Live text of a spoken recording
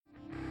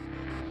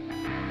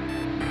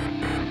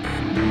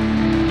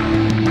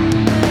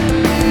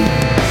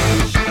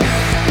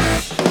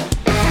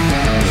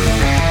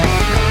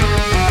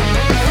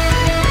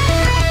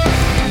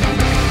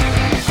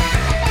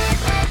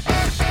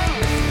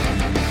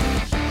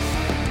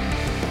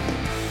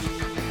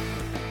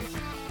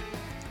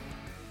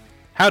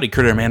Howdy,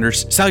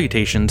 Crittermanders.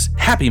 Salutations.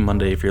 Happy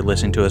Monday if you're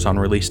listening to us on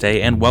release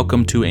day, and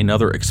welcome to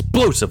another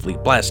explosively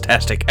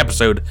blastastic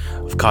episode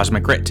of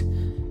Cosmic Crit.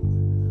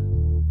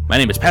 My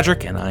name is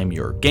Patrick, and I'm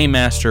your game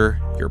master,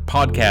 your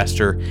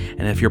podcaster,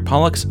 and if you're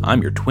Pollux,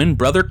 I'm your twin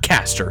brother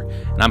caster,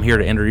 and I'm here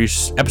to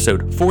introduce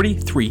episode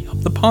 43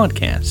 of the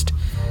podcast.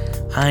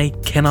 I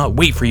cannot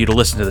wait for you to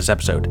listen to this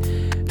episode.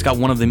 It's got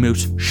one of the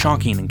most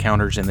shocking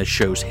encounters in this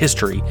show's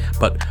history,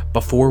 but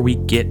before we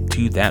get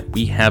to that,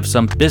 we have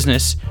some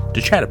business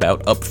to chat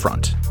about up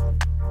front.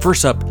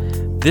 First up,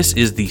 this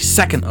is the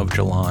 2nd of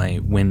July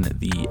when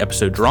the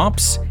episode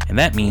drops, and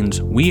that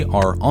means we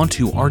are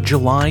onto our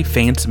July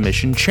fan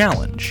submission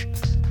challenge.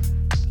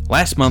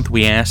 Last month,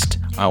 we asked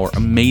our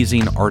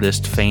amazing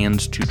artist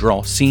fans to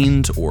draw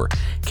scenes or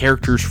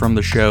characters from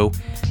the show,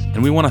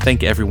 and we want to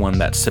thank everyone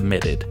that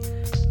submitted.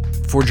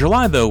 For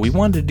July, though, we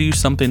wanted to do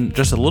something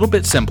just a little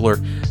bit simpler,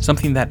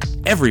 something that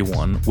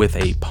everyone with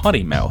a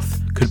potty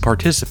mouth could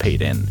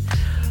participate in.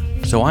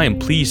 So I am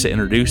pleased to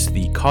introduce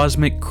the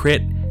Cosmic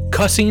Crit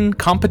Cussing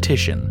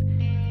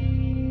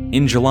Competition.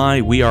 In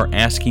July, we are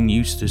asking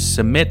you to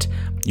submit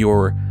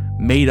your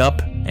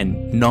made-up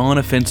and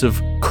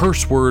non-offensive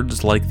curse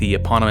words like the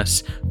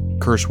eponymous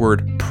curse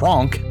word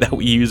pronk that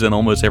we use in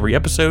almost every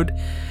episode,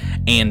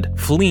 and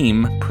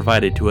phlegm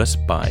provided to us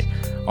by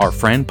our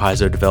friend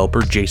Paizo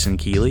developer Jason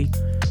Keeley.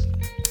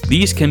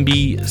 These can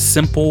be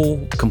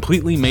simple,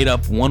 completely made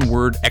up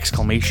one-word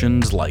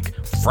exclamations like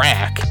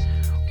frack,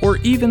 or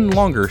even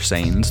longer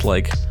sayings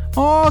like,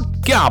 "Aw,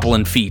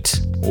 goblin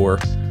feet," or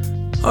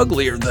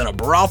 "uglier than a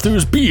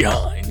Barathu's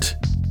behind."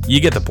 You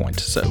get the point.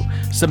 So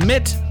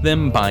submit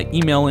them by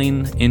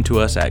emailing into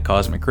us at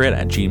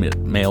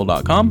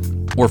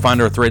cosmiccrit@gmail.com, or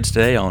find our threads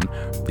today on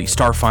the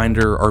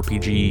Starfinder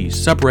RPG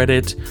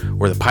subreddit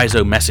or the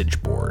Paizo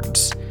message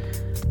boards.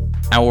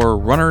 Our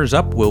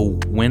runners-up will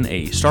win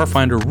a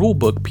Starfinder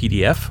rulebook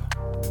PDF,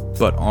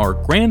 but our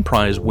grand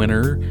prize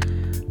winner,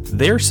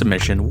 their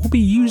submission will be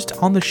used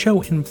on the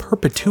show in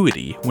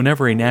perpetuity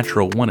whenever a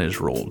natural one is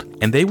rolled,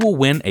 and they will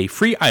win a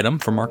free item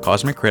from our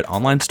Cosmic Crit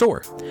online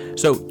store.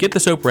 So get the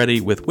soap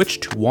ready with which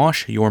to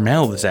wash your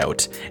mouths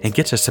out and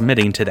get to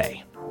submitting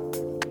today.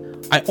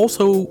 I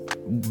also,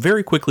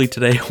 very quickly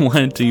today,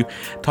 wanted to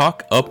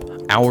talk up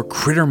our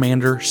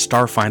Crittermander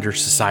Starfinder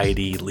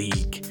Society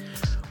League.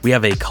 We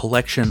have a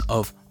collection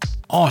of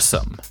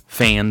awesome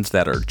fans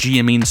that are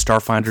GMing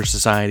Starfinder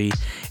Society,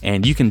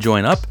 and you can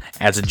join up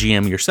as a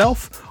GM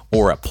yourself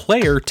or a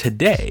player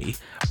today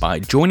by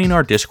joining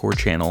our Discord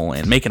channel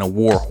and making a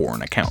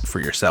Warhorn account for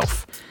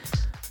yourself.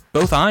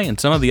 Both I and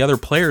some of the other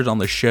players on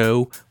the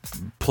show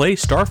play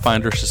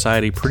Starfinder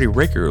Society pretty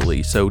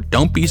regularly, so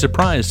don't be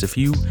surprised if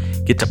you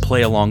get to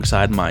play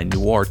alongside my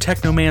Noir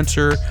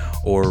Technomancer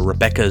or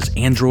Rebecca's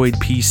Android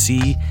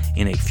PC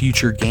in a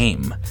future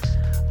game.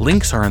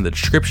 Links are in the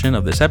description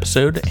of this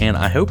episode, and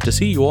I hope to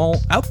see you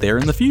all out there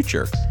in the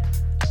future.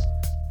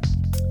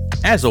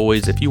 As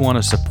always, if you want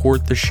to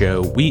support the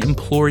show, we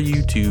implore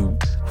you to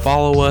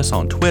follow us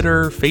on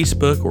Twitter,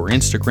 Facebook, or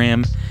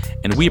Instagram,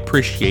 and we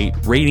appreciate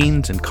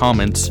ratings and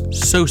comments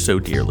so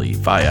dearly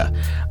via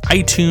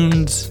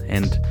iTunes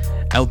and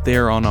out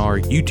there on our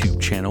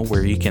YouTube channel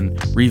where you can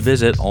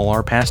revisit all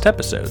our past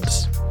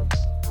episodes.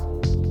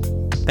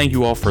 Thank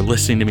you all for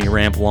listening to me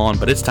ramble on,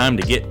 but it's time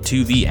to get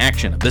to the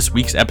action of this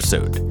week's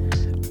episode.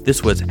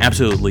 This was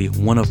absolutely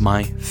one of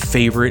my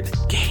favorite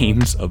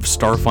games of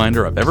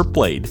Starfinder I've ever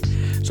played,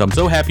 so I'm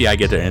so happy I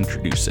get to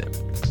introduce it.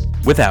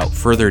 Without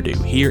further ado,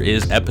 here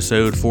is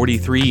episode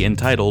 43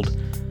 entitled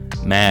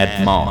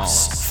Mad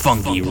Moss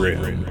Fungi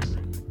Room.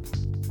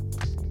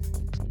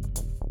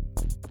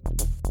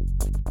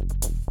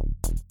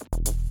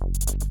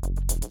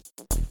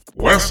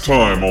 Last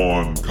time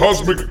on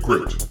Cosmic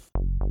Crit.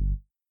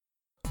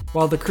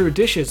 While the crew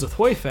dishes with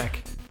Hoyfek,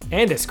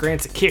 Andis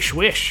grants a kish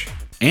wish.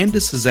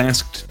 Andis is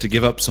asked to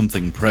give up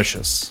something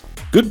precious.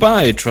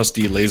 Goodbye,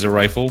 trusty laser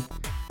rifle.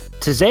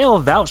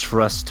 Tazael vouched for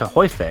us to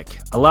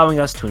Hoyfek, allowing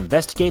us to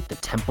investigate the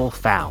temple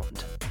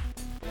found.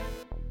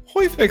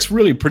 Hoyfek's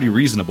really pretty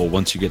reasonable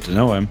once you get to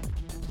know him.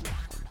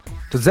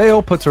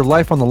 Tazael puts her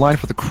life on the line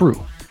for the crew.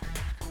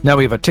 Now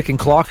we have a ticking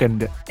clock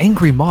and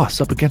angry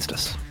moss up against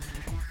us.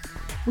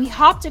 We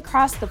hopped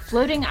across the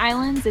floating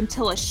islands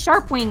until a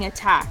sharpwing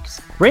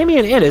attacked. Rami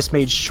and Andis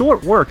made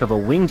short work of a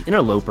winged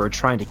interloper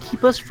trying to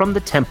keep us from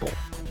the temple.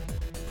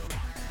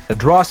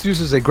 Dross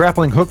uses a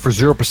grappling hook for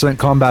 0%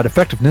 combat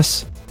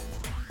effectiveness.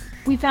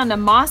 We found a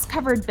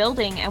moss-covered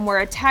building and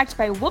were attacked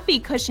by whoopee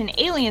cushion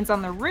aliens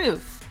on the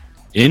roof.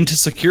 Into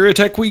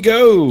Securitech we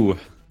go!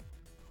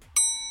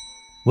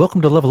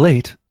 Welcome to level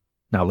 8.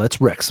 Now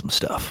let's wreck some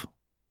stuff.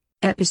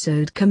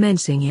 Episode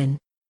commencing in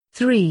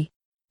 3,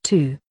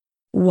 2,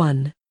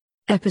 1.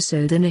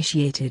 Episode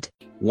initiated.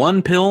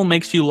 One pill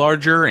makes you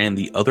larger, and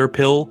the other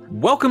pill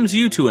welcomes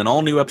you to an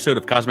all-new episode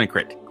of Cosmic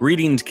Crit.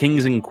 Greetings,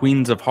 kings and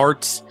queens of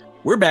hearts.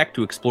 We're back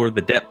to explore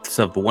the depths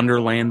of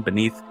Wonderland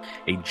beneath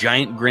a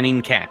giant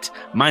grinning cat.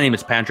 My name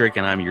is Patrick,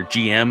 and I'm your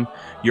GM,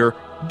 your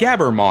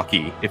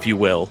Gabbermocky, if you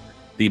will,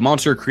 the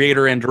monster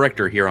creator and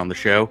director here on the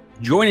show.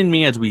 Joining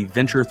me as we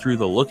venture through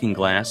the looking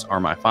glass are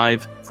my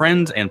 5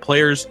 friends and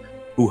players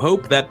who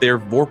hope that their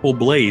Vorpal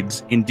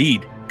blades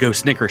indeed go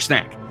snicker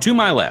snack. To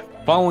my left,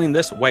 following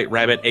this white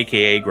rabbit,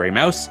 aka Gray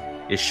Mouse,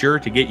 is sure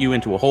to get you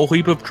into a whole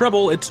heap of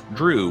trouble. It's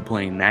Drew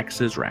playing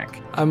Nax's Rack.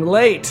 I'm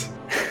late.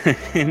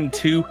 And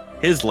to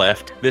his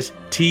left, this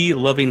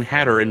tea-loving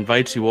hatter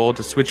invites you all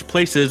to switch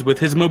places with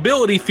his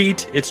mobility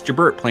feat. It's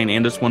Jabert playing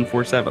Andis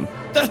 147.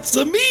 That's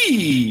a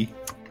me!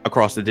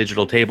 Across the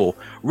digital table,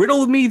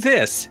 riddle me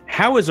this.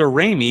 How is a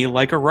Raimi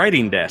like a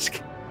writing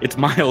desk? It's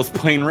Miles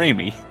playing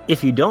Raimi.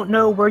 If you don't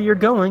know where you're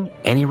going,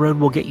 any road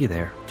will get you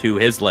there. To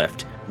his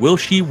left, will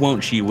she,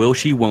 won't she, will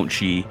she, won't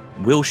she,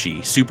 will she?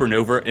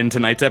 Supernova in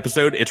tonight's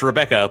episode, it's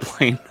Rebecca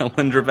playing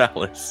Alindra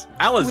Vallis.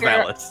 Alice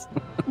Vallis.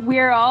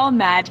 We're all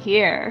mad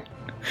here.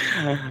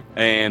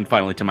 And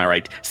finally, to my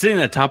right, sitting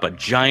atop a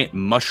giant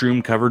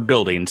mushroom-covered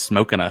building,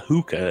 smoking a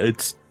hookah,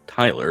 it's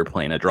Tyler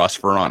playing Adros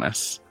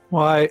Veranis.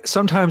 Why,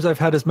 sometimes I've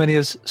had as many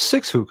as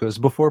 6 hookahs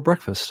before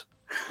breakfast.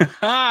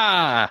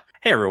 Hey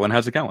everyone,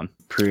 how's it going?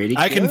 Pretty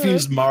I good.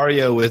 confused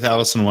Mario with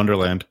Alice in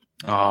Wonderland.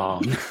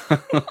 Oh,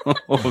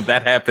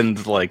 that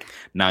happens like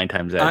 9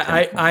 times out of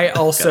 10. I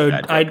also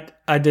God.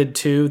 I did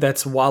too.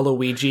 That's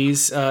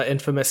Waluigi's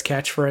infamous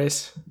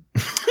catchphrase.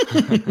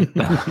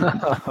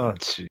 Oh,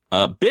 gee.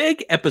 A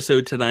big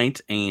episode tonight,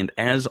 and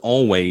as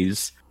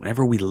always,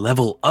 whenever we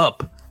level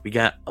up, we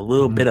got a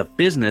little bit of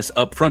business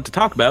up front to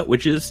talk about,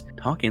 which is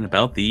talking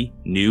about the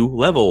new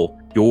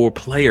level. Your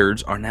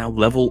players are now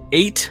level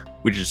 8,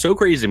 which is so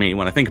crazy to me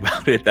when I think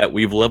about it, that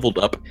we've leveled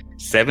up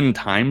 7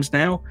 times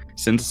now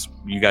since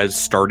you guys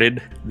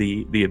started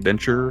the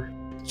adventure.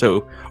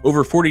 So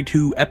over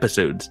 42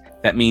 episodes.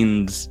 That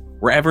means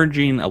we're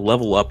averaging a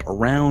level up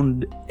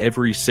around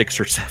every 6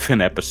 or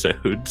 7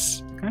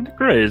 episodes. Kind of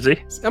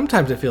crazy.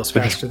 Sometimes it feels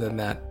faster than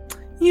that.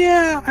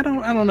 Yeah, I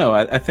don't know.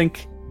 I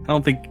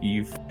don't think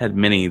you've had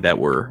many that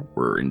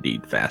were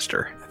indeed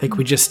faster. I think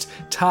we just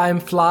time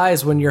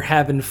flies when you're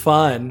having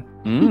fun.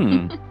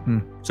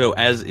 So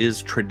as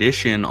is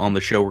tradition on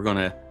the show, we're going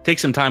to take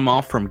some time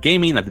off from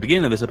gaming at the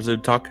beginning of this episode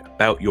to talk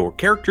about your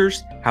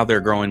characters, how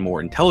they're growing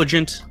more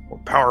intelligent, more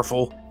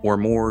powerful, or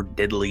more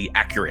deadly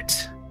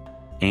accurate.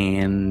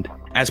 And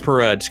as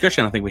per a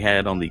discussion I think we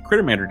had on the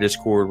Crittermander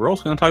Discord, we're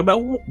also going to talk about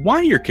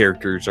why your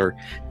characters are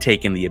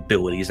taking the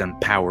abilities and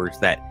powers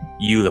that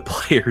you, the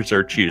players,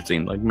 are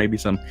choosing, like maybe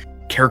some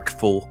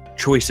characterful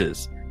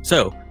choices.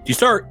 So, to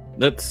start,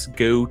 let's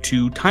go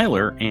to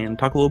Tyler and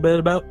talk a little bit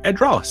about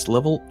Adros,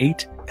 level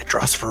 8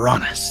 Adros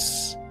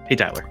Veranis. Hey,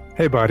 Tyler.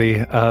 Hey, buddy.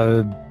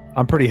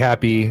 I'm pretty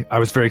happy. I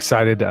was very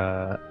excited.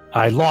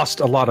 I lost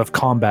a lot of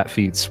combat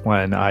feats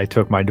when I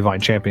took my Divine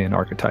Champion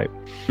archetype.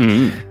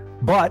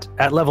 But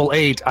at level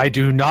 8, I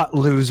do not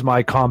lose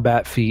my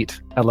combat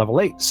feat at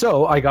level 8.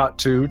 So I got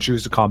to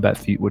choose a combat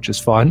feat, which is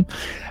fun.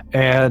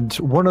 And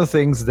one of the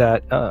things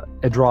that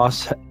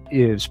Adros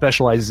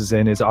specializes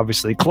in is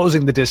obviously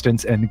closing the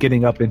distance and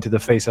getting up into the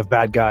face of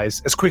bad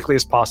guys as quickly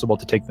as possible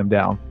to take them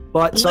down.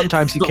 But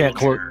sometimes he can't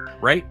close.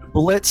 Right?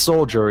 Blitz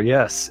soldier,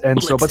 yes.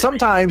 And so, but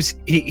sometimes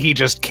he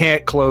just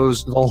can't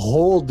close the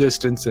whole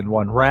distance in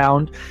one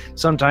round.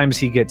 Sometimes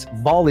he gets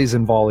volleys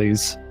and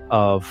volleys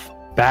of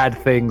bad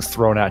things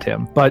thrown at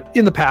him. But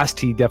in the past,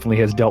 he definitely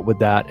has dealt with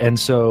that. And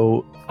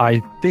so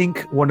I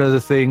think one of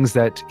the things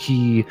that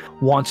he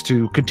wants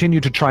to continue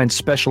to try and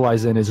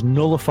specialize in is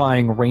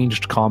nullifying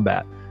ranged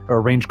combat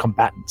or ranged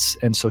combatants.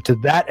 And so to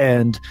that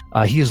end,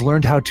 he has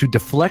learned how to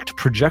deflect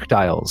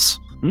projectiles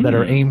that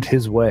are aimed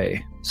his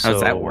way. How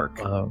does that work?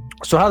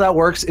 So how that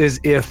works is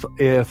if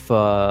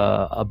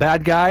a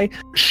bad guy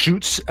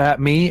shoots at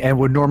me and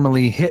would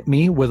normally hit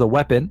me with a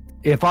weapon,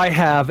 if I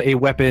have a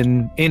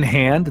weapon in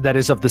hand that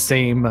is of the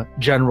same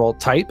general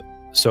type,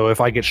 so if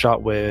I get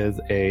shot with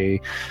a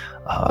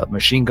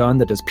machine gun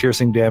that does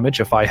piercing damage,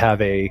 if I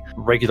have a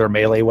regular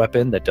melee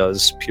weapon that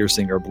does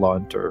piercing or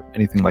blunt or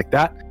anything like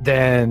that,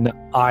 then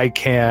I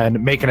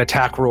can make an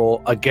attack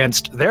roll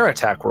against their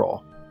attack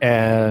roll.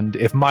 And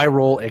if my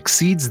roll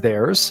exceeds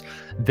theirs,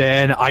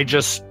 then I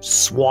just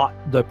swat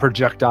the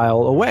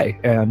projectile away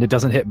and it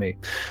doesn't hit me.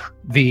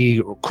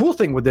 The cool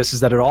thing with this is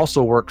that it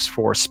also works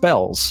for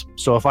spells.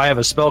 So if I have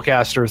a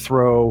spellcaster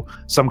throw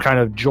some kind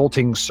of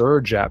jolting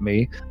surge at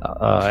me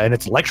and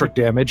it's electric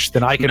damage,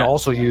 then I can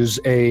also use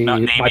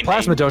my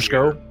plasma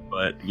doshko.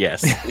 But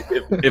yes,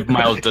 if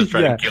Miles does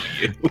try to kill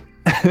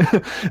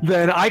you.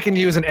 Then I can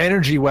use an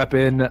energy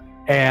weapon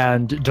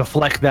and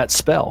deflect that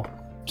spell.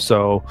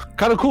 So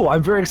kind of cool.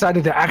 I'm very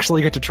excited to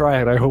actually get to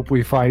try it. I hope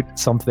we fight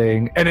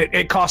something. And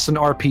it costs an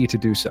RP to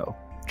do so.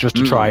 Just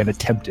to try and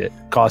attempt it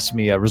costs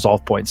me a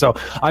resolve point. So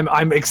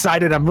I'm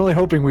excited. I'm really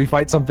hoping we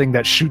fight something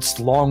that shoots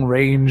long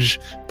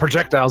range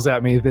projectiles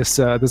at me this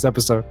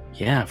episode.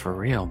 Yeah, for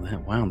real.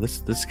 Wow,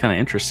 this is kind of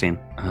interesting.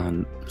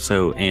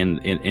 So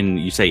and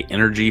you say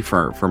energy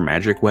for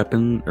magic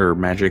weapon or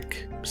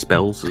magic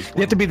spells as well?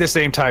 They have to be the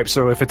same type.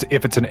 So if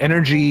it's an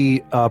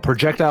energy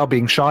projectile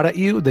being shot at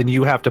you, then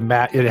you have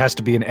to it has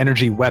to be an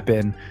energy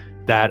weapon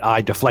that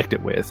I deflect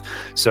it with.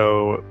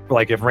 So,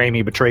 like if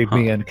Raimi betrayed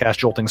me and cast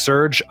Jolting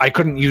Surge, I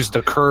couldn't use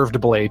the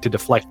curved blade to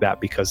deflect that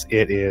because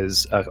it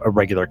is a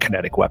regular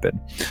kinetic weapon.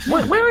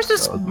 Where is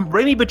this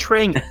Raimi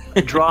betraying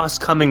Dross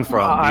coming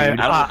from?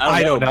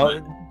 I don't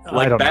know.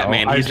 Like I don't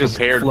Batman, know. he's just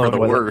prepared for flowed the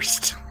with it.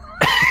 worst.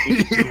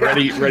 He's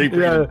ready for you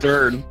to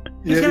turn.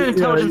 He's got an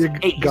intelligence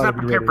 8. He's not gotta be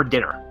prepared for ready.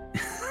 dinner.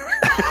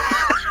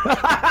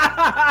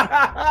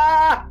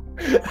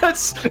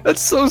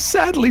 That's so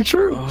sadly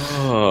true.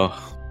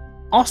 Oh,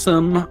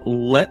 awesome.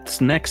 Let's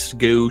next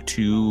go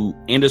to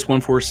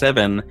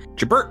Andis147.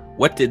 Jabert,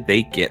 what did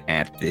they get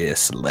at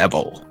this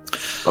level?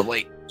 Oh,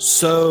 wait.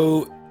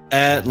 So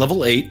at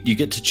level 8, you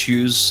get to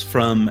choose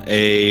from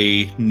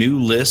a new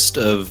list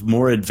of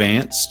more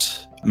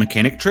advanced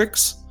mechanic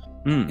tricks.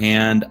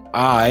 And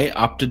I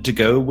opted to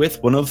go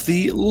with one of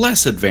the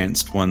less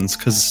advanced ones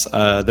because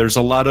there's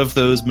a lot of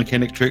those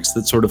mechanic tricks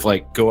that sort of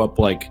like go up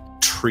like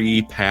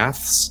tree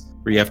paths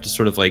where you have to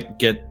sort of like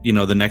get, you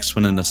know, the next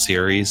one in a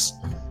series.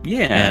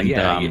 Yeah, And,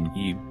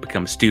 you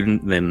become a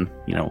student, then,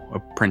 you know,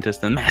 apprentice,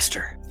 then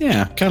master.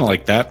 Yeah, kind of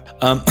like that.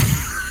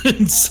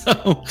 And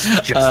so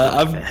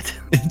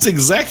it's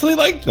exactly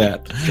like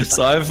that.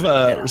 So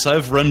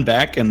I've run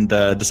back and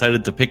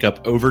decided to pick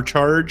up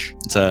Overcharge.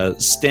 It's a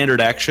standard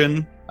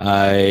action.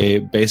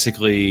 I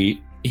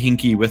basically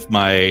hinky with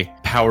my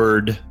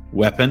powered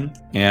weapon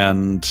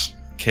and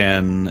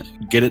can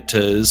get it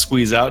to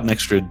squeeze out an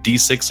extra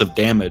D6 of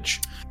damage.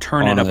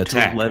 Turn it on up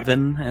attack. to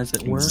 11, as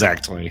it were.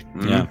 Exactly.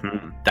 Yeah.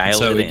 Dial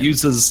So it it in.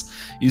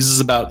 uses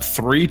about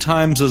 3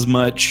 times as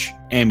much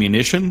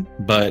ammunition,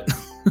 but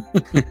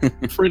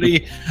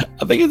pretty.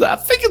 I think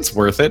it's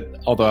worth it.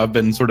 Although I've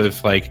been sort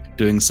of like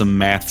doing some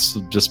maths,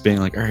 of just being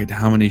like, all right,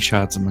 how many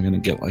shots am I going to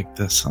get like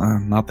this?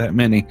 Not that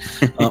many.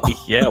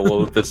 Yeah, well,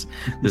 with this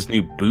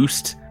new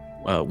boost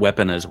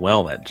weapon as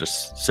well, that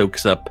just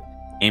soaks up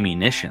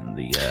ammunition.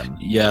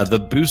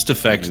 The boost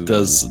effect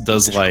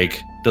does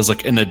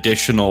like an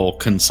additional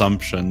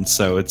consumption.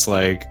 So it's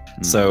like.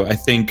 So I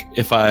think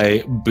if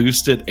I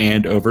boost it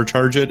and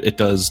overcharge it,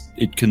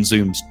 it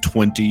consumes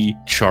 20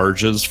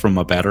 charges from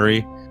a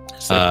battery.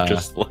 So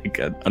just like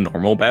a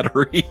normal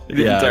battery.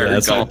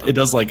 It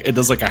does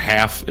like a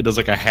half. It does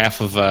like a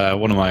half of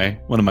one of my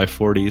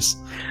 40s.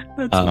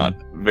 That's not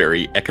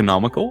very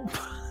economical.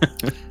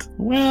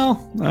 Well,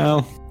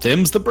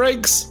 them's the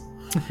breaks.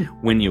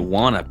 When you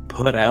want to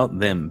put out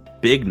them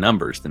big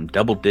numbers, them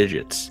double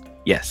digits.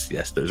 Yes,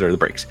 those are the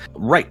breaks.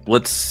 Right,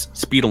 let's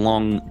speed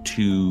along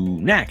to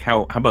Knack.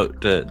 How about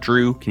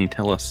Drew? Can you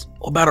tell us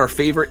about our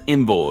favorite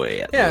envoy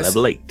at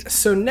level 8?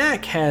 So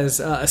Knack has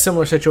a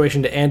similar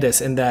situation to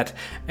Andis in that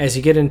as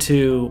you get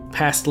into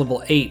past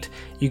level 8,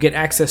 you get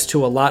access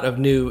to a lot of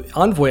new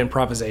envoy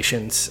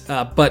improvisations,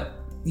 but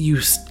you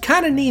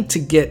kind of need to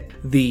get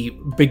the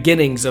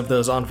beginnings of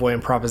those envoy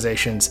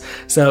improvisations.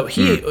 So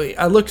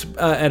I looked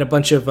at a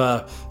bunch of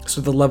sort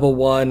of the level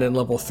 1 and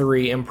level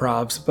 3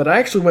 improvs, but I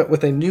actually went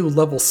with a new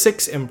level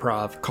 6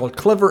 improv called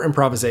Clever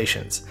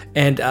Improvisations.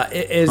 And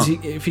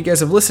if you guys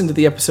have listened to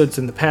the episodes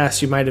in the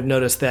past, you might have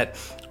noticed that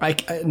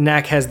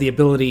Knack has the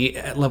ability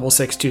at level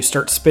 6 to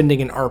start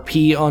spending an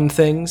RP on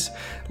things,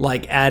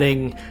 like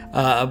adding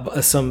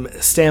some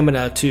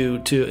stamina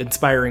to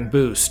Inspiring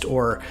Boost,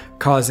 or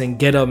causing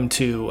Get 'em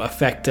to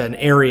affect an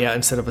area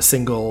instead of a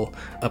single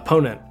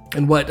opponent.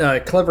 And what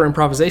Clever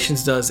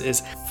Improvisations does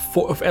is,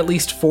 at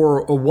least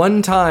for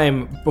one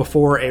time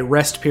before a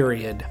rest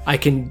period, I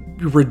can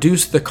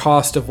reduce the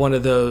cost of one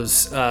of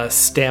those one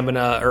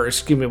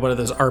of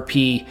those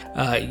RP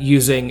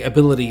using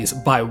abilities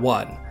by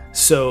 1.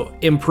 So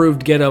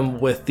improved Get 'em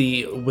with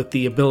the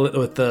ability,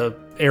 with the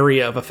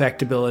area of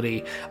effect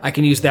ability, I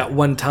can use that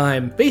one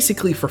time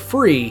basically for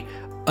free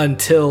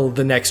until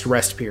the next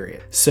rest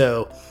period.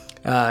 So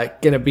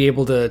gonna be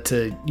able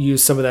to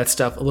use some of that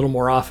stuff a little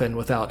more often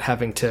without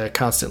having to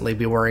constantly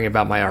be worrying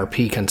about my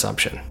RP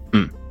consumption.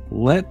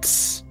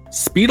 Let's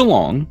speed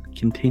along,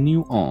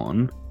 continue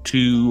on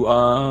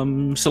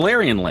to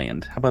Solarian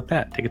Land. How about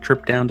that? Take a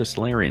trip down to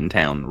Solarian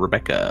Town.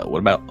 Rebecca, what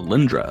about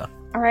Alindra?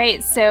 All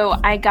right, so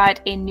I got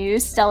a new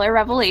stellar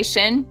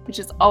revelation, which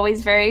is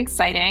always very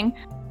exciting.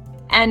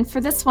 And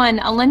for this one,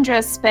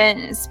 Alindra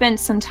spent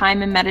some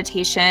time in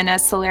meditation,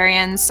 as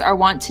Solarians are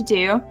wont to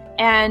do.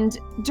 And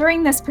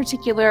during this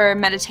particular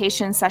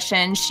meditation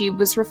session, she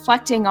was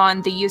reflecting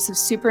on the use of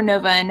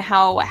supernova and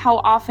how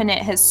often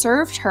it has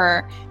served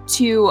her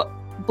to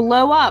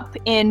blow up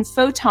in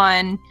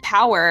photon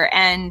power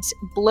and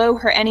blow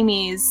her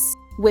enemies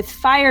with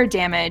fire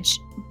damage.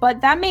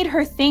 But that made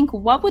her think,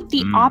 what would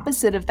the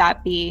opposite of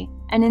that be?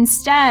 And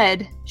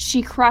instead,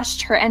 she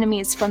crushed her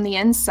enemies from the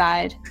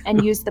inside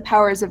and used the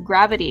powers of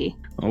gravity.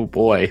 Oh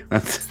boy.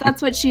 So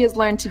that's what she has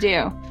learned to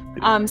do.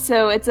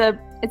 So it's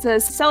a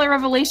stellar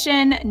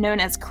revelation known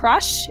as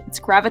Crush. It's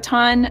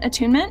graviton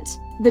attunement.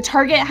 The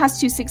target has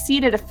to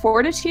succeed at a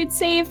fortitude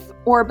save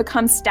or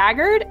become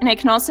staggered, and I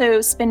can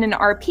also spend an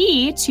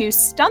RP to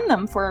stun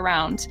them for a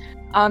round.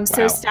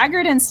 So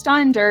staggered and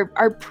stunned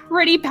are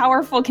pretty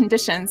powerful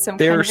conditions. So I'm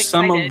kind of excited.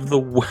 Some of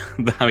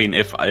the, I mean,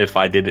 if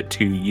I did it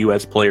to you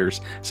as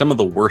players, some of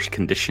the worst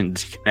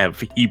conditions you can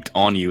have heaped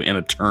on you in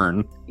a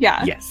turn.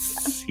 Yeah.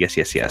 Yes.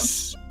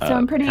 So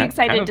I'm pretty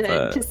excited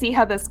to see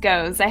how this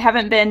goes. I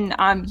haven't been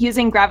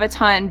using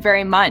Graviton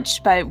very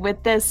much, but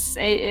with this,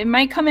 it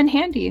might come in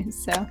handy.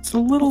 So it's a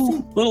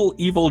little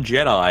evil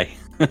Jedi.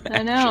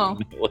 I know.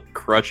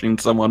 Crushing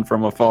someone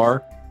from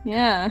afar.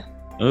 Yeah.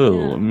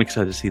 Oh, I'm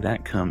excited to see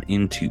that come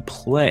into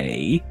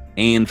play.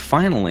 And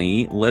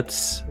finally,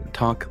 let's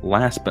talk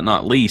last but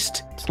not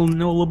least. Let's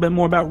know a little bit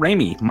more about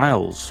Raimi.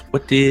 Miles,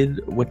 what did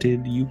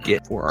you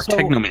get for our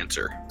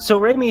Technomancer?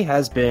 So Raimi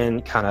has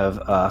been kind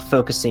of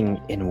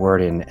focusing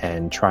inward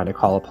and trying to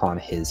call upon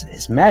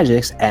his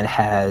magics, and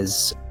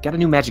has got a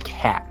new magic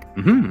hack.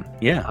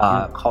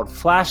 Called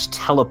Flash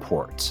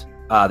Teleport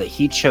that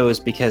he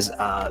chose because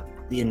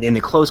in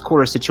the close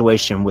quarter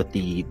situation with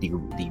the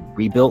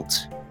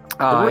rebuilt.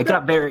 It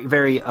got very,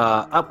 very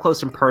up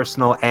close and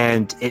personal,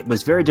 and it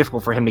was very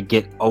difficult for him to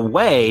get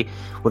away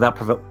without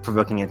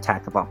provoking an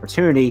attack of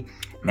opportunity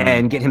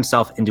and get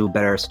himself into a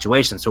better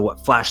situation. So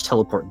what Flash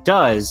Teleport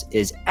does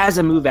is, as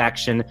a move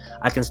action,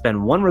 I can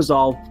spend 1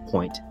 resolve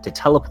point to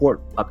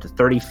teleport up to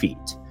 30 feet.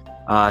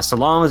 So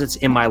long as it's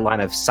in my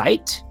line of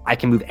sight, I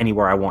can move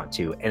anywhere I want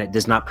to, and it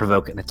does not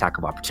provoke an attack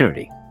of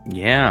opportunity.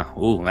 Yeah,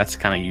 ooh, that's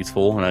kind of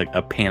useful.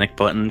 A panic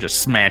button,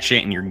 just smash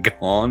it and you're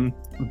gone.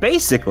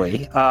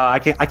 Basically, I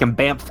can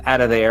bamf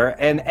out of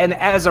there, and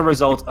as a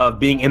result of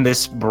being in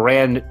this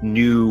brand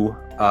new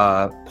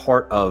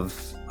part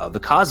of the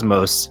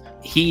cosmos,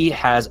 he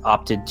has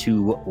opted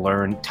to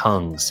learn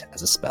tongues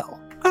as a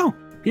spell. Oh,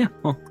 yeah,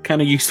 well,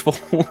 kind of useful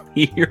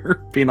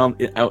here, being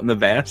out in the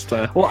vast.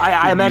 Well,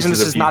 I imagine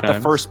this is not the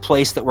first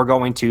place that we're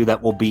going to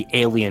that will be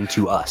alien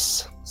to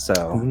us.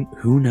 So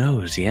who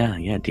knows? Yeah,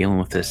 dealing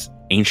with this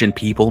ancient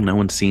people no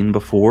one's seen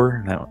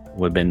before, that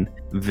would have been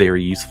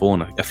very useful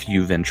in a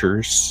few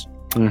ventures.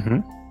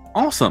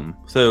 Awesome.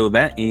 So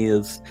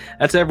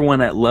that's everyone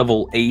at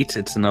level 8.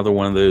 It's another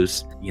one of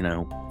those,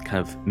 kind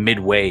of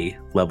midway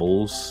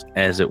levels,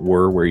 as it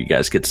were, where you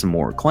guys get some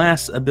more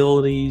class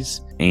abilities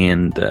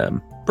and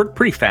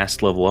pretty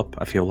fast level up,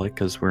 I feel like,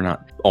 because we're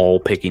not all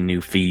picking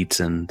new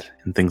feats and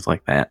things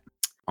like that.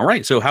 All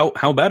right, so how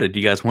about it? Do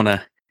you guys want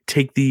to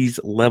take these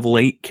level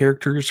 8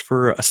 characters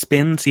for a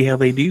spin, see how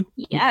they do?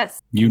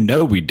 Yes. You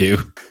know we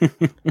do.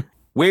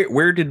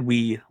 Where did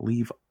we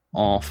leave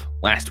off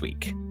last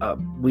week?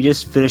 We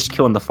just finished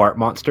killing the fart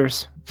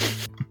monsters.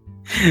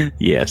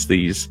 Yes,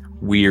 these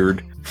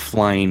weird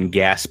flying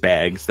gas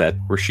bags that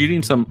were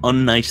shooting some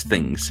unnice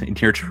things in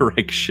your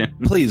direction.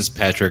 Please,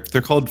 Patrick,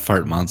 they're called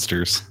fart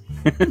monsters.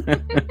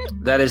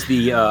 That is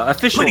the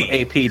official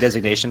AP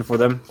designation for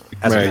them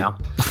as of now.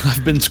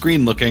 I've been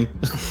screen looking.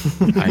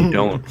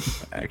 I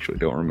actually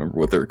don't remember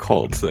what they're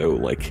called, so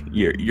like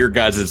your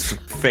guys'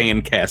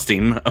 fan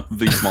casting of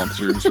these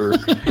monsters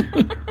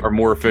are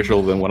more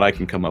official than what I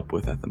can come up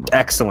with at the moment.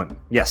 Excellent.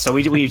 Yes, so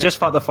we just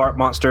fought the fart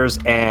monsters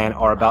and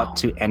are about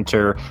to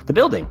enter the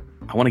building.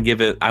 I want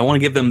to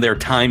give them their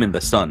time in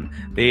the sun.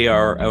 They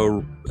are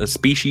a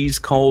species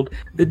called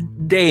the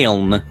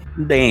Daeln.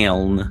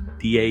 Daeln.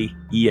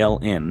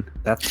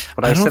 That's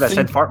what I said. I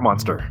said fart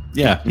monster.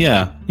 Yeah.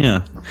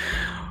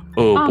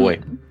 Oh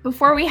boy.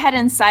 Before we head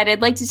inside,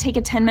 I'd like to take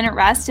a 10-minute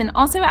rest and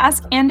also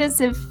ask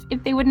Andis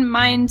if they wouldn't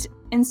mind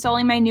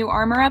installing my new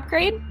armor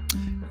upgrade.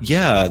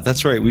 Yeah,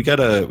 that's right. We got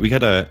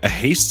a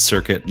haste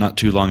circuit not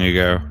too long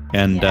ago,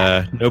 and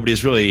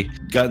nobody's really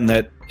gotten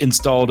that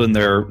installed in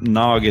their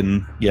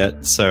noggin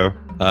yet. So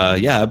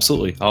yeah,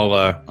 absolutely.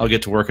 I'll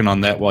get to working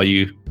on that while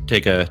you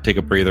take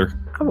a breather.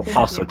 I will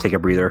also take a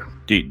breather.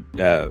 Dude,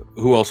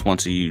 who else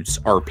wants to use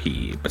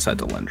RP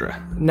besides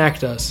Alendra? Knack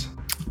does.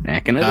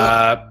 Knacking it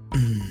up.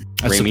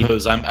 I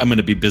suppose I'm going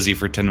to be busy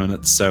for 10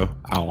 minutes, so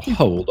I'll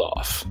hold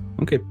off.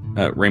 Okay.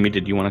 Raimi,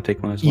 did you want to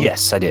take one as well?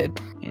 Yes, I did.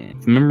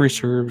 If memory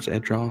serves,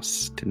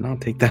 Edros did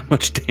not take that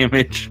much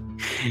damage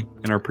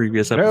in our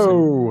previous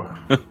episode.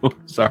 No.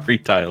 Sorry,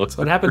 Tyler. That's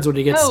what happens when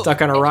you get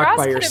stuck on a rock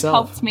by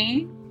yourself. Helped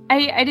me.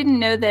 I didn't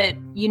know that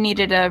you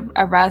needed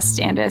a rest,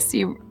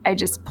 Andis. I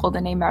just pulled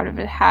a name out of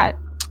a hat.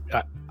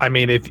 I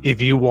mean,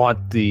 if you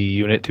want the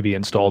unit to be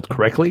installed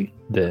correctly,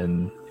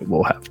 then it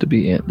will have to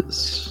be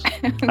Andis.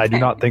 Okay. I do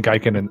not think I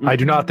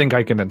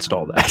can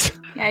install that.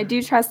 Yeah, I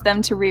do trust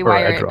them to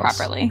rewire it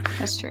properly.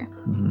 That's true.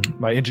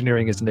 My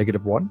engineering is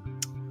 -1.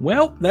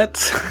 Well,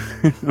 that's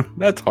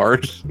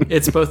hard.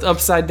 It's both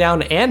upside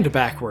down and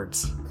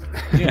backwards.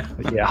 Yeah.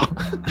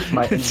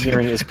 My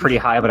engineering is pretty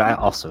high, but I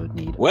also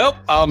need. Well,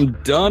 I'm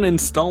done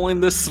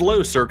installing this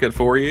slow circuit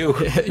for you.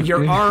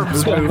 Your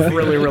arms move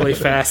really, really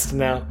fast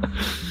now.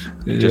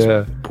 Just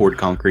poured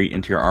concrete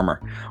into your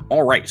armor.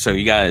 All right, so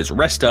you guys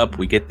rest up.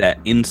 We get that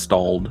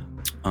installed.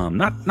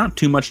 Not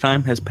too much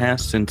time has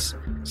passed since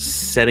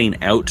setting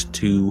out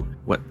to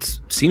what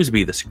seems to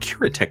be the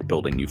Securitech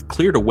building. You've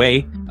cleared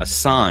away a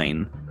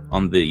sign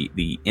on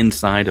the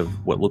inside of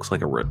what looks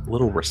like a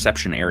little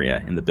reception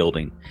area in the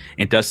building.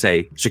 It does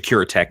say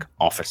Securitech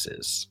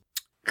offices.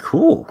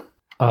 Cool.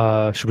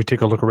 Should we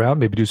take a look around?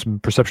 Maybe do some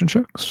perception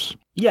checks?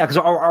 Yeah, because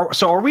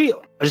are we?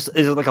 Is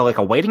it like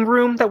a waiting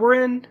room that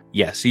we're in?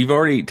 Yes, you've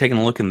already taken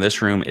a look in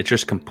this room. It's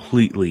just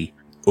completely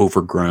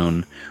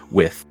overgrown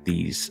with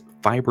these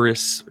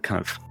fibrous kind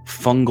of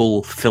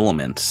fungal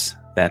filaments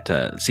that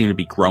seem to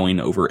be growing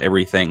over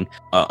everything.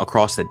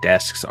 Across the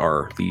desks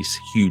are these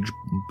huge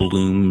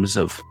blooms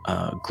of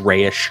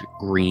grayish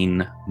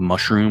green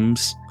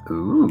mushrooms.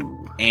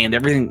 Ooh. And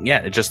everything,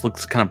 it just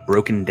looks kind of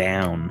broken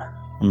down.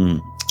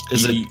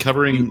 Is it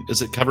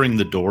covering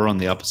the door on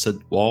the opposite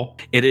wall?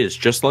 It is,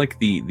 just like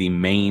the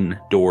main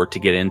door to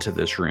get into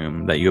this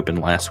room that you opened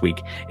last week.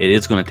 It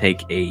is going to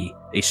take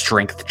a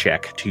strength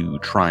check to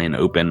try and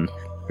open.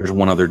 There's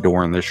one other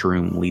door in this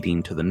room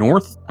leading to the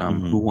north.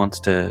 Who wants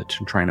to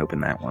try and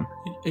open that one?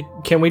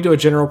 Can we do a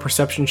general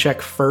perception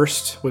check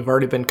first? We've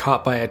already been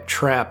caught by a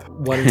trap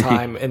one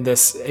time in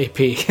this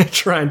AP,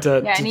 trying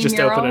to just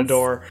open a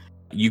door.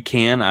 You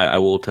can. I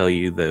will tell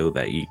you, though,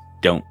 that you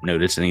don't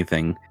notice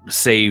anything,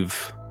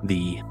 save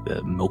the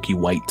milky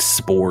white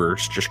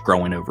spores just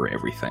growing over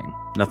everything.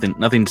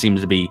 Nothing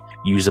seems to be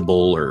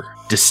usable or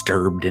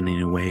disturbed in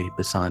any way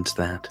besides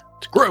that.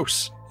 It's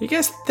gross. You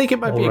guys think it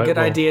might be a good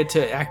idea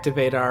to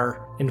activate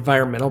our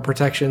environmental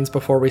protections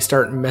before we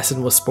start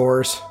messing with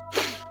spores?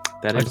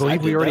 That I is,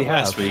 believe we already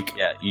have. Last week.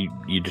 Yeah,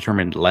 you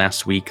determined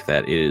last week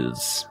that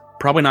is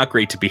probably not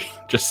great to be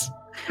just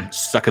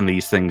sucking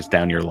these things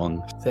down your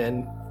lungs.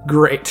 Then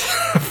great.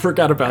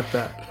 Forgot about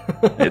that.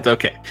 It's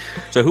okay.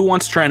 So who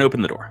wants to try and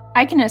open the door?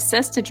 I can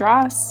assist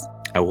Adros.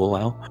 I will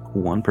allow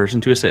one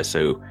person to assist.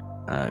 So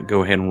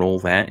go ahead and roll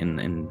that.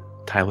 And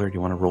Tyler, do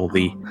you want to roll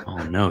the... Oh,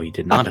 no, he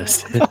did not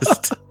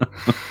assist.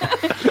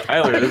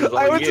 Tyler, this is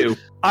all you.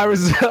 I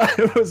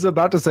was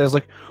about to say, I was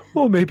like,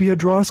 well, maybe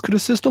Adros could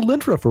assist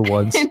Alindra for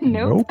once.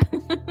 Nope.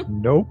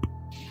 Nope.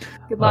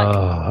 Good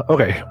luck.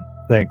 Okay,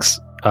 thanks.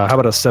 How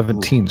about a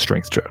 17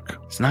 strength check?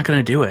 It's not going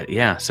to do it.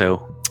 Yeah,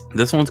 so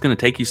this one's going to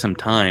take you some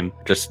time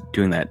just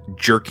doing that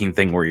jerking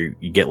thing where you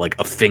get like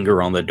a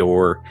finger on the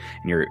door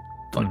and you're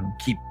like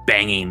keep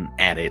banging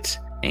at it.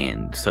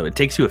 And so it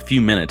takes you a few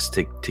minutes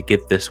to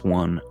get this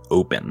one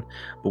open.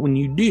 But when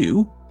you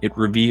do, it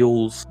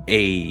reveals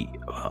a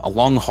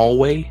long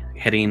hallway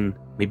heading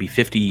maybe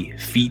 50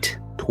 feet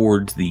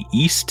towards the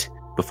east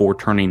before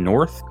turning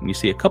north. And you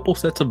see a couple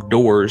sets of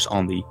doors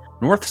on the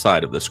north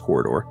side of this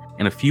corridor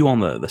and a few on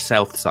the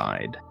south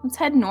side. Let's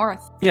head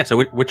north. Yeah,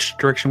 so which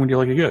direction would you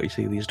like to go? You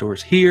see these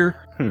doors here.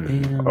 Do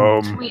you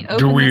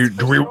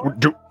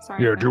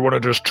want to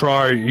just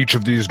try each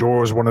of these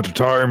doors one at a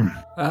time?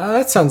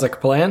 That sounds like a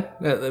plan.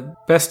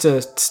 Best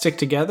to stick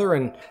together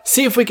and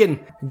see if we can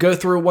go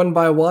through one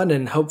by one,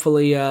 and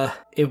hopefully,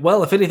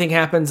 if anything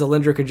happens,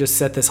 Alindra could just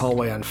set this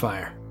hallway on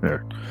fire. Yeah.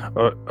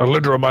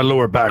 Alindra, my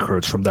lower back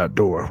hurts from that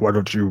door. Why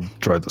don't you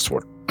try this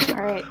one? All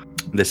right.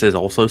 This is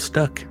also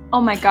stuck.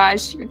 Oh my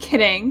gosh, you're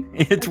kidding.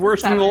 It's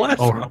worse than the last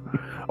one.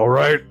 All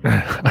right.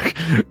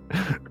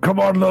 Come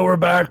on, lower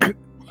back.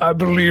 I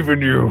believe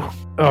in you.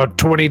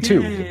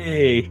 22.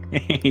 Hey,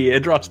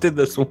 Adros did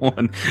this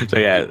one. So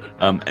yeah,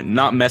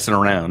 not messing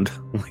around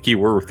like you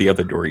were with the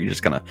other door. You're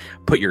just gonna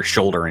put your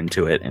shoulder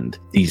into it, and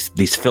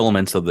these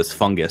filaments of this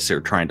fungus are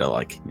trying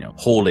to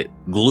hold it,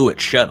 glue it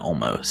shut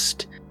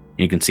almost.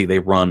 You can see they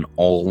run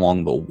all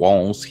along the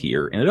walls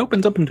here, and it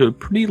opens up into a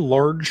pretty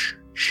large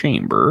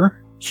chamber.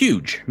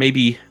 Huge,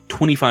 maybe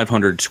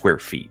 2,500 square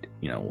feet,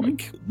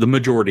 like the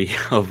majority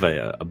of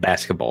a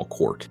basketball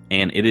court.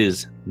 And it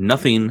is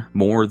nothing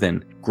more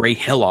than gray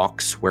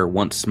hillocks where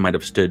once might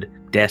have stood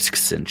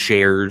desks and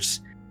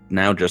chairs,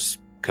 now just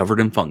covered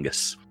in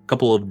fungus. A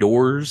couple of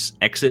doors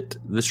exit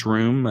this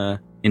room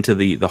into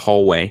the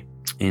hallway,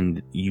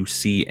 and you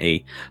see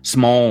a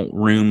small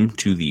room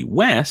to the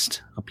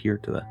west, up here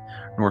to the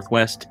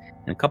northwest,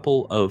 and a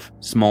couple of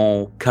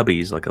small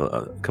cubbies, like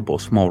a couple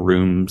of small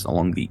rooms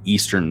along the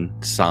eastern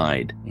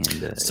side.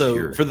 And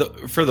so for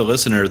the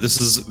listener,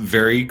 this is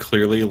very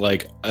clearly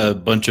like a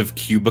bunch of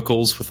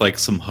cubicles with like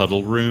some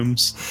huddle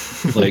rooms.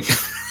 Like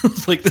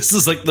this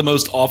is like the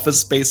most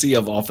office spacey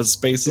of office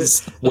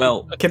spaces.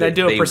 Well, can I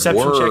do a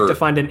perception check to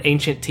find an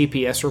ancient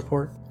TPS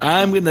report?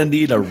 I'm gonna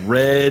need a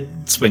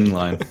red swing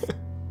line.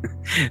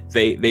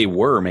 They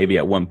were maybe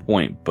at one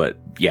point, but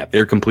yeah,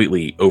 they're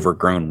completely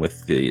overgrown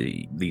with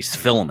these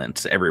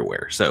filaments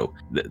everywhere. So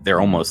they're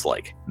almost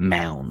like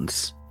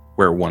mounds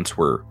where once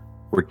were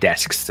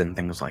desks and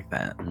things like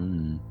that.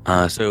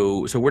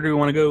 So where do we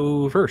want to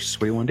go first?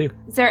 What do you want to do?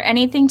 Is there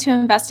anything to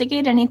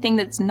investigate? Anything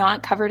that's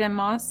not covered in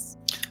moss?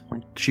 Why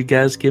don't you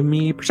guys give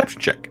me a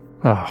perception check?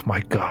 Oh my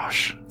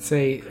gosh!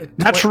 Say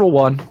natural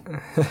one.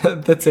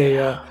 That's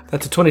a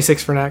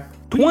 26 for Knack.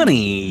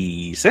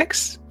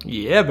 26.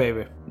 Yeah,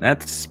 baby.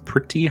 That's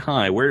pretty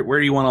high. Where do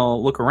you want to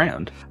look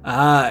around?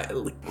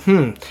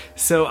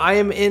 So I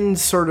am in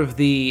sort of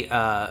the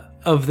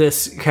of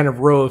this kind of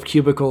row of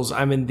cubicles.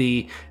 I'm in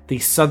the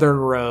southern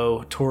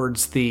row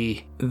towards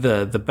the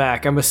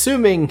back. I'm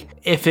assuming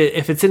if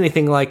it's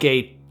anything like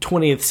a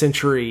 20th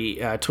century,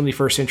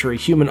 21st century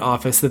human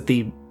office, that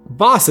the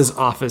boss's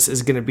office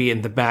is going to be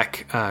in the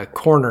back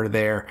corner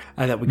there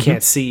that we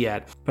can't see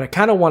yet. But I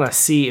kind of want to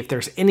see if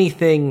there's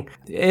anything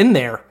in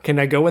there. Can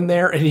I go in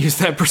there and use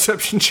that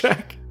perception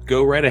check?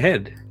 Go right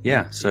ahead.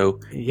 Yeah. So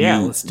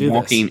let's do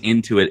walking this.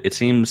 into it, it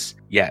seems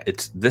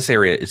this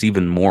area is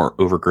even more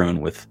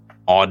overgrown with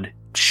odd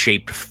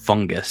shaped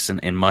fungus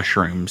and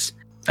mushrooms.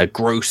 A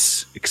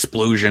gross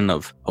explosion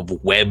of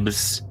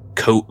webs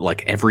coat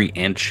like every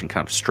inch and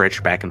kind of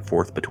stretch back and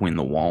forth between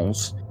the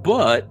walls.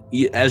 But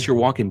as you're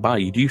walking by,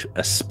 you do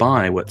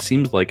espy what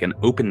seems like an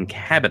open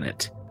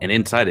cabinet. And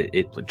inside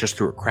it, just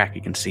through a crack,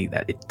 you can see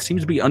that it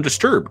seems to be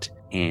undisturbed.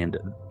 And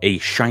a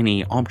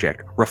shiny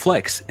object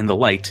reflects in the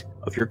light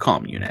of your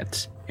comm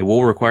unit. It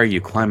will require you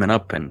climbing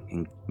up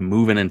and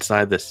moving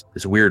inside this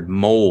weird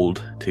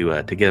mold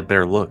to get a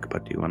better look.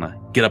 But do you want to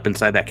get up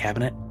inside that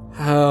cabinet?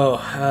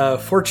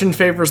 Fortune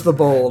favors the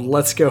bold.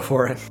 Let's go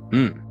for it.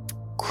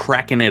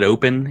 Cracking it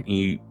open,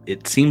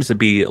 it seems to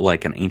be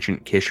like an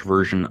ancient Kish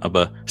version of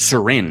a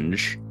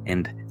syringe,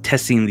 and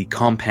testing the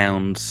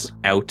compounds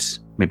out,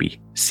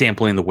 maybe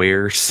sampling the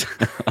wares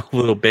a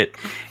little bit.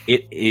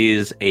 It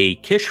is a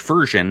Kish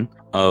version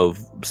of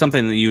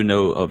something that you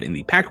know of in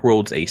the Pact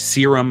Worlds, a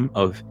serum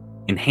of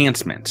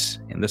enhancement,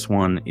 and this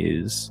one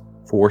is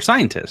for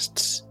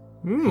scientists.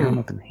 Serum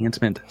of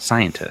enhancement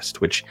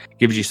scientist, which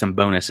gives you some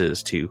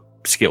bonuses to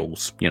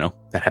skills,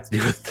 that have to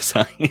do with the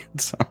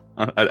science.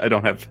 I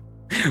don't have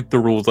the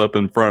rules up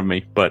in front of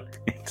me, but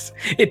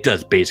it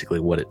does basically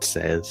what it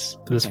says.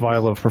 This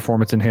vial of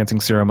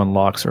performance-enhancing serum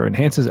unlocks or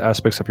enhances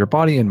aspects of your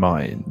body and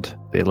mind.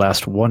 They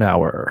last 1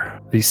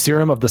 hour. The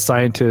serum of the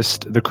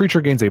scientist, the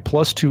creature gains a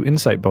 +2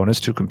 insight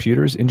bonus to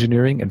computers,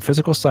 engineering, and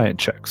physical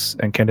science checks,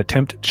 and can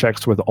attempt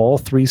checks with all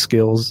 3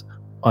 skills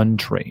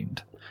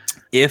untrained.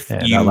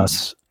 That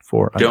lasts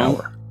for an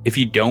hour. If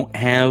you don't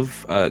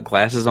have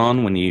glasses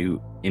on when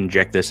you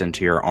inject this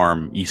into your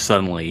arm, you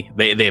suddenly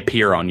they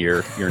appear on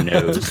your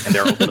nose, and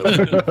they're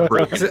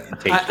also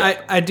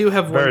I do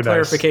have one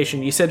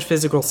clarification. Nice. You said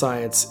physical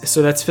science,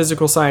 so that's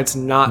physical science,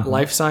 not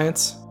life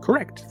science.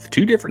 Correct.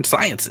 2 different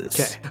sciences.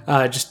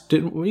 Okay. Just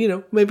didn't,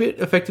 maybe it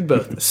affected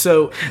both.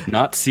 So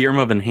not serum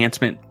of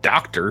enhancement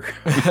doctor.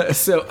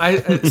 So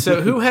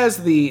who has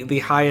the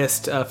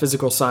highest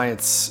physical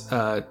science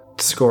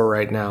score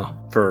right now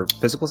for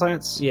physical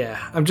science? Yeah,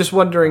 I'm just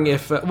wondering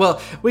if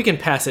we can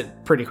pass it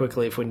pretty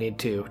quickly if we need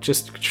to.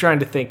 Just trying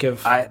to think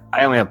of. I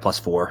only have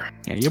 +4.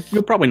 Yeah,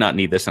 you'll probably not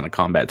need this in a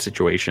combat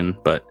situation,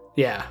 but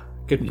yeah,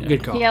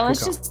 good call. Yeah,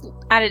 let's just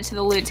add it to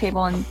the loot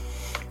table and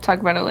talk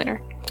about it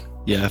later.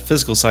 Yeah,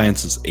 physical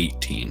science is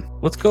 18.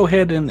 Let's go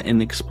ahead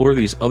and explore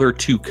these other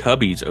 2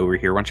 cubbies over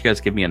here. Why don't you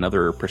guys give me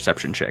another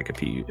perception check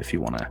if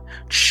you want to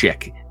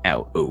check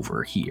out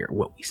over here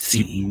what we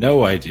see.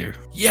 No idea.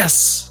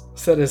 Yes.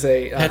 So that is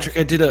a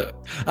Patrick.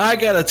 I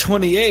got a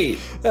 28.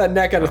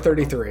 Nat got a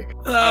 33.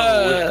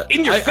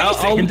 In your face.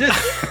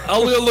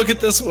 I'll go look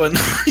at this one.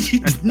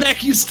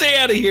 Neck, you stay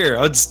out of here.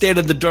 I'd stand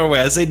in the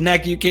doorway. I say,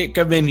 Neck, you can't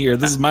come in here.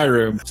 This is my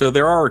room. So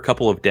there are a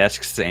couple of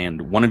desks,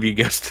 and one of you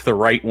goes to the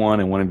right one,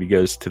 and one of you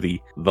goes to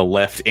the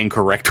left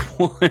incorrect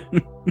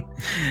one.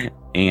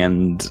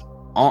 And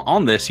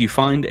on this, you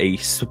find a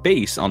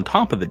space on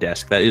top of the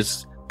desk that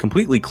is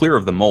completely clear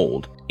of the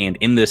mold. And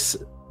in this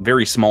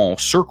very small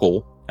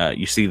circle,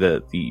 you see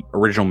the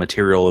original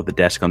material of the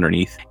desk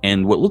underneath,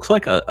 and what looks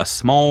like a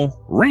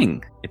small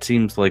ring. It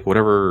seems like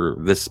whatever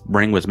this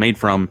ring was made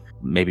from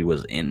maybe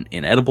was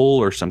inedible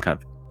or some kind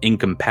of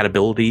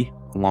incompatibility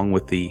along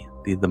with the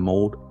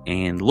mold.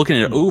 And looking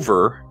it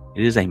over,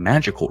 it is a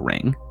magical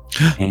ring,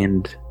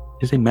 and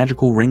it is a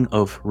magical ring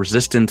of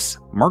resistance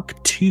Mark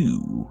II.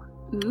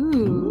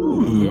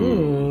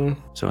 Ooh.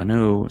 So I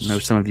know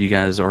some of you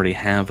guys already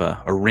have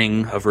a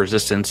ring of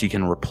resistance. You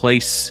can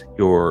replace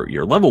your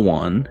level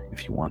 1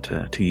 if you want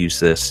to use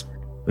this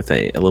with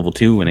a level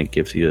 2, and it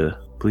gives you, I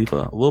believe,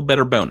 a little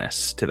better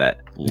bonus to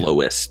that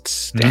lowest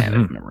stat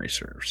if memory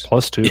serves.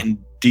 +2.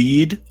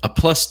 Indeed, a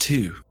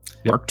 +2.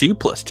 Mark II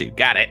 +2.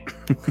 Got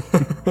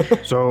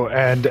it. So,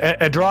 and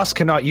Dross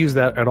cannot use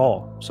that at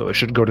all. So it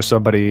should go to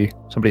somebody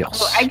else.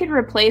 Well, I could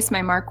replace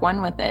my Mark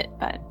 1 with it,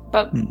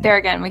 but there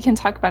again, we can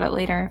talk about it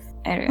later.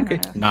 I don't know.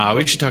 Nah,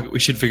 we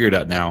should figure it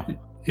out now.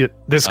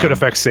 This could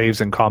affect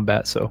saves in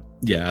combat, so.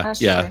 Yeah,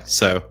 That's yeah. true.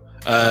 So,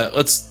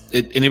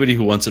 anybody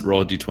who wants it,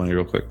 roll a d20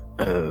 real quick.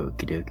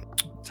 Okey-doke.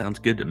 Sounds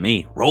good to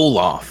me. Roll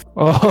off.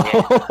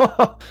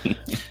 Oh,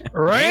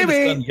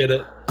 Raimi! Get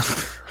it.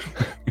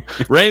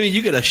 Raimi,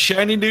 you get a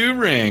shiny new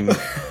ring.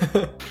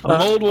 A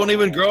mold won't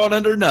even grow on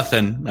under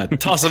nothing. I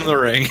toss him the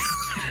ring.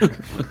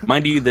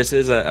 Mind you, this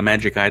is a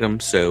magic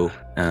item, so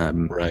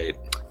right.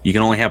 You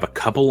can only have a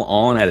couple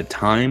on at a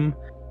time.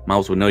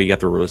 Miles would know you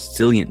got the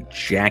resilient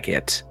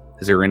jacket.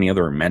 Is there any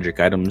other magic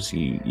items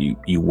you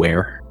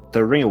wear?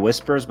 The Ring of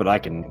Whispers, but I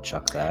can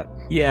chuck that.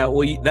 Yeah,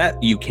 well,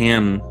 that you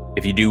can,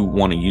 if you do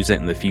want to use it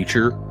in the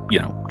future,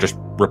 just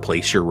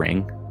replace your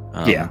ring.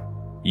 Yeah.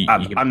 You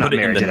I'm can not put it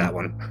in married to that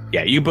one.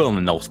 Yeah, you can put it in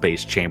the null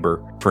space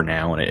chamber for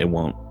now, and it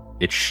won't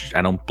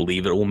I don't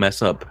believe it will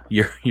mess up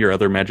your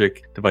other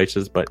magic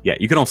devices, but yeah,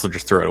 you can also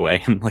just throw it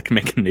away and like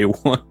make a new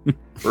one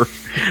for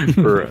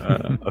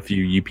a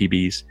few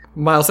UPBs.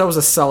 Miles, that was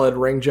a solid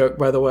ring joke,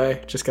 by the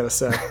way. Just gotta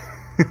say.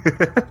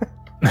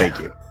 Thank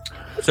you.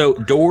 So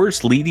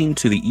doors leading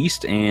to the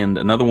east and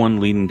another one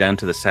leading down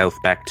to the south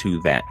back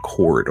to that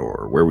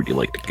corridor. Where would you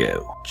like to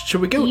go?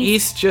 Should we go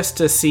east just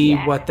to see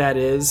what that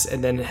is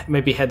and then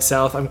maybe head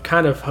south? I'm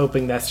kind of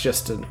hoping that's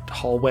just a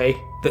hallway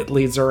that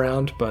leads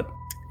around, but...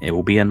 It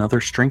will be another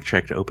strength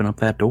check to open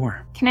up that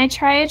door. Can I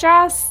try,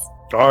 Joss?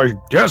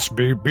 Yes,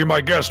 be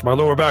my guest. My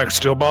lower back's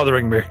still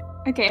bothering me.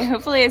 Okay,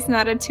 hopefully it's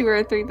not a 2 or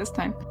a 3 this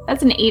time.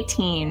 That's an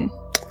 18.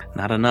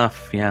 Not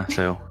enough, yeah,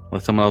 so...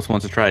 If someone else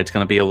wants to try, it's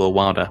going to be a little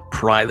while to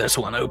pry this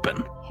one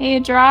open. Hey,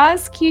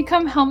 Dross, can you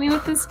come help me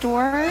with this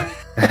door?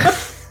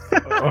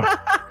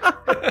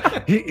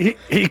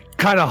 He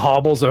kind of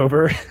hobbles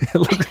over.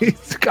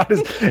 he's got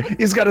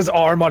his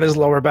arm on his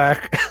lower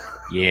back.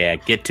 Yeah,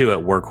 get to it,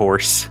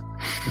 workhorse.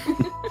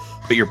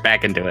 Put your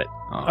back into it.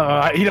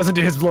 He doesn't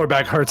do, his lower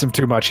back hurts him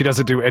too much. He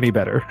doesn't do any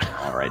better.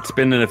 All right,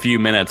 spending a few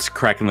minutes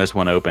cracking this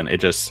one open.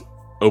 It just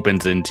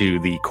opens into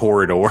the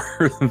corridor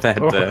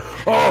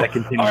that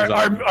continues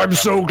on. I'm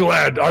so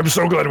glad. I'm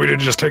so glad we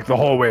didn't just take the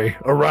hallway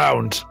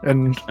around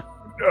and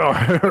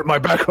hurt my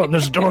back on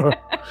this door.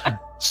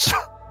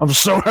 I'm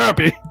so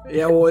happy.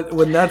 Yeah, well,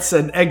 when that's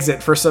an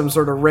exit for some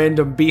sort of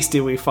random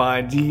beastie we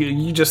find,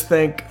 you just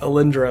thank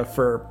Alindra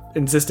for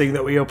insisting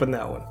that we open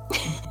that one.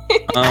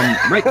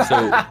 Right,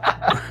 so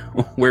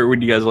where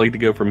would you guys like to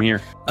go from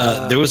here?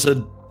 There's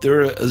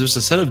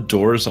a set of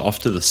doors off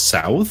to the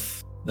south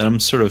that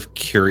I'm sort of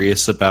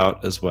curious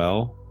about as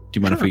well. Do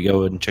you mind if we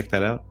go and check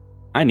that out?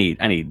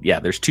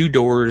 There's 2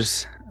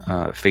 doors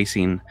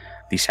facing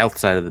the south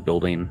side of the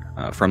building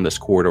from this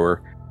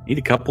corridor. Need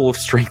a couple of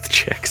strength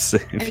checks.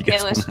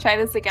 Okay, let's try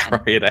this again.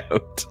 Try it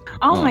out.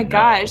 Oh my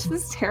gosh,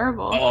 this is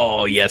terrible.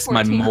 Oh yes,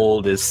 14. my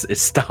mold is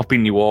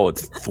stopping you all.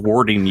 It's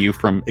thwarting you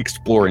from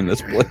exploring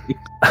this place.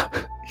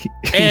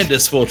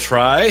 Andis will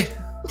try.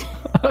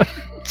 A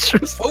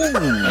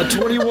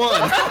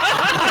 21.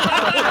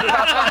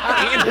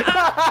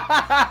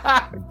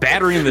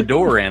 Battering the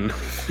door in.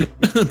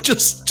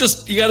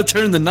 just you got to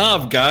turn the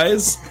knob,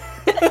 guys.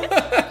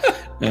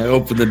 And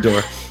open the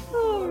door.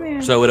 Oh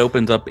man. So it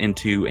opens up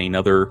into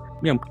another,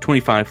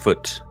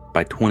 25-foot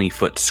by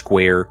 20-foot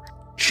square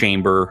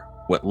chamber.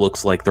 What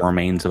looks like the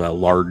remains of a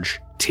large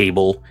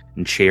table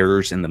and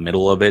chairs in the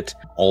middle of it.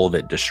 All of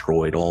it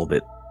destroyed. All of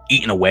it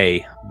eaten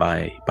away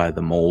by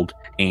the mold.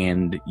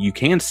 And you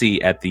can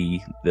see at the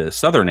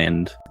southern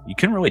end, you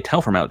can't really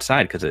tell from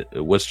outside because it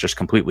was just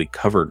completely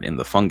covered in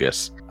the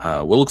fungus.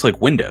 What looks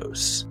like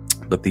windows,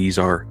 but these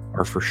are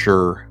for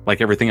sure,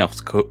 like everything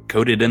else,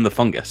 coated in the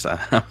fungus.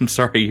 I'm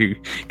sorry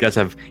you guys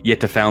have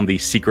yet to found the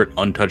secret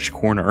untouched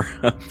corner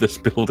of this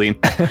building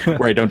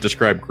where I don't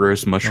describe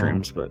gross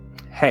mushrooms, but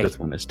hey, this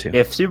one is too.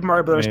 If Super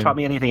Mario Brothers taught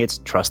me anything, it's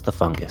trust the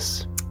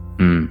fungus.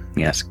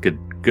 Yes,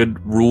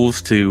 good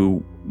rules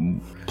to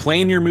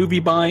plan your movie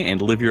by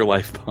and live your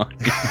life by.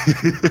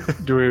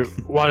 Do we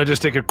want to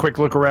just take a quick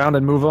look around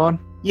and move on?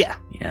 Yeah.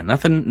 Yeah,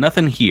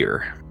 nothing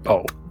here.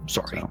 Oh,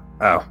 sorry. So,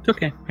 Oh, it's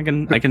okay. I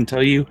can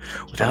tell you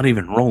without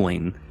even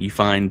rolling. You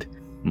find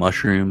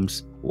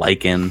mushrooms,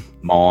 lichen,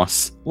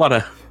 moss, a lot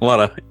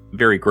of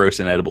very gross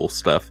and edible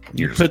stuff.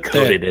 You're just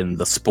coated in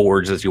the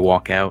spores as you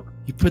walk out.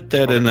 You put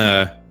that in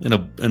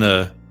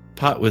a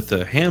pot with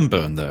a ham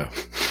bone, though.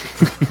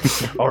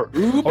 All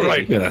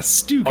right. Got a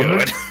stew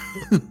going.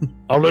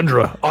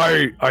 Alindra,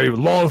 I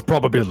law of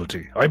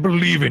probability. I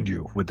believe in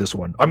you with this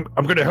one. I'm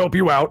going to help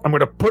you out. I'm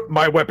going to put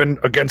my weapon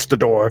against the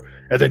door,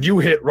 and then you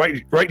hit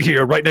right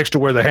here, right next to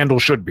where the handle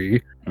should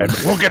be, and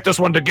we'll get this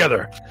one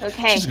together.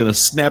 Okay. She's gonna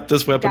snap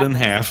this weapon in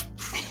half.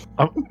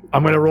 I'm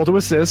going to roll to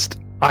assist.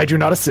 I do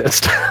not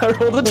assist. I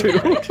rolled a 2.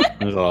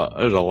 There's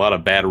a lot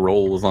of bad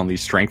rolls on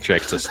these strength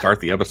checks to start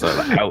the episode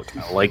out.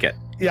 I like it.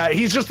 Yeah,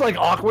 he's just like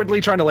awkwardly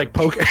trying to like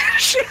poke. 9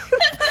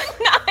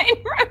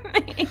 from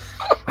me.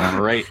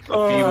 All right,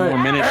 a few more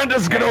minutes.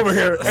 Andis, get over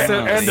here.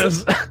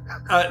 Andis.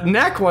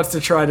 Knack wants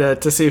to try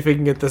to see if he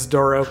can get this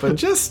door open.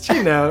 Just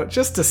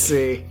to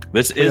see.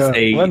 This is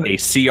a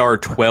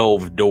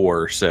CR12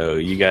 door, so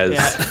you guys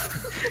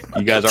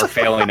are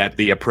failing at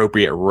the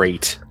appropriate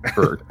rate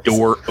for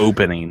door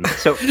opening.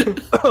 So,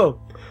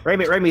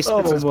 Raimi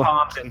spits his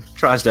palms and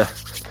tries to.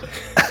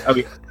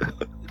 Okay.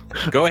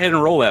 Go ahead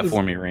and roll that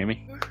for me,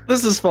 Raimi.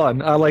 This is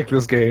fun. I like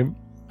this game.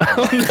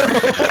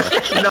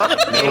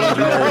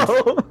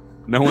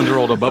 No one's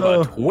rolled above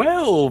a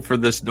 12 for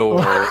this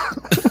door.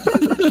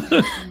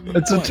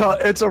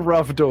 It's a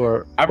rough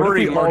door. I've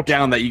already marked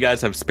down that you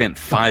guys have spent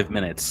 5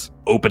 minutes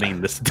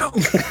opening this door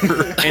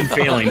and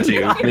failing to.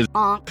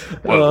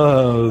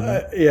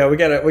 Yeah, we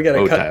gotta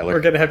cut. Tyler. We're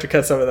gonna have to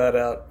cut some of that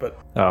out. But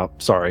Oh,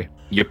 sorry.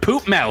 You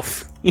poop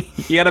mouth. You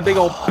got a big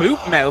old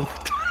poop mouth,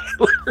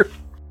 Tyler.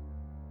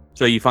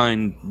 So you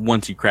find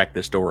once you crack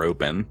this door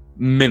open,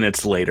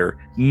 minutes later,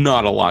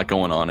 not a lot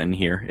going on in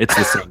here. It's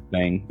the same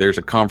thing. There's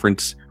a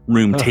conference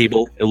room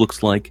table, it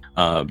looks like,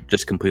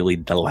 just completely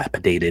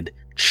dilapidated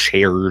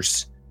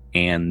chairs,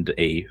 and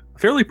a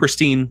fairly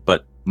pristine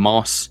but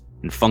moss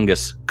and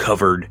fungus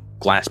covered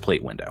glass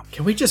plate window.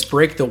 Can we just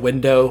break the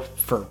window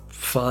for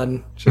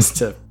fun? Just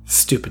to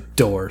stupid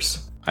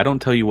doors. I don't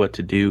tell you what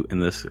to do in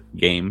this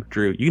game,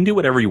 Drew. You can do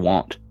whatever you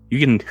want. You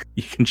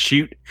can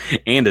shoot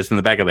Andis in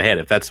the back of the head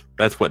if that's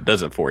what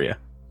does it for you.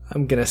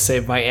 I'm gonna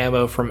save my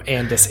ammo from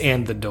Andis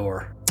and the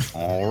door.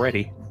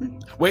 Alrighty.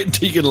 Wait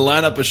until you can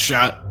line up a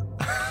shot.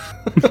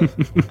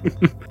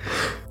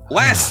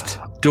 Last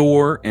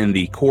door in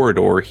the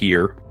corridor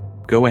here.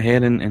 Go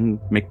ahead and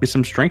make me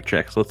some strength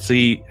checks. Let's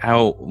see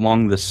how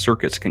long the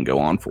circuits can go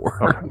on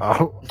for.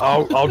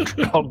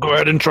 I'll go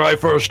ahead and try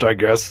first, I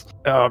guess.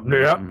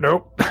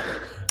 Nope.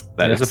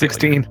 That is a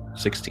 16.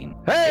 16.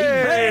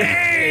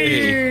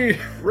 Hey!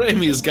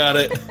 Raimi's got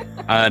it.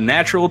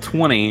 Natural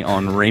 20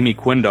 on Raimi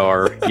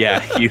Quindar.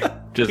 Yeah, you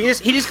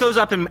just... He just goes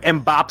up and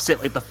bops it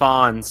like the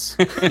Fonz.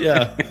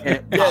 Yeah.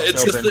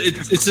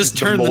 It's just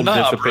turn the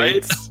knob,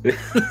 right?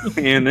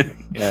 And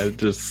it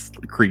just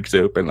creaks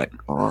open like...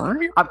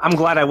 I'm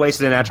glad I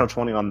wasted a natural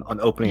 20 on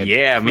opening a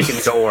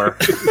door.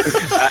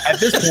 At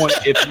this point,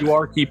 if you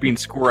are keeping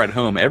score at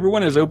home,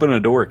 everyone has opened a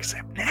door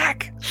except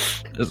Knack.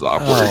 This is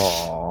awkward.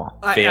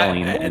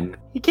 Failing and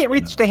he can't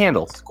reach the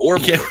handle. Or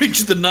can't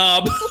reach the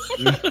knob.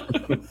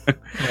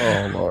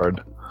 Oh,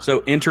 Lord.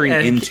 So entering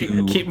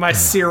into... Keep my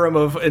serum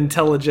of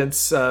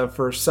intelligence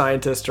for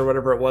scientist or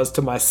whatever it was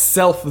to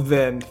myself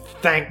then.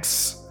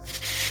 Thanks.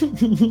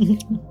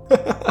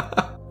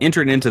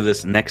 Entering into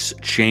this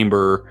next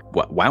chamber,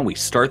 why don't we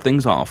start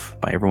things off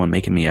by everyone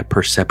making me a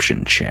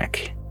perception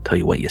check. Tell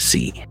you what you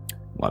see.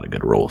 A lot of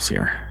good rolls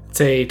here.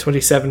 It's a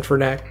 27 for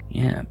Knack.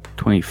 Yeah,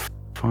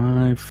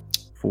 25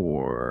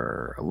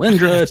 for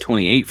Alindra,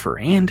 28 for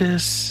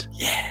Andis.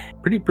 Yeah,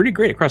 pretty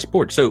great across the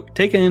board. So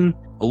taking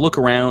a look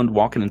around,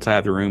 walking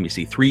inside the room, you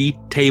see 3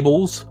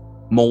 tables,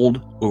 mold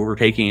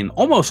overtaking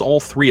almost all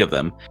 3 of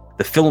them.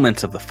 The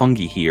filaments of the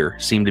fungi here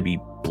seem to be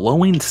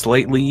blowing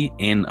slightly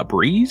in a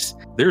breeze.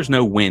 There's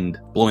no wind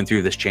blowing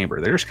through this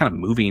chamber. They're just kind of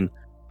moving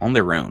on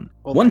their own.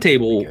 Well, one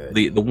table,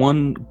 the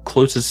one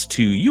closest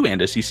to you,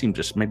 Andis, you seem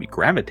just maybe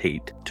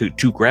gravitate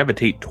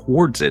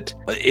towards it.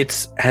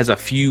 It has a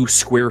few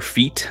square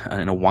feet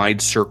in a wide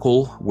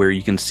circle where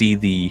you can see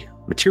the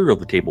material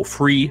of the table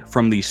free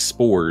from these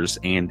spores,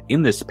 and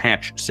in this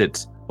patch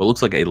sits what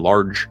looks like a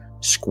large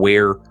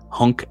square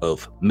hunk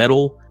of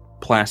metal,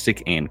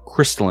 plastic, and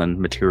crystalline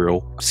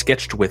material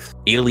sketched with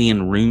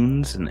alien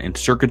runes and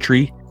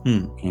circuitry.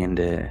 And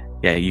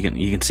you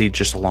can see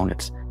just along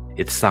its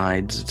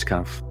sides, it's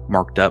kind of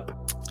marked up.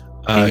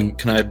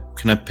 Can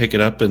I pick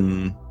it up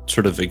and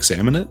sort of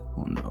examine it?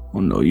 Oh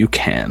no, you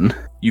can.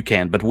 You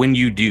can, but when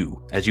you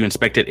do, as you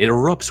inspect it, it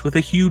erupts with a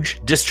huge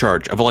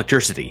discharge of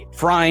electricity,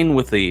 frying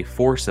with the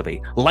force of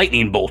a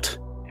lightning bolt.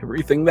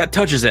 Everything that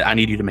touches it, I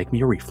need you to make me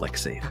a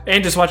reflex save.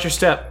 And just watch your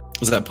step.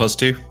 Was that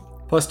 +2?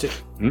 +2.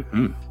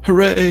 Mm-mm.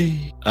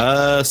 Hooray!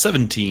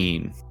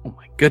 17. Oh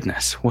my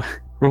goodness.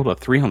 Rolled a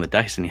 3 on the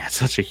dice and you had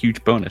such a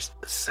huge bonus.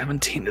 The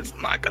 17 is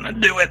not gonna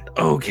do it.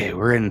 Okay,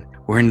 we're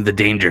in the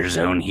danger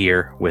zone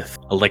here with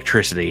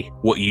electricity.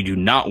 What you do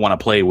not want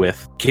to play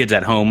with, kids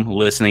at home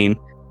listening,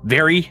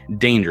 very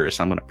dangerous.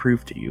 I'm gonna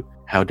prove to you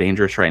how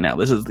dangerous right now.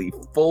 This is the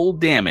full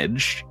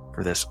damage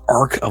for this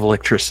arc of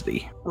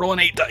electricity. Rolling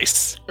 8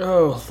 dice.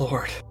 Oh,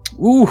 Lord.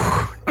 Ooh,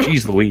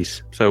 jeez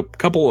Louise. So a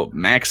couple of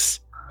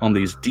max on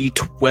these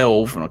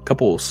D12 and a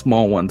couple of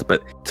small ones,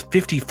 but it's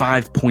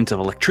 55 points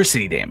of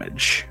electricity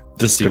damage.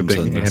 This seems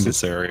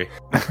unnecessary.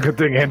 Good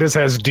thing Andis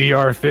has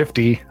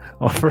DR50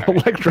 for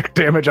electric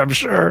damage, I'm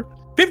sure.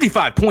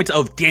 55 points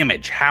of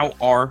damage. How's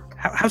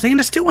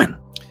Andis doing?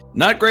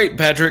 Not great,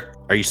 Patrick.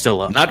 Are you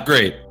still up? Not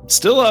great.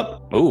 Still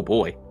up. Oh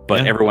boy.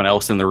 But everyone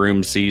else in the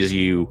room sees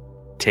you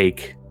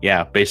take,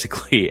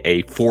 basically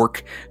a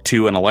fork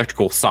to an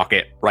electrical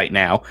socket right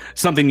now.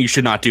 Something you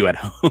should not do at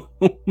home.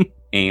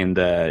 And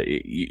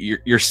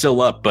you're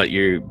still up, but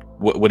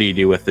what do you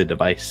do with the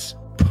device?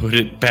 Put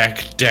it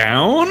back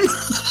down.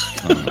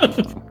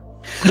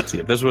 See,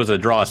 if this was a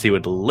dross, he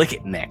would lick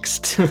it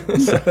next.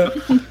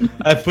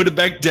 I put it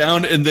back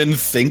down and then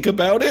think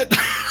about it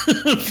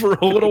for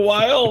a little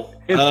while.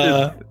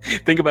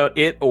 Think about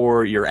it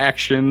or your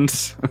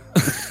actions.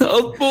 A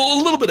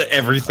little bit of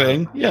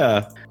everything.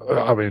 Yeah.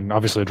 I mean,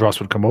 obviously, Dross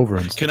would come over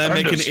and. Can I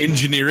make an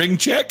engineering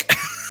check?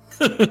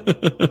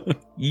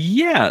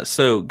 Yeah.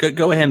 So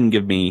go ahead and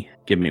give me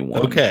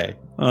one. Okay,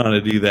 I'm gonna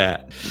do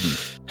that.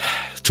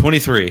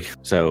 23.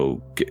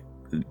 So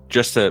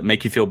just to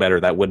make you feel better,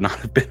 that would not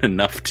have been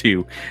enough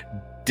to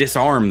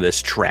disarm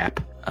this trap,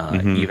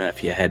 even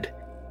if you had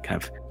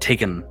kind of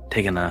taken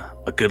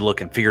a good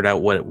look and figured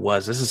out what it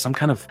was. This is some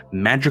kind of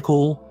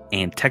magical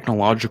and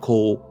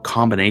technological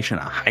combination,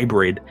 a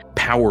hybrid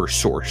power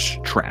source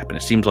trap. And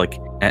it seems like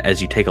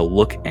as you take a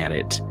look at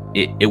it,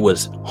 it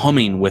was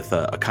humming with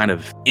a kind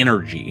of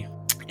energy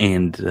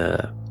and,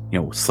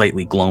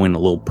 slightly glowing, a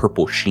little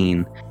purple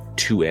sheen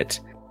to it.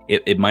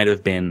 It might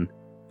have been,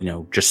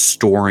 just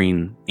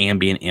storing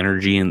ambient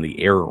energy in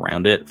the air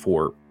around it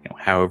for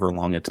however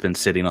long it's been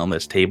sitting on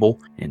this table.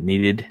 It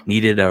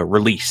needed a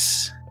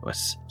release.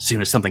 as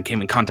soon as something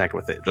came in contact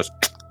with it, just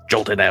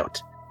jolted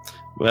out.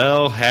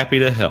 Well, happy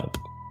to help.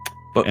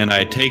 And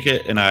I take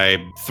it and I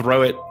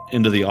throw it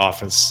into the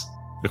office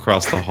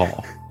across the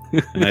hall.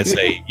 And I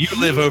say, you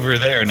live over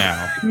there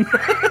now.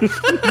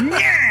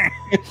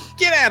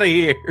 Get out of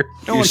here.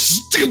 You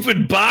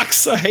stupid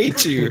box. I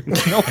hate you.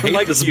 I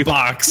hate this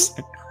box.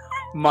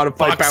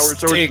 Modified Box power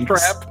source stinks.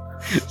 trap.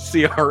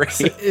 CRA.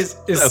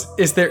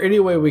 Is there any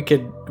way we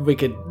could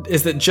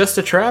is it just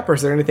a trap, or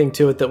is there anything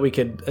to it that we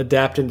could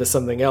adapt into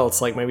something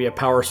else, like maybe a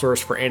power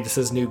source for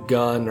Andis's new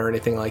gun or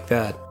anything like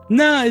that?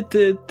 No,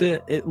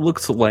 it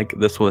looks like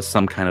this was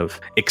some kind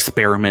of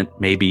experiment,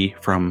 maybe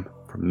from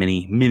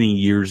many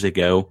years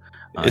ago.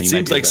 It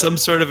seems like some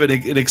sort of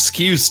an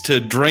excuse to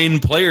drain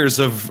players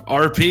of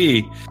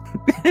RP.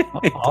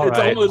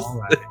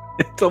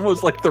 It's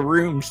almost like the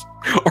rooms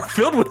are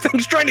filled with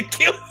things trying to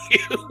kill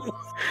you.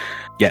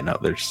 Yeah, no,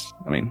 there's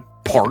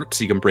parts.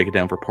 You can break it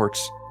down for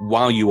parts.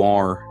 While you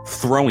are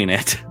throwing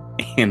it,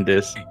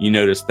 Andis, you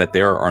notice that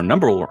there are a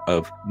number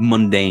of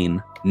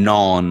mundane,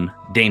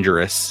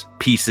 non-dangerous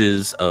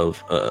pieces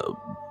of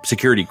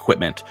security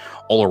equipment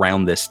all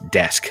around this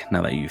desk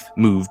now that you've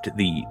moved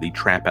the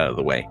trap out of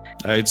the way.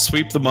 I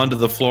sweep them onto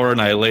the floor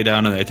and I lay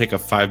down and I take a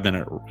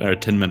 5-minute or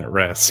 10-minute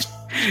rest.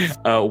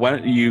 Why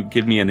don't you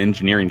give me an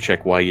engineering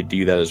check while you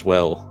do that as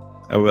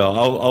well? I will.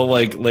 I'll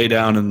like lay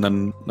down and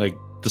then like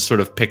just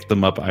sort of pick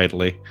them up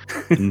idly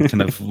and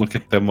kind of look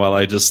at them while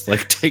I just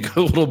like take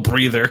a little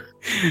breather.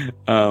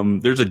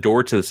 There's a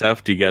door to the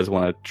south. Do you guys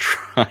want to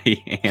try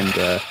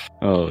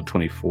and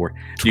 24.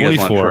 Do you guys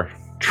want 24. to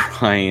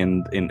try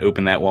and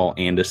open that while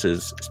Andis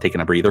is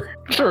taking a breather?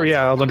 Sure,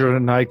 yeah, Alundra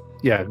and I,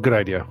 yeah, good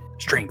idea.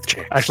 Strength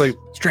checks. Actually,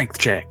 strength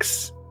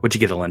checks. What'd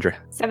you get, Alundra?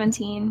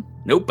 17.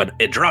 Nope, but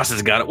Idros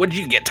has got it. What'd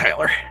you get,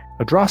 Tyler?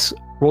 Idros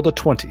rolled a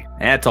 20.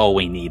 That's all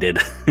we needed.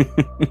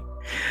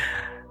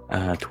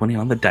 20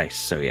 on the dice.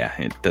 So yeah,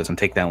 it doesn't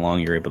take that long.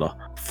 You're able to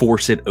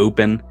force it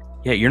open.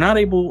 Yeah, you're not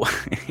able,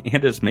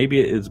 Andis, maybe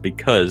it is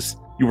because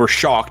you were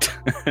shocked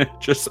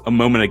just a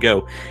moment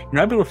ago. You're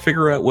not able to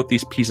figure out what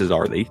these pieces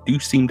are. They do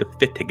seem to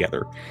fit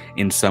together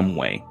in some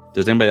way.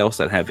 Does anybody else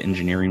that have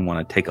engineering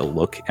want to take a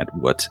look at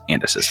what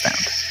Andis has found?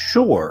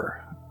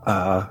 Sure.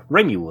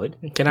 Ren, you would.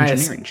 Can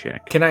engineering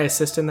check. Can I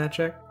assist in that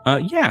check?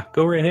 Yeah,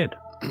 go right ahead.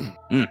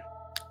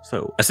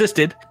 So,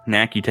 assisted.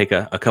 Knack, you take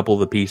a couple of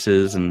the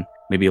pieces and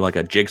maybe like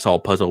a jigsaw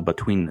puzzle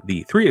between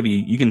the three of you.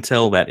 You can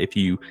tell that if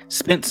you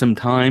spent some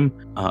time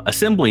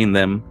assembling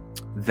them,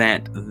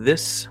 that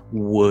this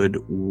would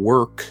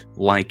work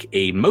like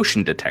a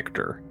motion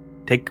detector.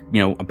 Take,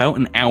 about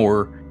an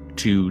hour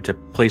to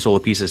place all the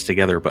pieces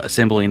together, but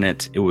assembling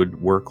it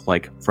would work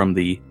like from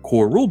the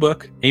core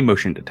rulebook, a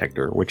motion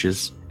detector, which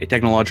is a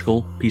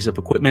technological piece of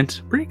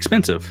equipment, pretty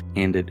expensive,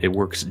 and it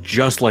works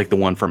just like the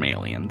one from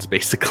Aliens,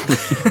 basically.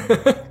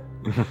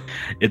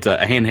 It's a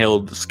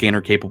handheld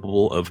scanner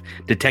capable of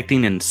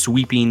detecting and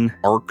sweeping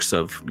arcs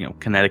of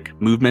kinetic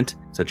movement,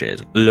 such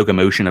as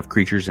locomotion of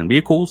creatures and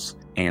vehicles.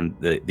 And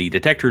the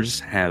detectors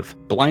have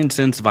blind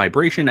sense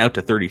vibration out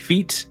to 30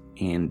 feet,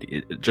 and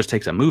it just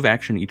takes a move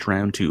action each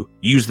round to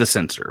use the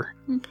sensor.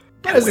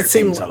 Why does it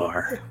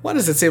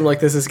seem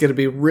like this is going to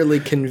be really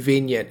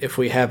convenient if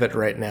we have it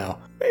right now?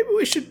 Maybe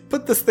we should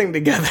put this thing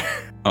together.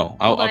 Oh,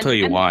 I'll tell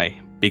you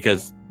why.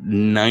 Because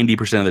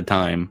 90% of the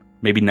time,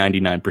 maybe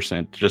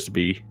 99%, just to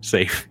be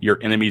safe, your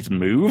enemies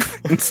move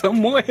in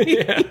some way.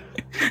 Yeah.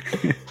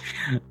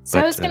 So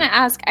I was going to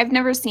ask, I've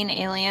never seen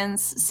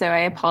Aliens, so I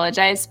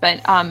apologize,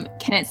 but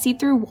can it see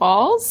through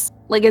walls?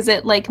 Like, is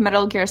it like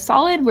Metal Gear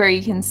Solid where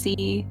you can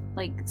see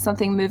like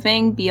something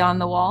moving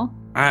beyond the wall?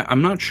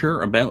 I'm not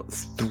sure about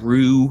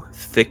through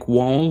thick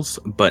walls,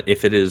 but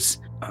if it is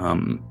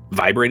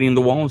vibrating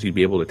the walls, you'd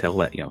be able to tell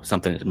that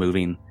something is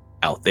moving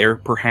out there,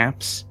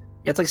 perhaps.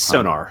 It's like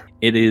sonar.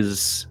 It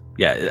is.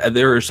 Yeah,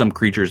 there are some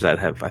creatures that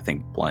have, I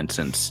think, blind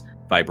sense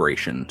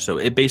vibration. So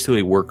it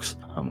basically works,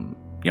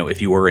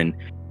 if you were in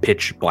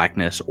pitch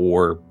blackness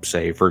or,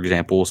 say, for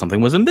example,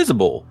 something was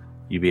invisible,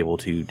 you'd be able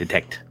to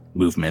detect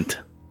movement.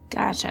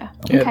 Gotcha.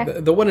 Yeah, Okay.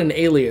 the one in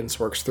Aliens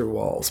works through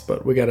walls,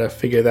 but we got to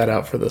figure that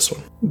out for this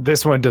one.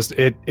 This one does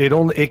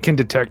it can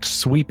detect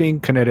sweeping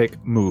kinetic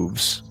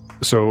moves.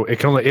 So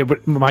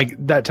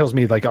that tells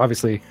me, like,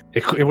 obviously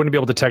it wouldn't be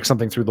able to detect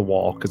something through the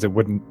wall because it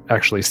wouldn't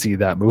actually see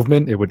that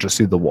movement. It would just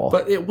see the wall.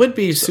 But it would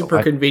be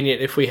super convenient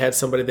if we had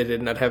somebody that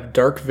did not have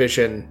dark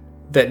vision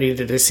that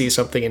needed to see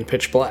something in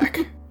pitch black.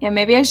 Yeah,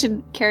 maybe I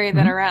should carry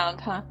that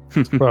around, huh?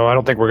 Well, I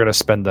don't think we're going to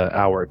spend the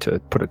hour to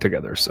put it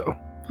together. So,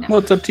 Well,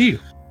 it's up to you.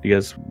 Do you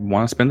guys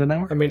want to spend an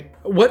hour? I mean,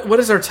 what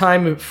is our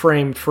time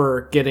frame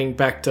for getting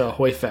back to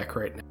Hoifek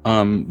right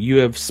now? You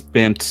have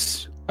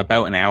spent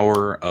about an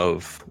hour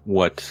of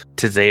what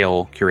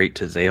Curate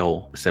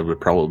Tazale said would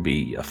probably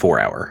be a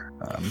 4-hour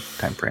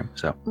time frame.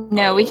 So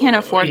No, we can't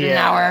afford an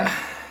hour.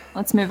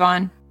 Let's move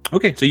on.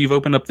 Okay, so you've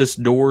opened up this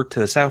door to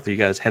the south. Are you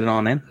guys headed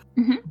on in?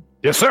 Mm-hmm.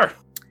 Yes, sir.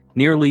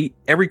 Nearly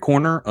every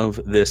corner of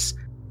this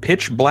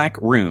pitch black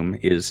room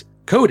is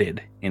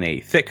coated in a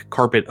thick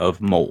carpet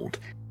of mold.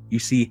 You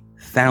see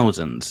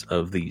thousands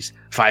of these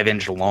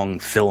 5-inch long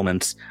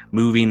filaments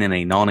moving in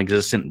a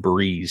non-existent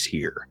breeze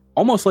here.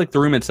 Almost like the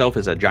room itself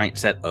is a giant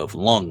set of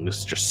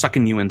lungs just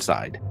sucking you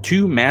inside.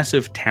 2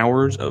 massive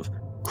towers of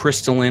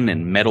crystalline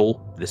and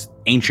metal, this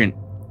ancient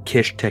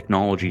Kish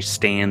technology,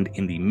 stand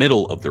in the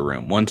middle of the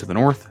room, one to the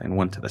north and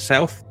one to the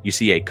south. You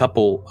see a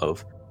couple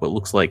of what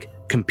looks like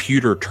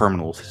computer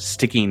terminals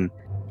sticking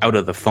out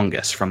of the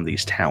fungus from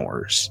these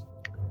towers.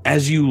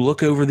 As you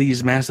look over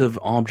these massive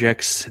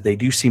objects, they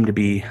do seem to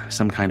be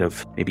some kind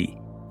of maybe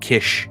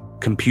Kish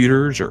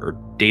computers or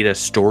data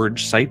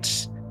storage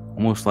sites,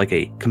 almost like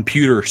a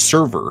computer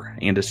server.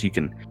 And as you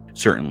can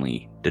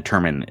certainly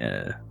determine,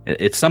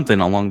 it's something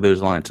along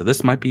those lines. So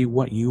this might be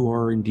what you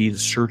are indeed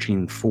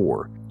searching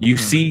for. You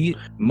see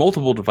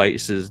multiple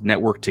devices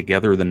networked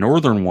together. The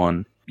northern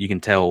one, you can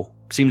tell,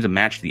 seems to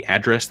match the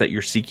address that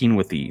you're seeking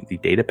with the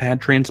data pad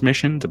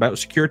transmissions about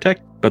SecureTech,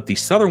 but the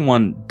southern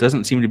one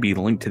doesn't seem to be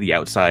linked to the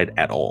outside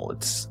at all.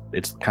 It's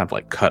kind of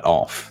like cut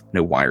off,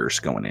 no wires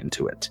going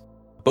into it.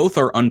 Both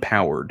are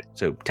unpowered,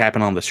 so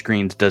tapping on the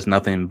screens does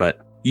nothing,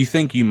 but you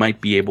think you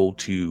might be able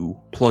to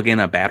plug in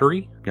a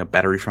battery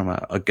from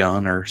a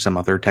gun or some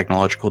other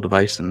technological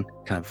device and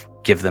kind of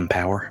give them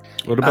power.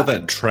 What about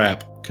that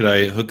trap? Could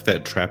I hook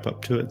that trap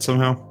up to it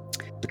somehow?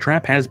 The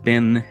trap has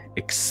been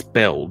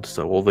expelled,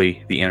 so all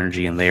the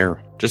energy in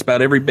there, just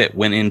about every bit,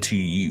 went into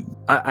you.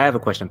 I have a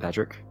question,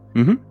 Patrick.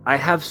 Mm-hmm. I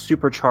have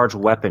supercharged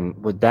weapon.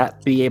 Would I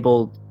be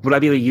able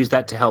to use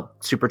that to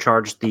help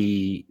supercharge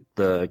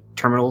the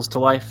terminals to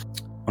life?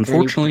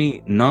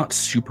 Unfortunately, not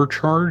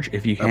supercharge.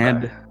 If you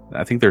had,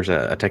 I think there's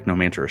a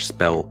Technomancer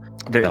spell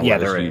that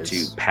allows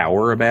you to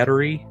power a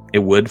battery. It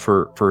would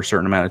for a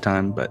certain amount of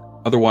time, but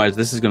otherwise,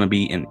 this is going to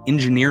be an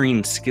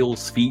engineering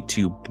skills feat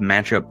to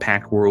match up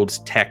Packworld's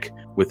tech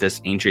with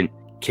this ancient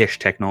Kish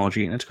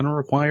technology, and it's going to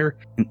require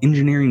an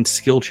engineering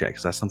skill check.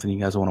 Is that something you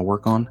guys want to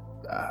work on?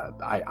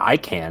 I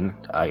can.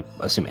 I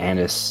assume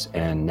Andis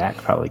and Knack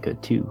probably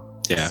could too.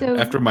 Yeah. So,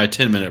 after my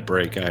 10-minute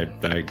break, I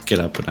get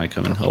up and I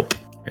come and help.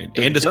 Right.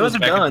 Andis goes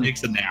back and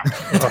takes a nap.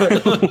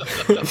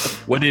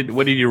 What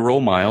did you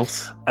roll,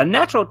 Miles? A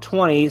natural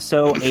 20,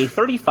 so a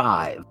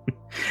 35.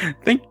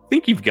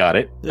 think you've got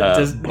it.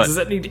 Does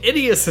that need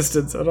any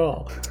assistance at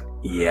all?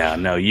 Yeah,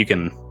 no, you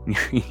can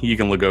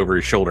look over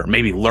his shoulder,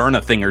 maybe learn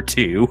a thing or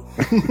two.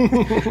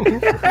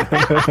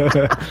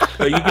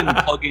 So you can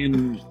plug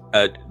in.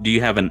 Do you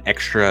have an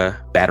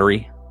extra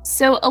battery?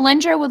 So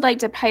Alindra would like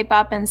to pipe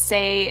up and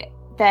say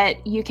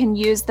that you can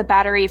use the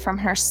battery from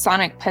her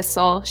sonic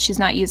pistol. She's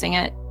not using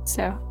it,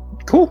 so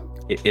cool.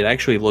 It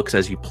actually looks,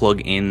 as you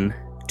plug in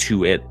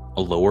to it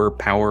a lower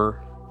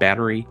power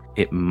battery,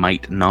 it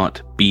might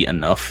not be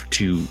enough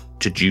to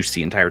juice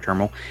the entire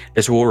terminal.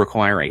 This will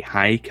require a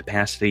high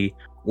capacity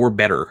or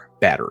better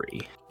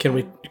battery. Can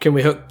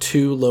we hook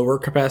 2 lower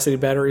capacity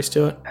batteries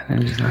to it?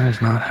 That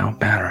is not how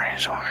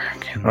batteries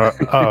work.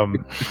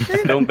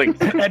 I don't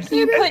think.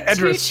 You put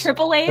Edris, 2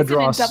 AAAs in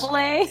a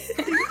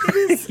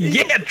AA.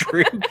 Yeah,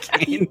 Drew.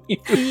 Can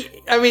you?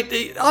 I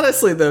mean,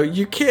 honestly though,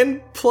 you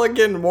can plug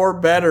in more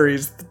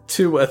batteries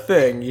to a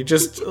thing. You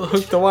just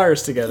hook the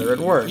wires together. It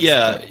works.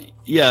 Yeah.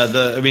 Yeah,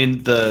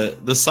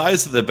 the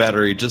size of the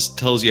battery just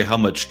tells you how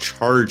much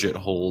charge it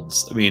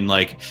holds. I mean,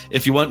 like,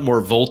 if you want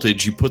more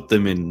voltage, you put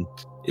them in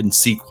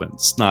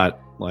sequence, not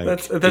like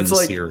that's in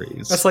like,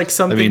 series. That's like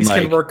some things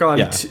can work on.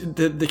 Yeah.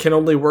 They can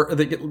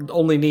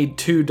only need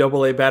 2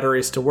 AA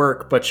batteries to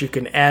work, but you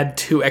can add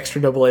 2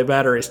 extra AA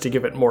batteries to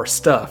give it more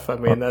stuff. I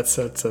mean, that's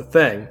a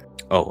thing.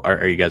 Oh,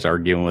 are you guys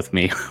arguing with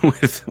me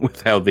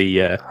with how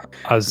this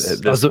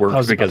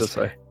works? Because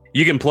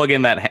you can plug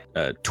in that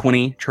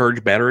 20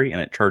 charge battery, and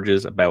it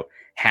charges about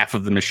half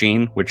of the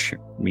machine, which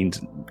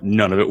means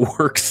none of it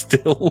works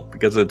still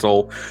because it's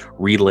all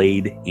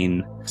relayed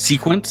in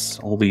sequence,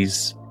 all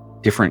these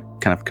different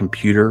kind of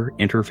computer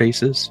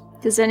interfaces.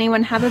 Does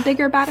anyone have a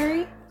bigger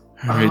battery?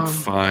 All right,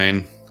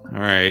 fine. All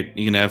right,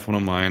 you can have one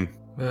of mine.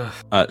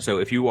 So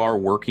if you are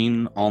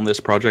working on this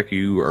project,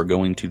 you are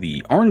going to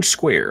the orange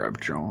square I've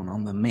drawn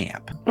on the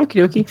map.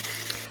 Okie dokie.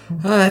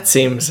 That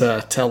seems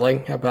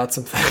telling about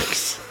some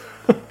things.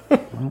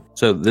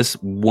 So this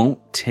won't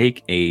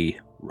take a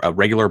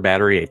regular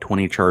battery, a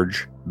 20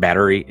 charge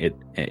battery.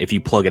 If you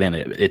plug it in,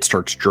 it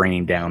starts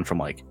draining down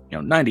from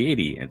 90,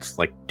 80. It's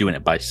like doing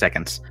it by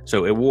seconds.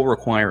 So it will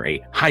require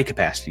a high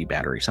capacity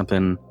battery,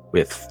 something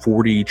with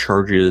 40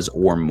 charges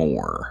or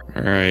more.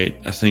 All right.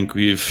 I think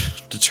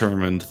we've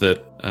determined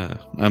that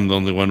I'm the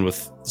only one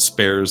with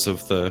spares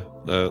of the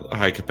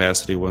high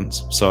capacity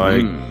ones. So I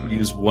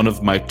use one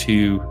of my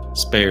 2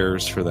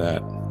 spares for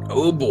that.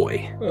 Oh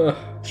boy.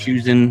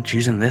 Choosing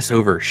this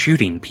over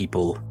shooting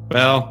people.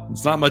 Well,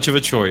 it's not much of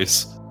a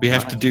choice. We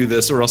have to do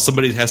this, or else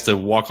somebody has to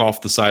walk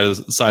off the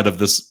side of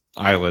this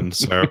island.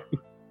 So,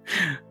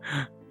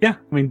 yeah,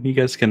 I mean, you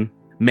guys can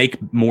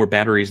make more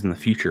batteries in the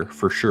future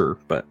for sure.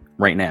 But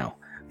right now,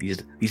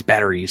 these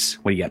batteries,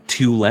 what do you got?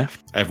 2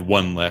 left? I have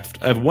 1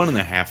 left. I have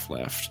 1.5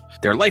 left.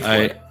 They're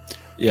lifeblood.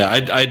 Yeah,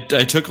 I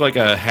took like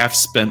a half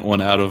spent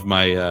one out of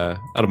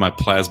my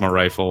plasma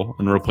rifle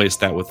and replaced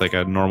that with like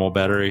a normal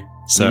battery.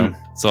 So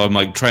I'm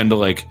like trying to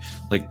like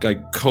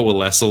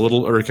coalesce a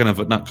little, or kind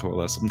of not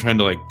coalesce. I'm trying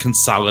to like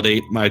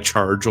consolidate my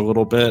charge a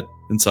little bit,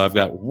 and so I've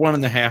got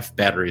 1.5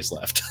 batteries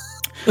left.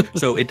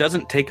 So it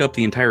doesn't take up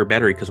the entire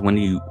battery, because when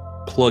you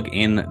plug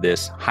in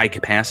this high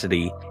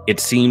capacity, it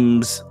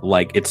seems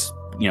like it's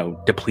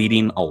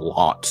depleting a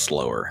lot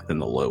slower than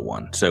the low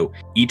one. So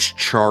each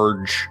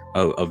charge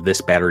of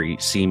this battery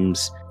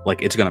seems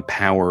like it's going to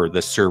power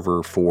the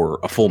server for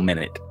a full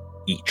minute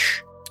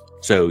each.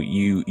 So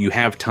you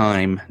have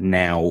time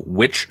now.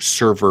 Which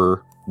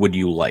server would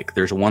you like?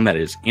 There's one that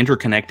is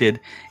interconnected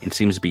and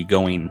seems to be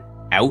going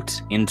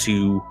out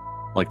into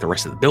like the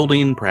rest of the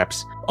building,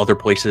 perhaps other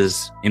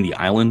places in the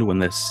island when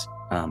this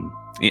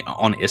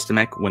on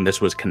Istamek, when this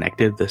was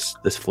connected, this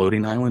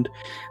floating island.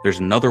 There's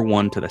another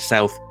one to the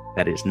south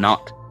that is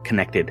not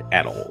connected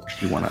at all.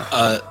 You want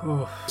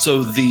to?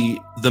 So the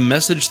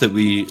message that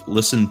we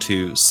listened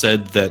to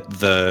said that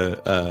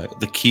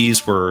the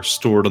keys were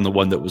stored on the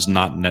one that was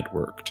not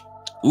networked.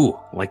 Ooh,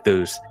 like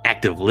those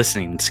active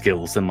listening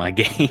skills in my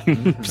game. I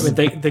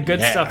mean, the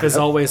good stuff is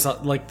always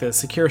like the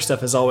secure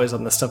stuff is always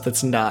on the stuff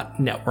that's not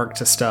networked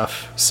to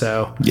stuff.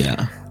 So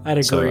yeah, I'd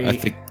agree. So I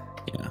think,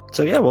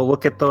 So yeah, we'll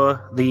look at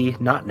the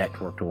not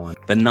networked one.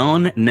 The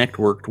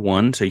non-networked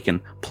one, so you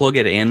can plug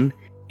it in,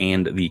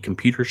 and the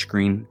computer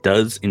screen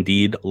does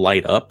indeed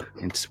light up.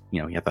 It's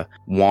you have to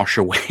wash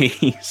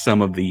away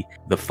some of the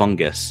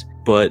fungus,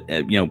 but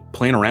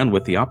playing around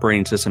with the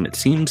operating system, it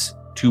seems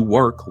to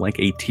work like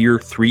a tier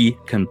 3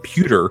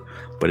 computer,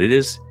 but it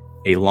is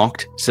a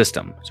locked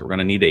system. So we're going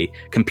to need a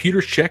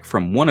computer check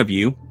from one of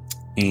you,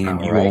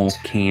 and all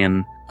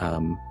can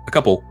a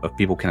couple of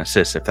people can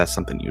assist if that's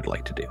something you'd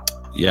like to do.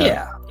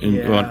 Yeah. And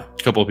you want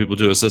a couple of people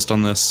to assist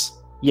on this?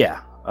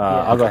 Yeah.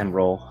 I'll go ahead and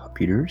roll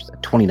computers.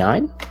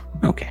 29.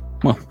 Okay.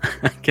 Well,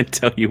 I can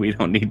tell you we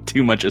don't need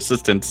too much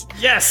assistance.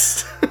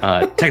 Yes!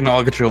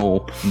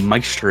 Technological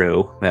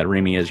maestro that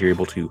Remy is, you're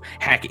able to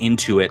hack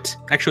into it.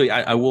 Actually,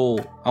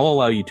 I'll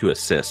allow you to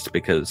assist,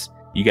 because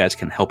you guys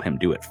can help him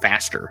do it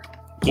faster.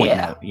 Pointing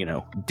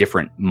out,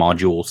 different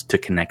modules to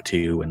connect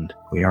to, and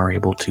we are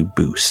able to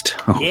boost.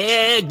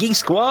 Yeah, Geek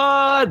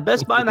Squad,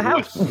 best buy in the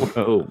house.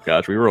 Oh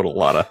gosh, we rolled a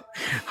lot of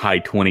high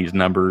 20s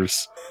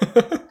numbers.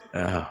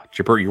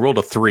 Chipper, you rolled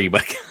a 3,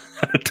 but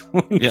I got a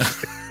 20. Yeah,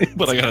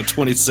 but I got a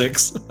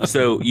 26.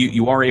 So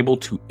you are able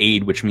to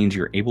aid, which means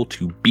you're able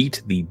to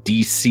beat the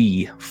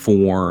DC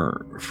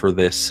for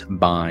this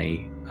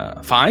by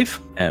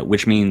 5,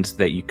 which means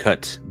that you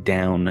cut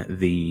down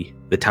the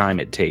time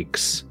it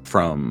takes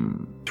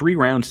from 3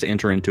 rounds to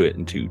enter into it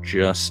into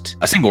just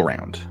a single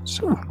round.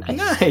 So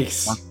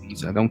nice.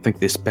 I don't think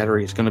this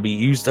battery is going to be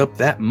used up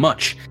that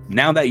much.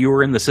 Now that you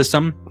are in the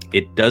system,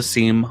 it does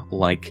seem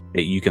like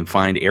that you can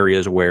find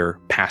areas where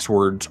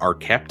passwords are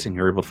kept, and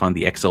you're able to find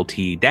the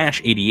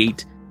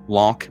XLT-88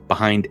 lock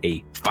behind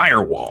a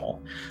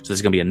firewall. So this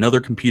is going to be another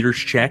computer's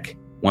check.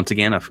 Once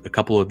again, a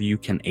couple of you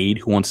can aid.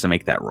 Who wants to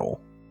make that roll?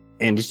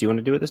 Andy, do you want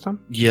to do it this time?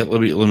 Yeah,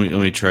 let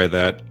me try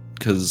that,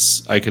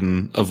 because I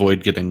can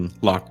avoid getting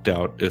locked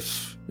out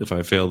if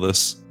I fail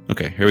this.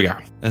 Okay, here we go.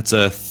 That's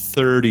a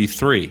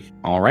 33.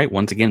 All right,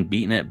 once again,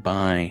 beating it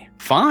by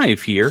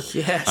 5 here.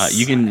 Yes.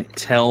 You can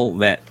tell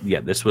that,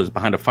 this was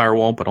behind a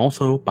firewall, but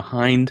also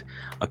behind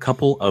a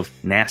couple of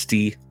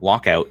nasty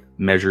lockout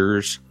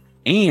measures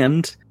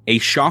and a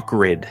shock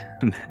grid.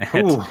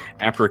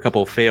 After a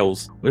couple of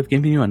fails, would have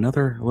given you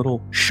another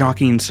little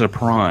shocking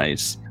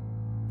surprise.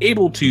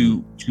 Able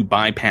to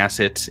bypass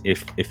it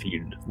if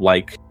you'd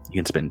like.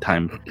 You can spend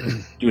time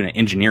doing an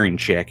engineering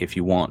check if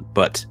you want,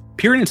 but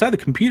peering inside the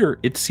computer,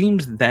 it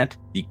seems that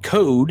the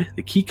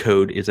key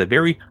code, is a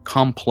very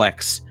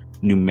complex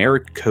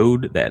numeric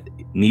code that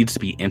needs to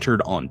be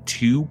entered on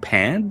 2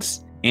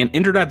 pads and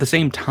entered at the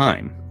same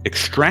time.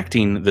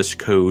 Extracting this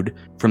code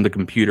from the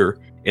computer,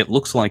 it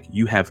looks like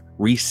you have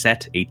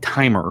reset a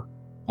timer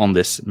on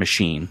this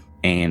machine,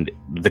 and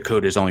the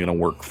code is only going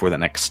to work for the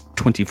next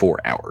 24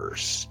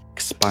 hours.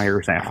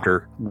 Expires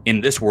after,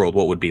 in this world,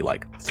 what would be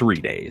like 3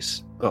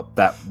 days. Oh,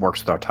 that works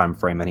with our time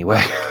frame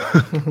anyway.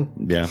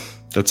 Yeah,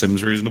 that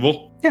seems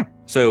reasonable. Yeah.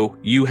 So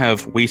you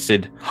have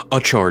wasted a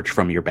charge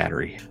from your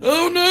battery.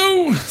 Oh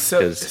no!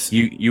 Because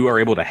you are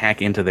able to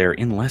hack into there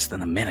in less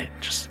than a minute.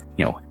 Just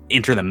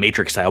enter the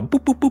Matrix style.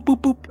 Boop boop boop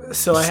boop boop.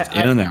 So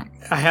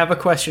I have a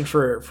question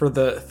for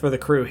the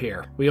crew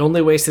here. We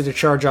only wasted a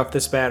charge off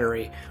this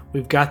battery.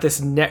 We've got this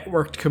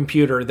networked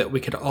computer that we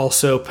could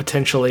also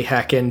potentially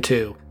hack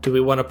into. Do we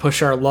want to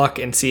push our luck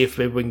and see if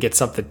maybe we can get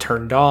something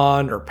turned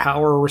on or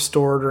power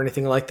restored or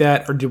anything like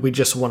that, or do we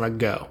just want to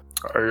go?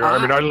 I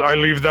mean, I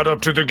leave that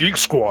up to the Geek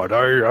Squad.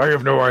 I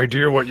have no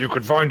idea what you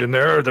could find in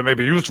there that may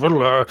be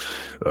useful.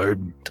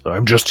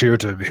 I'm just here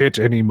to hit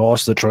any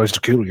moss that tries to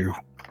kill you.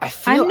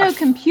 I'm no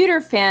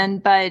computer fan,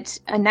 but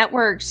a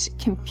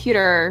networked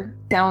computer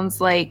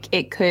sounds like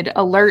it could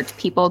alert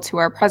people to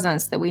our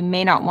presence that we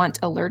may not want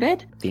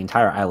alerted. The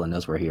entire island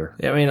knows we're here.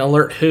 Yeah, I mean,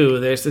 alert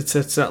who?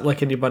 It's not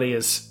like anybody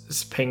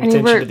is paying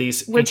attention to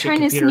these. We're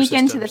trying to sneak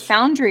into the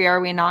foundry, are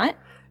we not?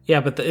 Yeah,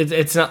 but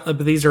it's not.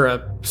 But these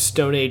are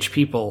Stone Age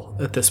people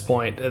at this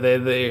point.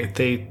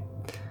 They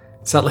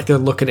it's not like they're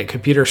looking at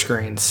computer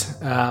screens.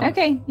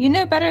 Okay, you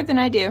know better than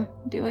I do.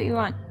 Do what you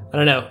want. I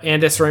don't know.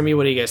 Andis, Remy,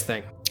 what do you guys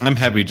think? I'm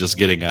happy just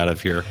getting out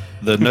of here.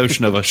 The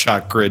notion of a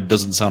shock grid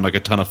doesn't sound like a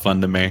ton of fun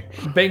to me.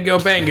 Bango,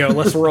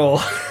 let's roll.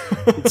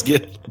 Let's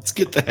get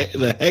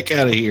the heck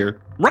out of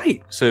here.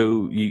 Right.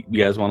 So you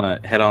guys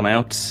want to head on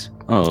out?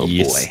 Oh,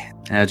 yes. Boy.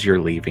 As you're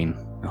leaving.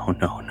 Oh,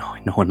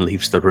 no one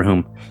leaves the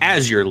room.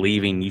 As you're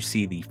leaving, you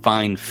see the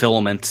fine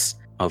filaments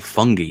of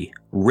fungi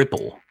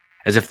ripple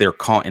as if they're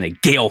caught in a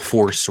gale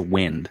force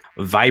wind,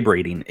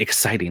 vibrating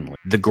excitingly.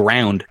 The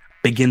ground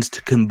begins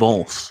to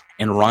convulse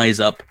and rise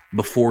up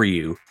before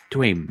you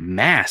to a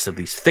mass of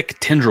these thick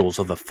tendrils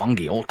of the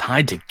fungi all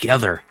tied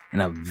together in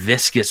a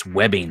viscous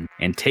webbing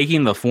and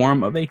taking the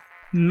form of a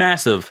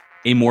massive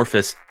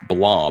amorphous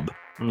blob.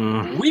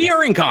 We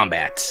are in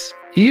combat.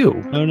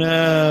 Ew. Oh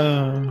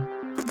no.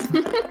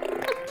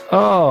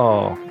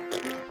 Oh.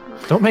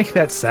 Don't make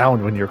that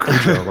sound when your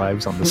creature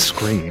arrives on the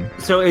screen.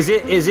 So is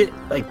it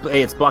like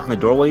it's blocking the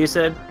doorway, you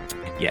said?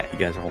 Yeah, you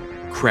guys all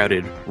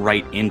crowded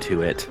right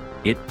into it.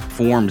 It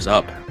forms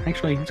up.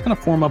 Actually, it's going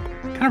to form up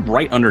kind of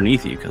right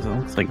underneath you because it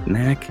looks like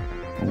Knack,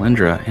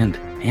 Alindra, and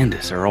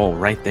Andis are all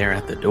right there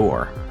at the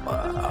door.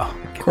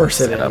 Of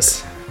course it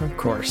is. Of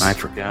course. I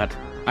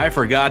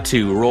forgot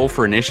to roll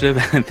for initiative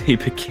at the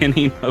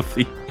beginning of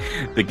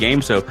the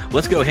game, so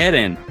let's go ahead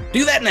and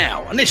do that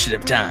now.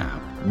 Initiative time.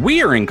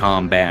 We are in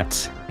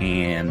combat,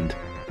 and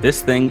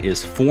this thing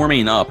is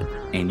forming up,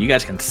 and you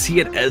guys can see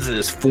it as it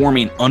is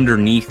forming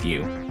underneath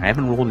you. I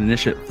haven't rolled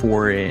initiative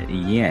for it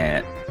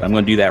yet, but I'm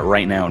going to do that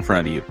right now in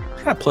front of you.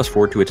 It's got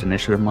 +4 to its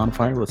initiative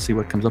modifier. Let's see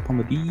what comes up on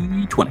the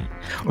D20.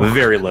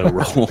 Very low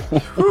roll.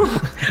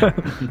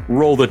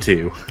 Roll the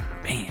 2.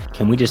 Man.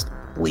 Can we just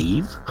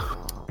leave?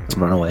 Let's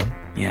run away.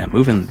 Yeah,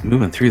 moving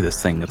through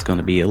this thing, it's going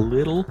to be a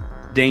little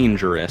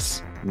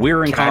dangerous.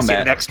 We're in combat. I see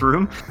the next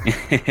room?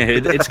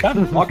 It's kind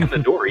of blocking the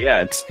door.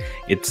 Yeah,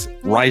 it's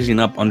rising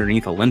up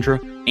underneath Alindra,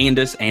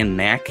 Andis, and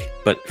Knack.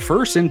 But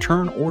first in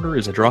turn order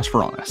is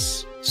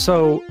Adrosphoronis.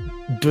 So,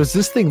 does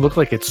this thing look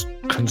like it's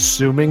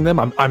consuming them?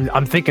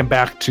 I'm thinking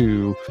back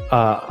to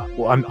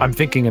I'm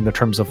thinking in the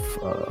terms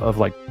of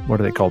like, what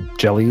are they called?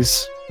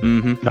 Jellies?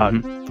 Mm-hmm.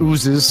 Not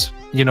oozes.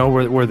 You know,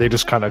 where they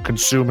just kind of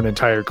consume an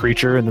entire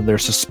creature and then they're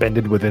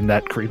suspended within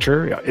that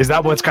creature. Is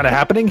that what's kind of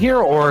happening here,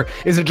 or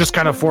is it just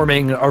kind of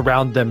forming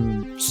around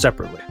them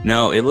separately?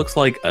 No, it looks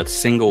like a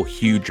single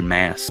huge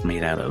mass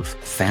made out of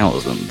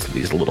thousands of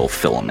these little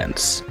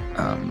filaments.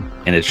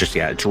 And it's just,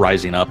 it's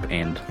rising up,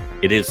 and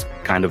it is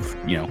kind of,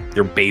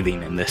 they're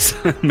bathing in this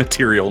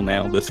material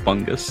now, this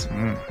fungus.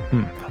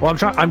 Well,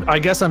 I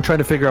guess I'm trying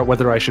to figure out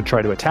whether I should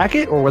try to attack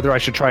it or whether I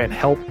should try and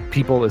help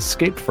people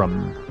escape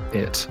from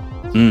it.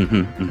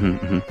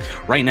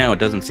 Right now, it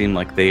doesn't seem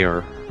like they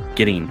are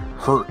getting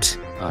hurt.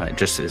 It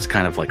just is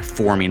kind of like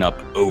forming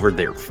up over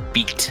their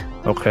feet.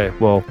 Okay,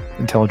 well,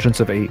 intelligence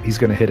of 8, he's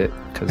going to hit it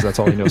because that's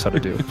all he knows how to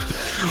do.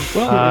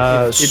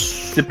 Well,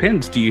 it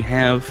depends. Do you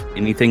have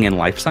anything in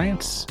life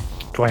science?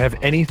 Do I have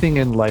anything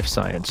in life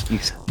science?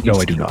 No,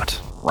 I do not.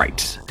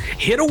 Right.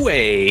 Hit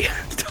away.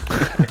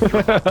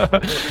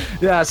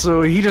 Yeah,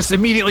 so he just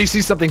immediately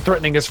sees something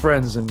threatening his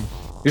friends and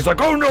he's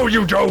like, "Oh no,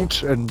 you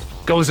don't!" and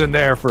goes in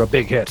there for a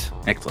big hit.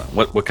 Excellent.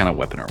 What kind of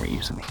weapon are we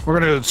using? We're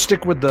going to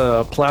stick with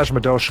the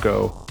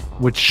Plasmadoshko,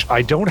 which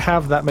I don't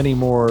have that many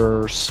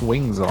more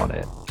swings on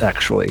it,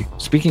 actually.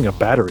 Speaking of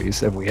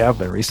batteries, and we have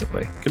been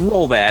recently. You can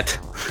roll that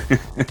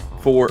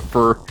for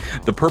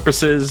the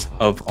purposes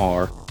of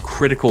our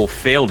critical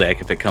fail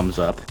deck if it comes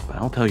up. But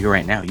I'll tell you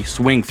right now, you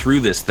swing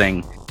through this thing,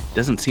 it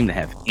doesn't seem to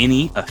have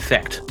any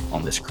effect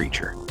on this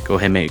creature. Go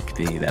ahead and make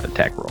that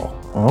attack roll.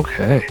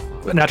 Okay.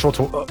 Is that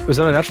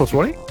a natural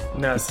 20?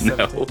 No, it's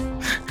 17.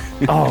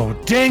 No. Oh,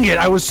 dang it.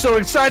 I was so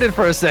excited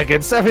for a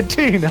second.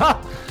 17, huh?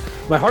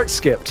 My heart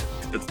skipped.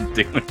 Doesn't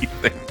do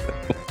anything.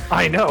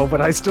 I know,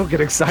 but I still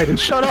get excited.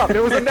 Shut up.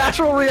 It was a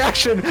natural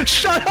reaction.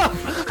 Shut up.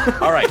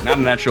 All right, not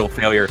a natural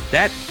failure.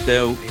 That,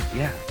 though,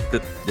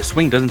 the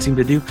swing doesn't seem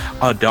to do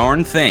a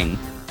darn thing,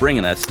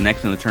 bringing us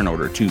next in the turn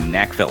order to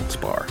Knack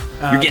Feldspar.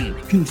 You're getting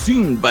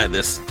consumed by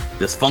this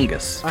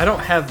fungus. I don't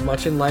have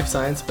much in life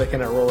science, but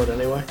can I roll it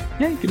anyway?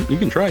 Yeah, you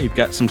can try. You've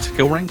got some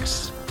skill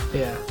ranks.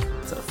 Yeah.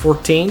 So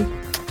 14.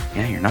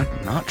 Yeah, you're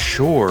not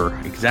sure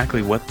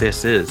exactly what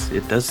this is.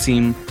 It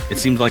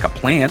seems like a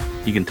plant.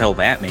 You can tell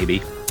that maybe.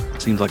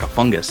 It seems like a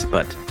fungus,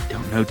 but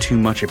don't know too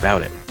much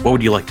about it. What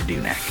would you like to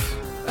do, Knack?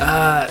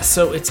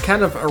 So it's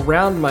kind of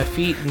around my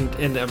feet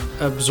and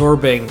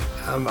absorbing.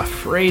 I'm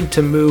afraid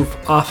to move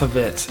off of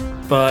it,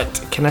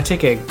 but can I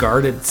take a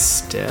guarded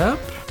step?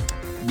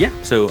 Yeah,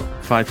 so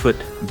 5 foot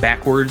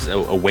backwards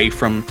away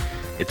from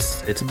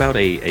It's about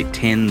a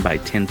 10 by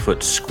 10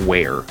 foot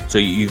square. So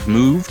you've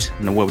moved.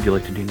 Now, what would you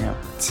like to do now?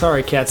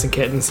 Sorry, cats and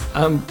kittens.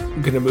 I'm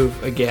gonna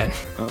move again.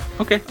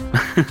 Okay.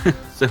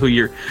 So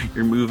you're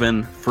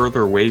moving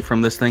further away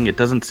from this thing. It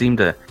doesn't seem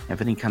to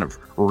have any kind of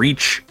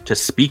reach to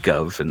speak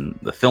of, and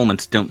the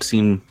filaments don't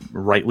seem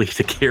rightly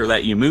to care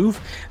that you move.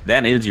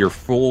 That is your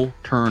full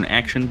turn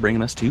action,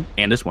 bringing us to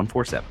Andis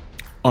 147.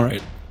 All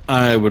right.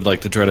 I would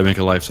like to try to make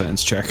a life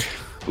science check.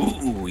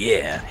 Ooh,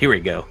 yeah. Here we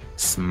go.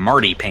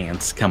 Smarty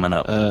pants coming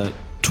up.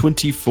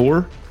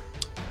 24.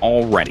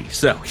 Alrighty,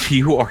 so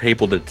you are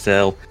able to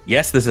tell,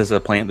 yes, this is a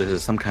plant. This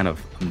is some kind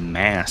of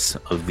mass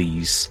of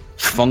these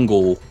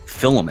fungal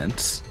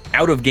filaments.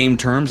 Out of game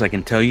terms, I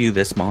can tell you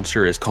this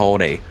monster is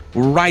called a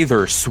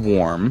Writher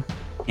Swarm,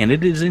 and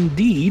it is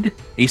indeed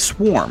a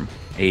swarm,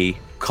 a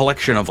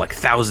collection of like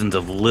thousands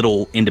of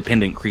little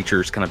independent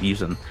creatures kind of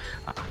using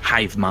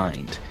hive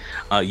mind.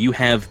 You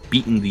have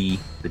beaten the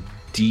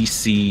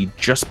DC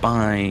just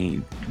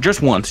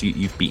once.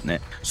 You've beaten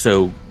it.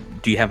 So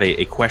do you have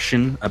a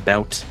question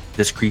about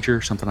this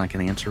creature, something I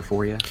can answer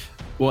for you?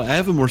 Well, I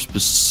have a more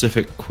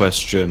specific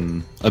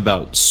question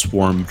about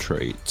swarm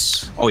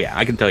traits. Oh yeah,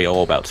 I can tell you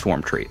all about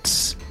swarm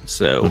traits.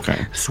 So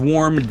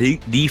swarm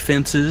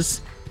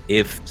defenses,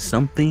 if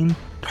something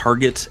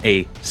targets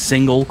a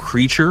single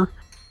creature,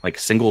 like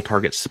single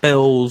target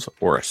spells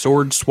or a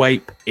sword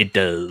swipe, it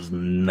does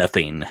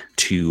nothing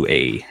to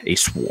a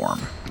swarm.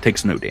 It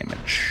takes no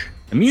damage.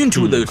 Immune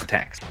to those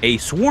attacks. A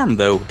swarm,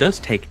 though, does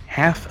take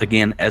half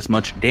again as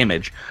much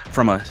damage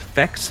from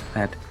effects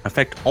that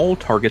affect all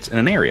targets in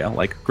an area,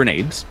 like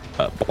grenades,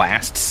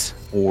 blasts,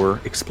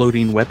 or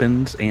exploding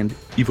weapons and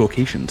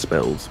evocation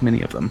spells,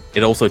 many of them.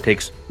 It also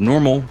takes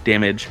normal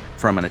damage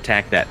from an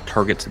attack that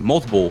targets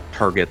multiple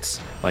targets,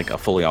 like a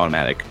fully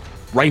automatic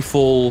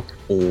rifle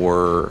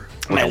or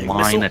like a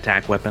line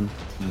attack weapon.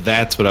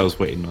 That's what I was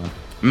waiting on.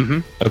 Mm-hmm.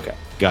 Okay,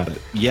 got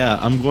it. Yeah,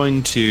 I'm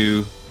going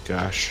to...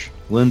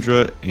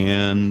 Lindra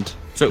and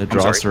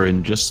Edros are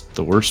in just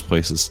the worst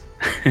places.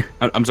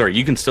 I'm sorry,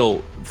 you can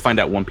still find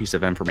out one piece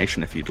of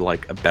information if you'd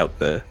like about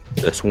the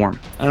swarm.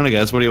 I don't know,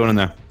 guys. What do you want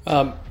to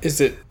know?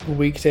 Is it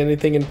weak to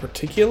anything in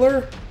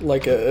particular?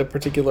 Like a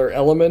particular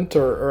element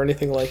or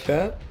anything like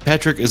that?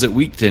 Patrick, is it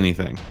weak to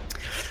anything?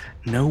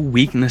 No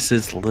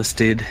weaknesses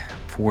listed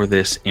for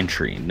this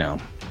entry, no.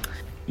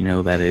 You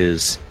know, that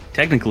is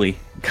technically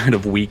kind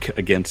of weak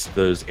against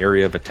those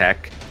area of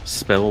attack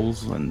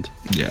spells and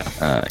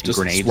just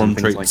grenades swarm and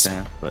things traits.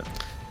 like that. But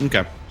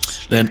okay,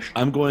 then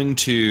I'm going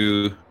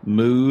to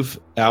move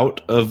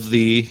out of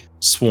the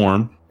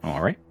swarm.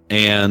 All right,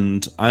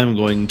 and I'm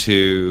going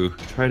to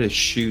try to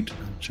shoot.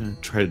 I'm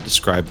trying to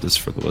describe this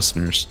for the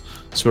listeners.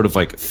 Sort of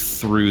like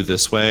through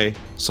this way,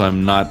 so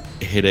I'm not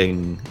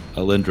hitting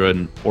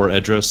Alindra or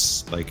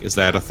Edris. Like, is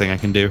that a thing I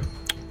can do?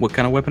 What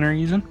kind of weapon are you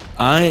using?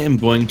 I am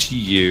going to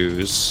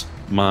use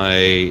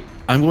my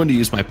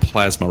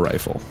plasma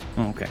rifle.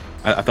 Oh, okay.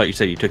 I thought you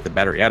said you took the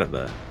battery out of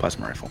the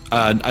plasma rifle.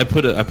 I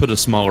put a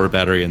smaller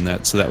battery in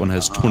that, so that one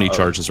has 20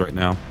 charges right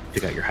now.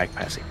 You got your high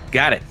capacity.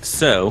 Got it.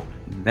 So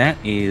that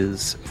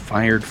is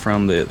fired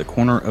from the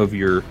corner of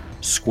your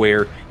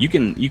square. You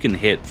can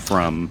hit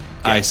from.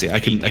 I see. I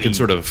can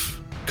sort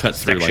of cut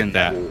through like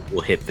that.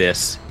 We'll hit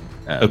this.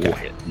 Okay. We'll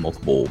hit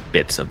multiple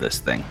bits of this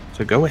thing.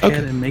 So go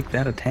ahead and make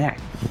that attack.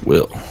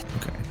 Will.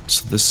 Okay.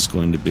 So this is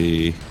going to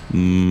be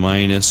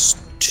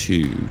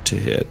 -2 to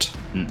hit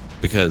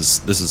because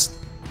this is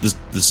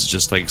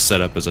just like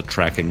set up as a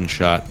tracking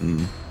shot.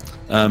 And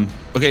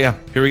okay, yeah,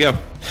 here we go.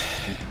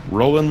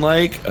 Rolling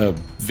like a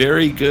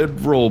very good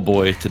roll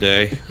boy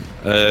today.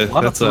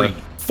 That's a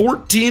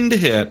 14 to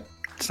hit.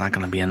 It's not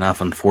going to be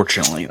enough,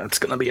 unfortunately. That's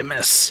going to be a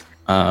miss.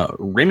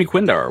 Remy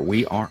Quindar,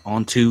 we are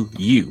on to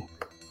you.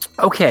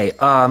 Okay,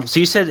 so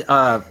you said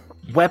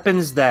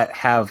weapons that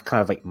have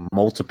kind of like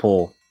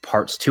multiple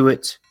parts to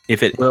it.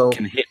 If it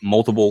can hit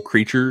multiple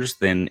creatures,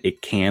 then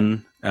it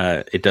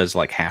does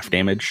like half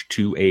damage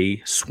to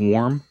a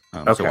swarm.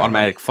 So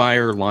automatic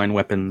fire, line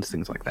weapons,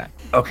 things like that.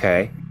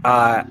 Okay.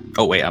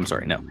 Oh wait, I'm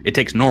sorry. No, it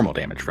takes normal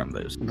damage from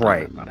those.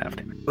 Right. Not half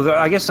damage. Well,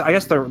 I guess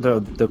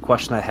the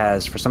question that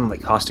has for something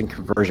like caustic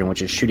conversion,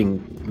 which is shooting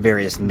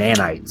various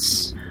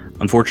nanites.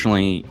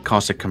 Unfortunately,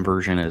 caustic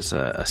conversion is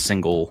a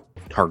single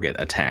target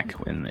attack,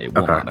 and it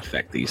will not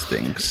affect these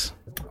things.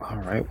 All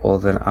right. Well,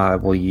 then I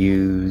will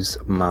use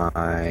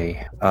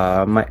my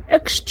my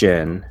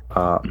X-Gen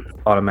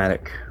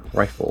automatic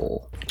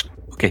rifle.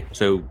 Okay,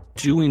 so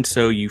doing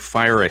so, you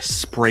fire a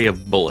spray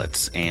of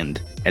bullets,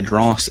 and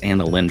Edros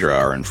and Alindra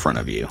are in front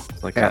of you.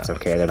 Like that's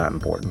okay; they're not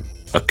important.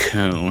 A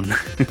cone.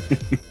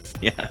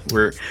 Yeah,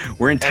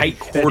 we're in tight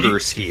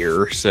quarters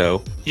here,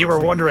 so... You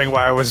were wondering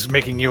why I was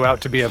making you out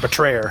to be a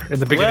betrayer in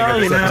the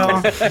beginning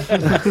of this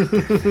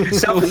episode.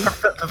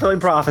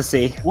 Self-fulfilling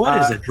prophecy. What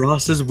is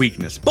Edros'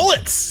 weakness?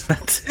 Bullets!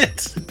 That's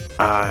it!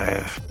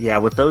 Yeah,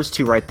 with those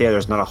two right there,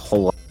 there's not a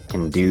whole lot I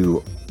can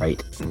do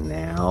right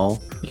now.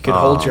 You could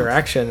hold your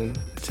action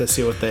to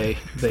see what they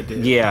do.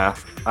 Yeah,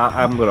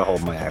 I'm gonna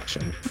hold my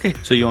action. Okay,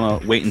 so you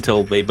want to wait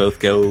until they both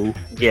go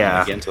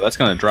Yeah. again? So that's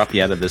going to drop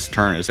you out of this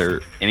turn. Is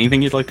there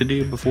anything you'd like to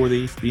do before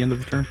the end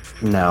of the turn?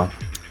 No.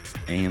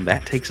 And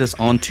that takes us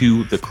on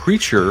to the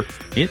creature.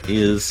 It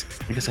is,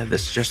 like I said,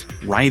 this just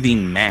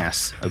writhing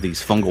mass of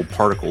these fungal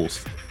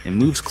particles. It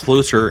moves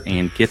closer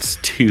and gets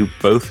to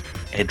both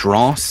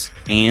Edros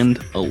and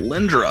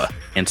Alindra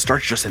and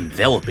starts just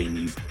enveloping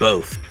you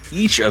both.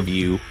 Each of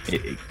you,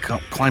 it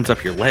climbs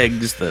up your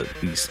legs,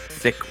 these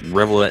thick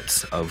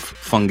rivulets of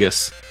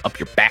fungus up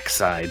your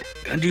backside.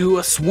 Gonna do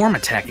a swarm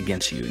attack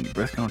against you, and you're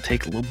both gonna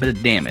take a little bit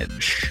of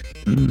damage.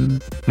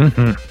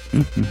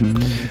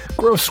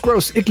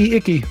 Gross,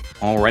 icky.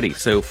 Alrighty,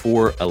 so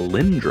for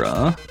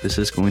Alindra, this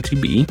is going to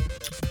be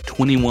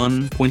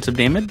 21 points of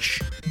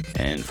damage,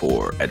 and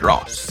for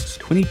Edros,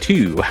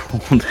 22. I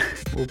rolled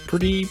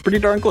pretty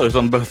darn close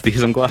on both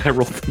these. I'm glad I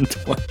rolled them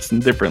twice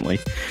differently.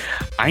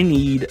 I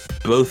need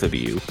both of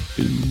you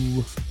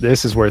to...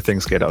 This is where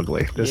things get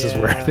ugly. This is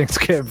where things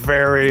get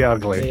very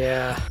ugly.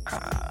 Yeah.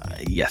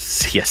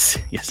 Yes,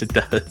 it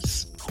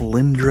does.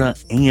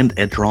 Alindra and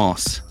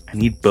Edros. I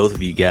need both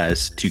of you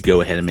guys to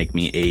go ahead and make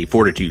me a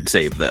fortitude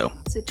save, though.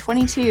 It's a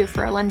 22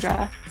 for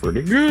Alindra.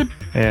 Pretty good.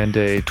 And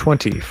a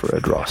 20 for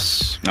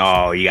Edros.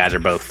 Oh, you guys are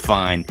both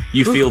fine.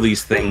 You feel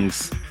these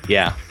things,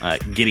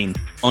 getting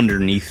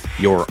underneath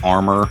your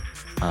armor.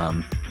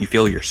 You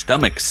feel your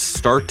stomach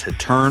start to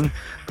turn,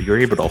 but you're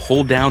able to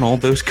hold down all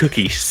those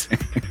cookies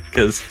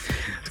because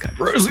it's kind of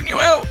grossing you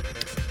out.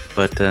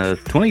 But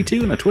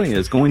 22 and a 20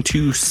 is going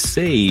to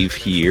save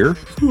here.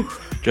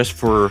 Just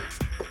for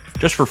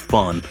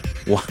fun.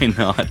 Why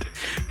not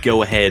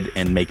go ahead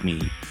and make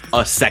me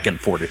a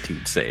second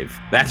fortitude save?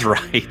 That's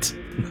right.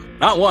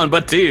 Not one,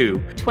 but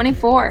two.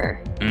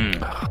 24.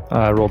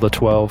 I rolled a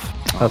 12.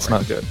 That's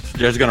not good.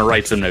 Just gonna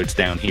write some notes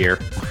down here.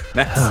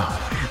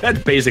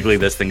 That's basically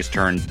this thing's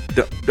turn.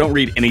 Don't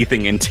read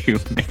anything into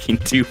making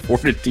 2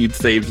 fortitude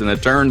saves in a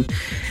turn.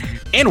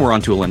 And we're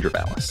on to Alindra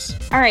Valis.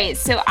 All right,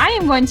 so I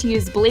am going to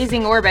use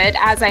Blazing Orbit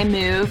as I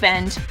move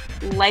and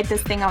light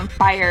this thing on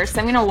fire. So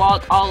I'm going to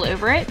walk all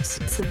over it.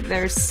 So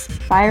there's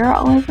fire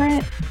all over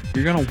it.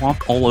 You're going to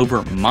walk all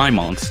over my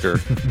monster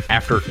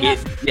after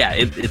it. Yeah,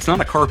 it's not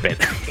a carpet.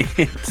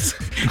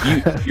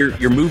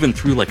 You're moving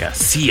through like a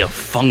sea of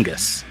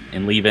fungus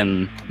and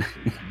leaving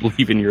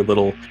your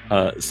little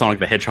Sonic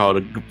the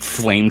Hedgehog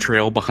flame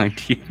trail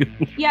behind you.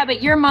 Yeah,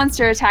 but your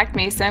monster attacked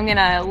me, so I'm going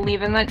to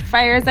leave as much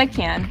fire as I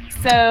can.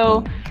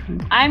 So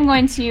I'm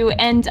going to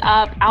end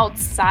up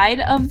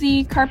outside of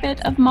the carpet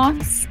of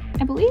moss,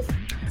 I believe.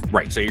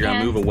 Right, so you're going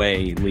to move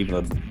away,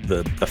 leaving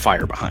the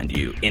fire behind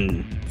you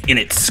in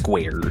its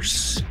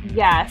squares.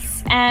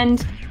 Yes,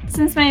 and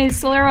since my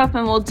solar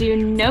weapon will do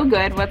no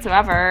good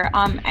whatsoever,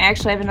 I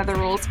actually have another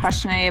rules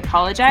question. I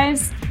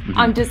apologize.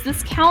 Does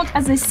this count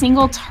as a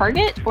single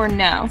target or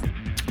no?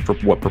 For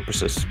what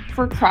purposes?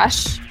 For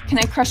crush. Can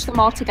I crush them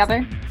all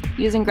together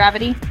using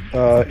gravity?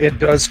 It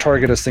does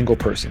target a single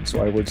person,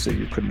 so I would say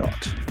you could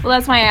not. Well,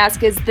 that's why I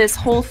ask, is this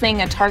whole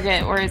thing a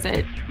target, or is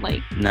it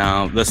like...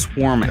 No, the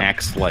swarm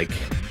acts like,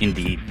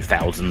 indeed,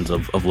 thousands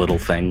of little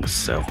things,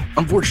 so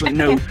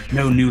unfortunately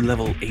no new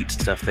level 8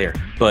 stuff there.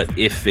 But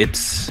if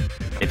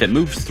it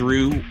moves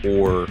through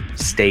or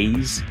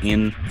stays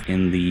in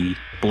the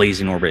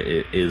blazing orbit,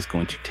 it is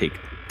going to take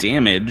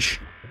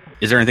damage.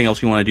 Is there anything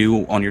else you want to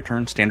do on your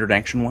turn, standard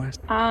action wise?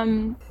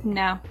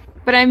 No.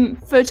 But I'm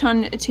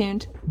photon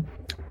attuned.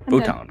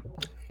 Photon.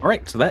 All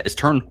right, so that is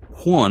turn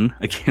 1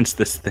 against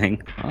this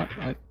thing.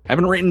 I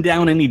haven't written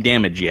down any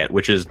damage yet,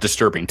 which is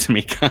disturbing to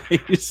me,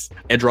 guys.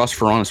 Edros,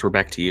 Ferranus, we're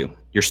back to you.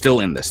 You're still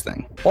in this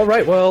thing. All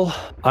right, well,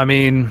 I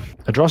mean,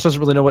 Edros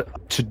doesn't really know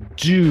what to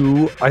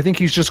do. I think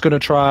he's just going to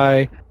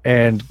try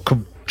and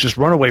just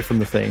run away from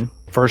the thing.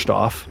 First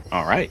off.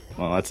 All right.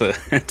 Well, that's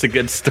a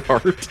good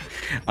start.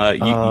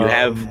 You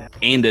have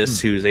Andis,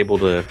 who's able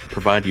to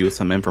provide you with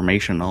some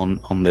information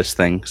on this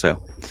thing.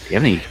 So,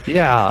 do you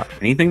have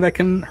anything that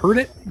can hurt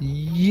it?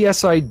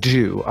 Yes, I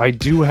do. I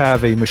do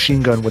have a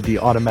machine gun with the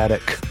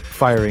automatic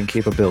firing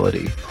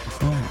capability.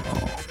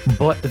 Oh.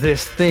 But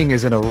this thing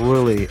is in a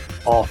really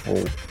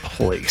awful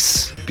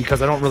place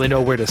because I don't really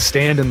know where to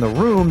stand in the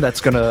room.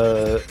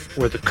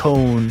 Where the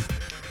cone.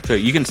 So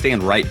you can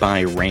stand right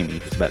by Raimi,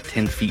 who's about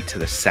 10 feet to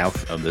the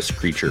south of this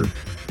creature.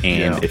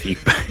 And if you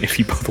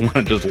both want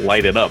to just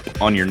light it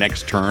up on your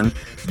next turn,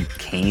 you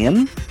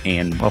can.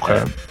 And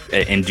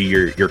and do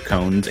your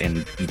cones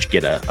and each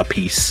get a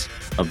piece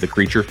of the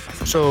creature.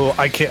 So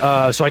I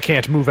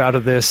can't move out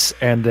of this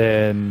and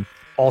then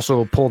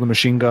also pull the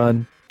machine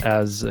gun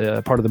as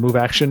part of the move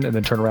action and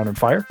then turn around and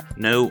fire?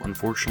 No,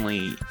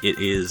 unfortunately, it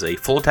is a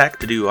full attack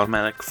to do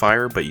automatic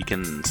fire, but you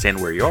can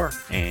stand where you are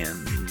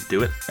and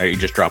do it. Are you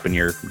just dropping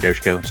your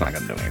Doshko? It's not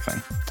going to do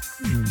anything.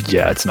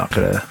 Yeah, it's not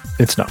gonna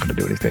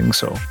do anything.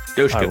 So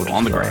Doshko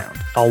on the ground.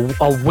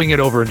 I'll wing it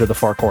over into the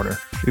far corner.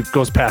 It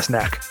goes past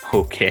Knack.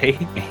 Okay,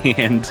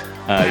 and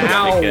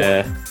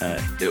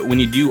when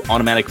you do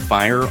automatic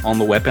fire on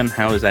the weapon,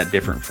 how is that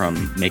different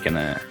from making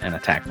an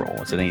attack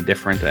roll? Is it any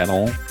different at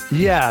all?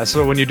 Yeah,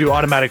 so when you do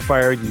automatic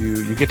fire,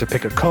 you get to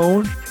pick a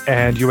cone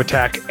and you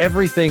attack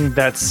everything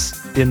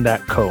that's in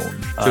that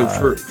cone. So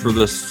for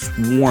the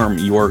swarm,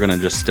 you are going to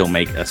just still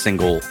make a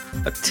single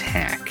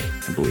attack,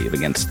 I believe,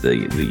 against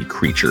the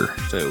creature.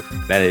 So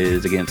that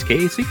is against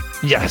Casey?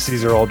 Yes,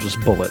 these are all just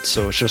bullets.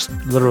 So it's just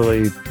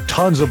literally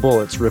tons of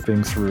bullets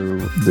ripping through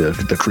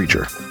the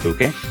creature.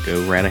 Okay,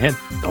 go right ahead.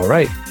 All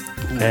right.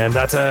 And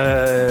that's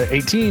a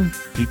 18.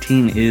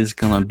 18 is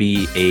going to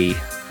be a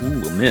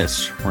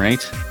miss,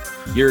 right?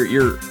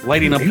 You're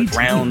lighting up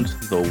around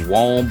the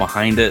wall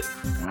behind it.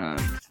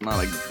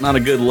 Not a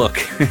good look.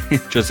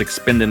 Just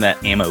expending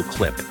that ammo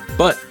clip.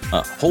 But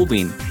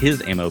holding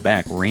his ammo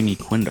back, Raimi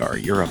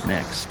Quindar, you're up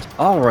next.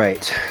 All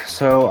right.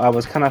 So I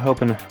was kind of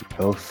hoping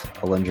both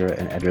Alindra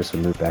and Edris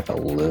would move back a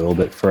little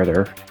bit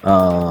further.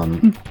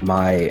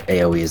 My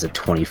AoE is a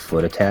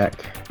 20-foot attack.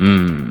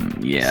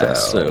 Yeah.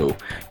 So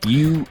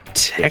you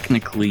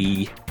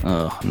technically...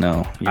 Oh,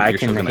 no. I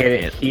can hit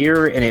it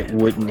here, and it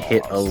wouldn't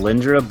hit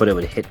Alindra, but it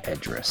would hit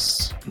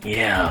Edris.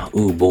 Yeah.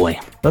 Ooh, boy.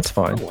 That's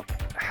fine.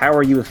 How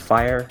are you with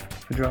fire,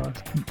 Madras?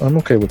 I'm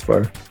okay with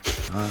fire.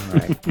 All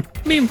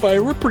right. Me and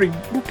fire, we're pretty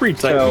tight.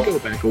 So, we go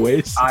back a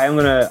ways. I'm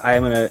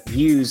gonna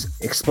use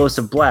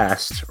explosive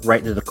blast right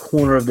into the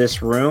corner of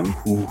this room.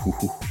 Ooh,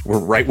 we're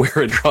right where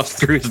it draws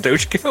through his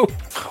Doshko.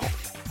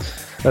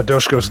 That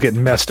Doshko's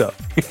getting messed up.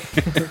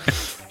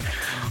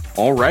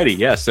 Alrighty,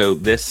 yeah. So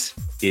this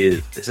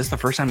is this the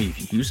first time you've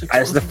used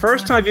explosive? It's the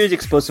first time I've used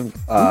explosive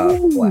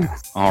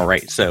blast. All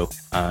right, so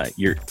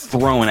you're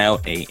throwing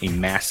out a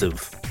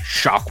massive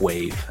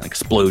shockwave, an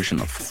explosion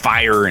of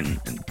fire and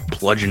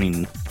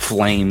bludgeoning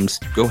flames.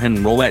 Go ahead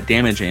and roll that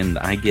damage, and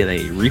I get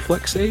a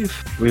reflex save.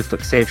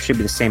 Reflex save should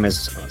be the same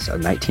as a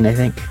 19, I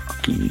think.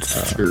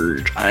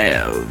 Surge. I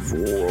have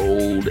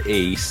rolled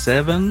a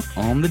 7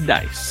 on the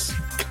dice.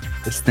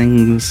 This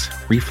thing's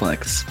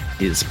reflex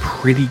is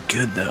pretty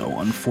good, though.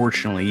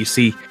 Unfortunately, you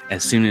see,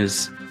 as soon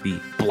as the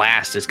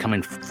blast is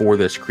coming for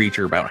this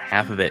creature, about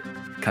half of it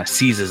kind of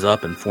seizes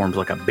up and forms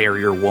like a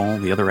barrier wall.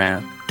 The other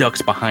half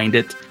ducks behind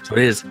it. So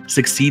it has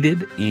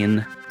succeeded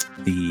in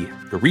the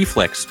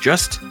reflex,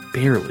 just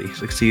barely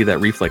succeeded that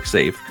reflex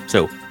save.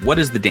 So what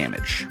is the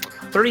damage?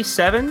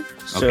 37.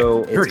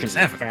 So Okay, it's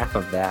 37. half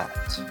of that.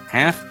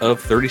 Half of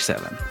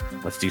 37.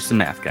 Let's do some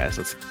math, guys.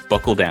 Let's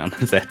buckle down.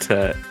 Is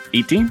that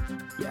 18?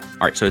 Yeah.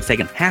 All right, so it's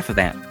taking half of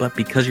that, but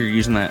because you're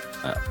using that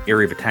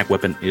area of attack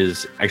weapon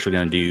is actually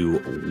going to do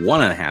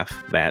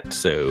 1.5 that,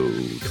 so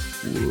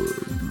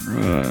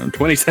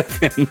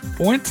 27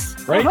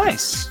 points, right? Oh,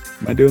 nice.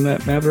 Am I doing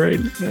that math right?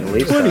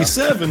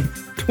 27.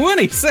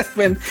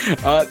 27!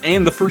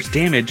 And the first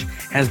damage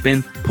has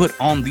been put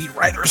on the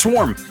Rider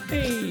Swarm.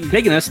 Hey.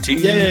 Taking us to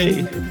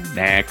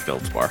Knack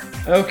Feldspar.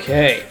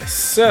 Okay,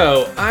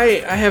 so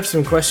I have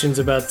some questions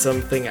about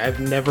something I've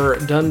never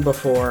done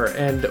before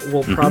and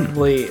will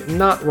probably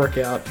not work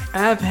out.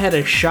 I've had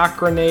a shock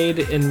grenade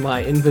in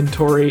my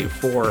inventory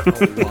for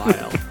a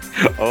while.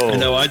 Oh, I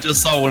know, I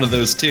just saw one of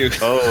those too.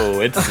 Oh,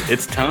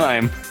 it's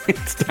time.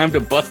 It's time to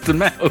bust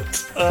them out.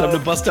 Time to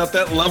bust out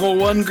that level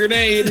 1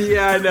 grenade.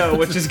 Yeah, I know,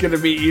 which is going to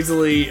be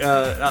easily,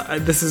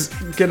 this is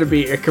going to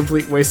be a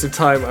complete waste of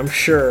time, I'm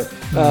sure.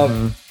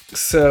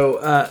 So,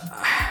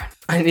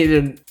 I need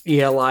an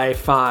ELI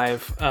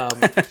 5.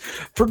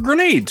 For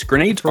grenades.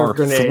 Grenades are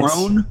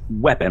thrown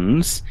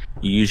weapons.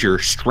 You use your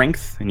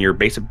strength and your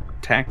base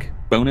attack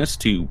bonus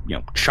to,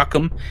 chuck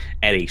them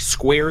at a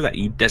square that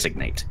you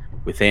designate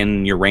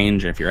within your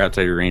range. And if you're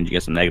outside your range, you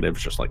get some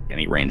negatives, just like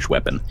any ranged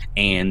weapon.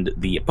 And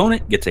the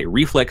opponent gets a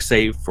reflex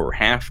save for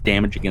half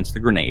damage against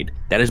the grenade.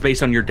 That is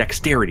based on your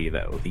dexterity,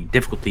 though. The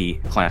difficulty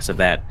class of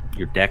that,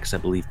 your dex, I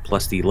believe,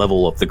 plus the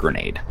level of the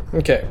grenade.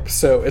 Okay,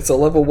 so it's a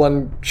level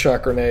 1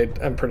 shock grenade,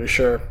 I'm pretty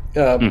sure.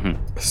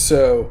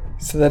 So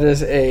that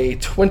is a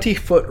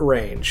 20-foot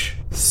range.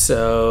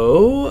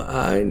 So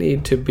I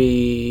need to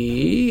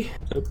be...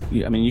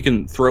 I mean, you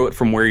can throw it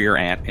from where you're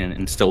at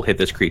and still hit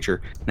this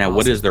creature. Now,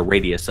 What is the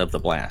radius of the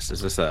blast?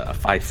 Is this a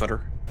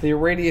 5-footer? The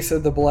radius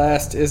of the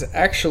blast is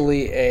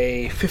actually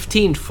a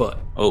 15-foot.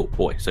 Oh,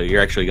 boy. So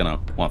you're actually going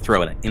to want to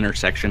throw at an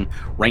intersection.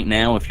 Right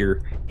now, if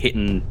you're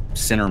hitting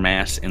center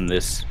mass in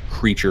this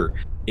creature,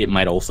 it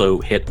might also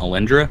hit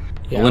Alindra.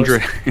 Yeah,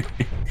 Alindra,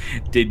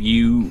 did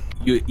you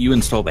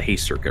installed the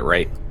haste circuit,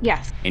 right?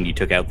 Yes. And you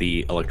took out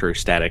the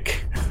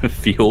electrostatic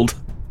field?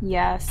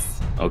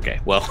 Yes. Okay,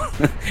 well,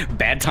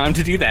 bad time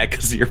to do that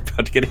because you're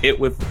about to get hit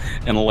with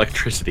an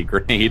electricity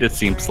grenade, it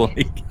seems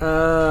like.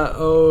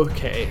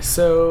 Okay,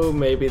 so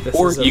maybe this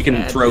or is a you can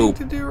bad throw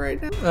thing to do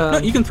right now. No,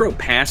 you can throw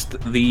past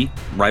the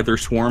Writher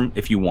Swarm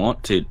if you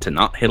want to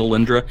not hit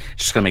Alindra.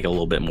 It's just gonna make it a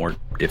little bit more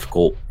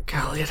difficult.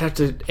 Golly, I'd have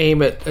to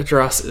aim at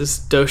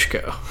Adras's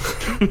Doshko.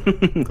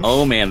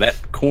 Oh man,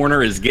 that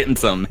corner is getting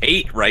some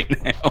hate right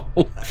now.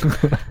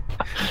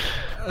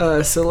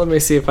 So let me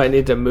see if I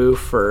need to move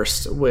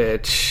first,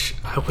 which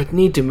I would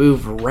need to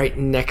move right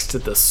next to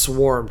the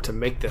swarm to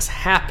make this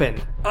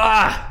happen.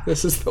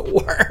 This is the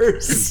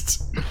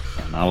worst.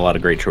 Not a lot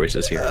of great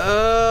choices here.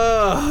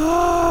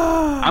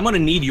 I'm going to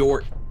need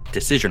your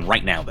decision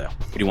right now, though.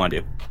 What do you want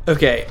to do?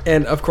 Okay,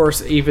 and of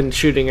course, even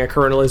shooting a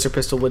current laser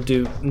pistol would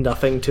do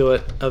nothing to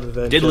it other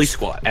than Diddly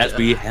squat, as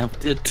we have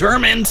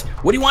determined.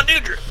 What do you want to do,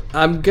 Drew?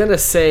 I'm gonna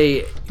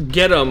say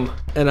get him,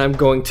 and I'm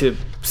going to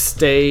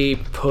stay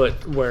put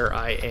where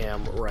I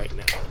am right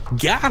now.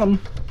 Got him.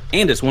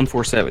 And it's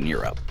 147.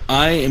 You're up.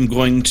 I am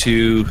going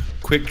to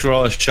quick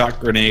draw a shock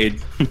grenade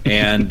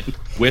and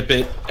whip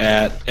it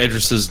at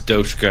Edris's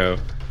Doshko.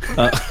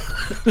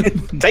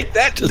 Take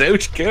that,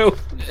 Doshko.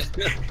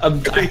 I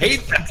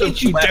hate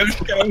you,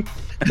 Doshko.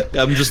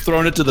 I'm just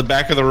throwing it to the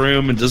back of the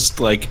room and just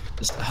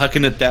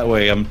hucking it that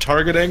way. I'm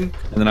targeting,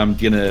 and then I'm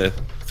gonna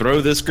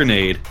throw this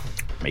grenade.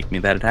 Make me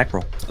that attack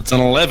roll. It's an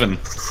 11.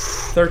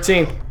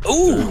 13.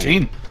 Ooh.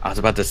 13. I was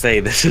about to say,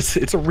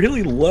 it's a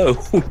really low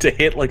to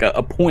hit like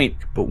a point,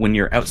 but when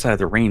you're outside of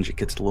the range, it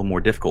gets a little more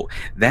difficult.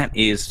 That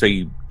is, so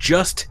you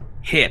just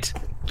hit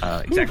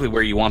exactly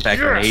where you want that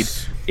grenade.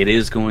 It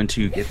is going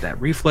to get that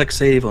reflex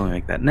save. Let me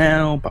make that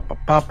now. Pop, pop,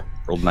 pop.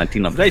 Rolled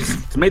 19 on the dice.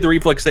 It's made the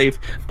reflex save,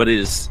 but it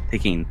is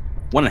taking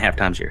 1.5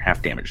 times your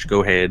half damage.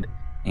 Go ahead,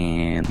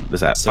 and is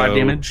that 5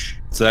 damage?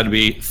 So that'd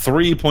be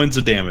 3 points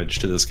of damage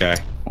to this guy.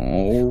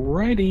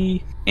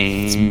 Alrighty.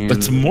 And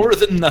that's more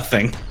than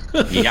nothing.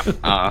 Yep.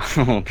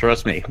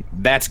 Trust me,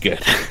 that's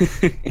good.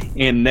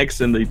 And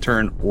next in the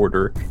turn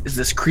order is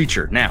this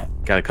creature. Now,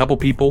 got a couple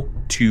people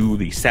to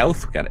the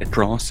south. We got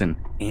Edros and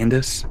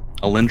Andis.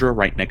 Alindra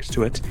right next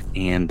to it,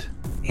 and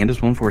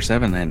Andis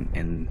 147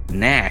 and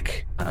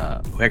Knack,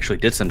 who actually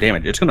did some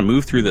damage. It's going to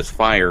move through this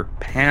fire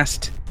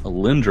past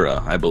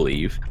Alindra, I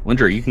believe.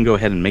 Alindra, you can go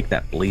ahead and make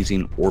that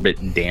blazing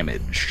orbit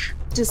damage.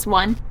 Just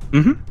one?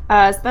 Mm-hmm.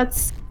 So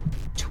that's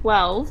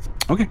 12.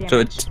 Okay,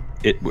 damage.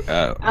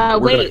 So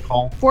wait,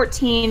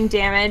 14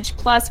 damage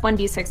plus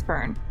 1d6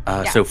 burn.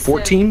 So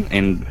 14,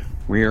 and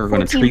we are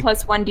going to treat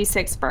plus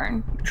 1d6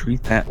 burn.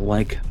 Treat that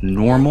like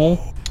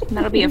normal. And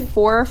that'll be a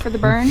 4 for the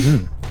burn.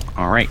 Mm-hmm.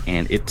 All right,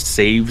 and it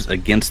saves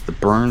against the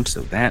burn,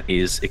 so that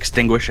is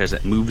extinguished as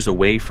it moves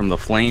away from the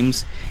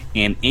flames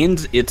and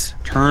ends its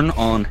turn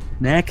on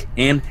Knack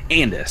and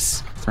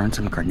Andis. Throwing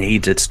some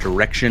grenades its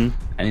direction.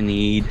 I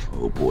need,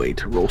 oh boy,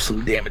 to roll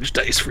some damage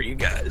dice for you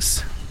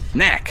guys.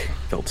 Knack,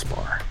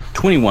 Feldspar,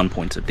 21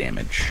 points of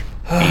damage.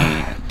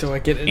 Do I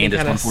get any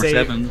kind of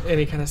save?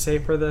 Any kind of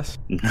save for this?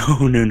 No.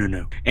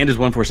 Andis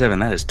 147.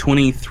 That is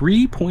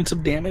 23 points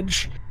of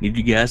damage. Need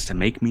you guys to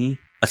make me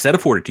a set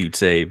of fortitude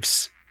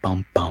saves.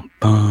 Bum, bum,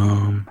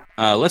 bum.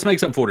 Let's make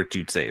some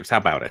fortitude saves. How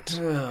about it?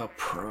 Oh,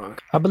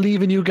 prunk. I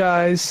believe in you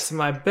guys. It's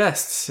my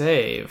best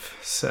save,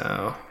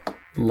 so...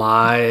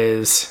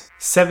 Lies.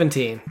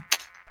 17.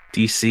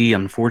 DC,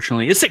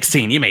 unfortunately, is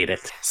 16. You made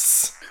it.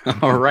 Yes.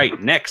 All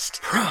right,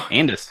 next.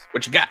 Andis,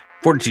 what you got?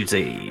 Fortitude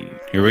save.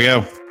 Here we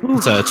go.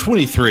 It's a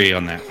 23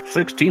 on that.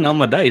 16 on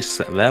the dice.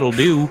 That'll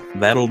do.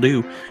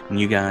 And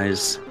you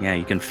guys,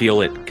 you can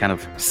feel it kind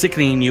of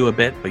sickening you a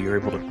bit, but you're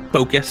able to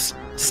focus,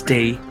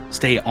 stay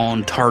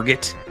on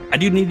target. I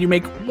do need you to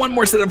make one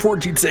more set of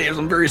fortitude saves.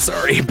 I'm very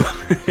sorry, but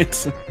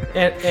it's...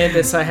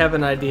 Andis, I have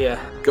an idea.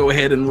 Go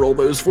ahead and roll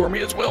those for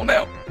me as well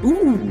now.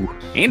 Ooh,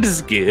 Andis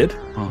is good.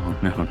 Oh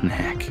no,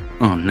 Knack.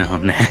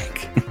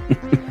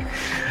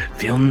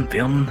 Feeling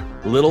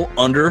a little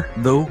under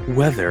the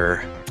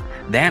weather.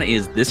 That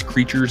is this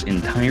creature's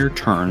entire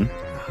turn,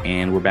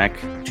 and we're back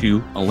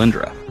to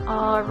Alindra.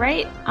 All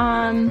right.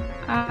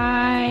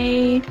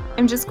 I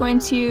am just going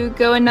to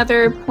go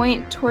another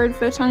point toward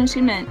photon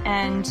attunement,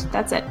 and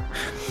that's it.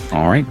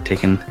 All right,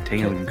 taking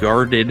a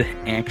guarded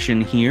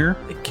action here.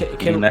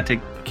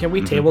 Can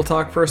we table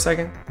talk for a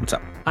second? What's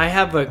up? I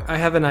have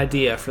an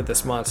idea for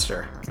this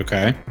monster.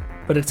 Okay.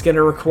 But it's going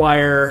to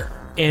require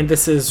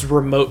Andis's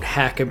remote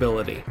hack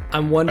ability.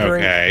 I'm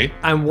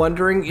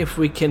wondering if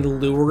we can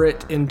lure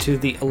it into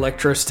the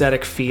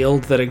electrostatic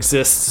field that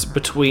exists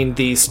between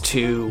these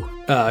two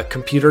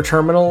computer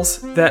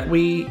terminals that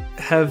we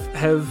have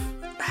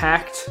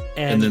hacked,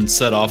 and then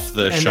set off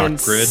the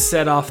shock grid.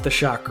 Set off the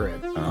shock grid.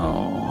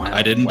 Oh,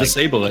 I didn't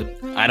disable it.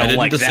 I don't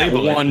like that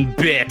one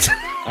bit.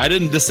 I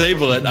didn't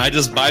disable it. I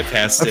just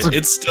bypassed it.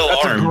 It's still armed.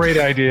 That's a great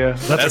idea.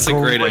 That's a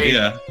great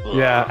idea.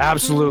 Yeah,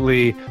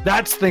 absolutely.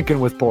 That's thinking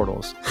with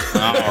portals.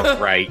 All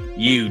right.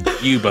 You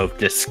both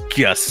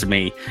disgust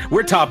me.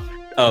 We're top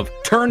of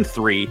turn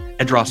 3,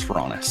 Edros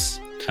Veronis.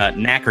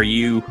 Knack,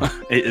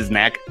 is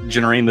Knack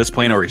generating this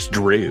plane, or is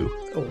Drew?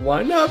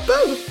 Why not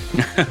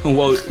both?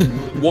 Well,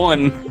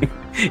 one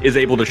is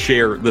able to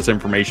share this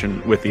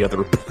information with the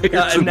other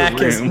players in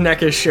the room. Knack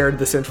has shared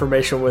this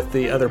information with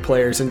the other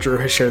players, and Drew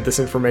has shared this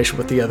information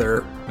with the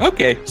other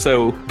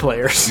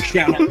players.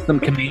 Shout out some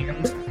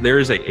commands. There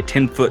is a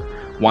 10-foot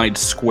wide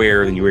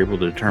square, and you were able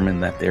to determine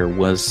that there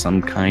was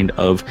some kind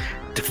of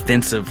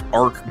defensive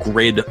arc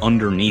grid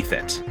underneath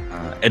it.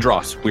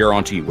 Edros, we are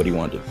on to you. What do you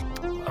want to do?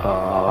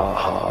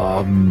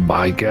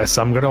 I guess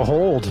I'm gonna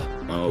hold.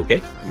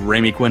 Okay.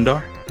 Remy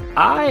Quindar?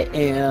 I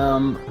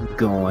am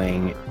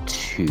going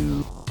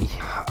to.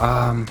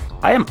 I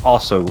am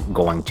also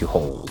going to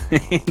hold.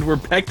 And we're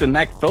back to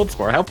Knack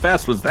Feldspar. How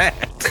fast was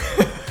that?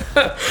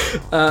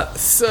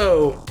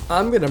 So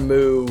I'm gonna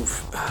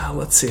move.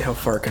 Let's see, how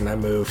far can I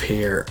move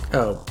here?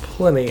 Oh,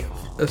 plenty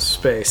of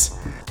space.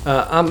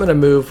 I'm gonna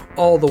move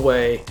all the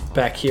way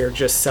back here,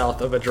 just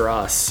south of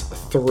Adras,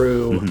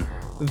 through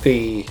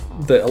the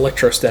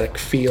electrostatic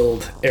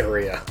field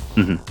area.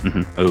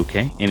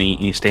 Okay.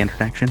 Any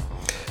standard action?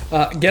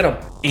 Get him.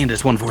 And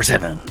it's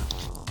 147.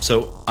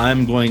 So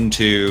I'm going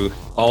to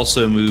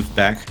also move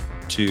back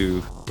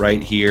to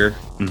right here.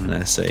 And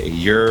I say,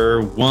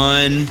 you're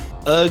one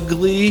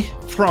ugly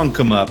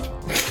Pronkum-up.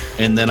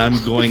 And then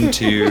I'm going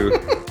to...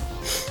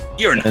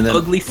 You're an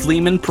ugly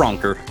Fleeman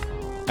Pronker.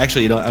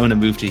 Actually, I'm going to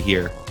move to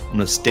here. I'm going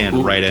to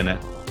stand right in it.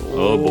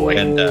 Oh boy.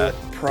 And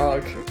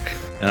Prague.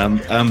 I'm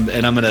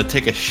going to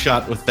take a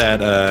shot with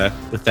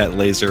that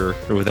laser,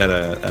 or with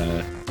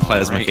that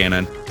plasma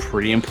cannon.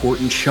 Pretty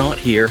important shot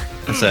here.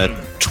 That's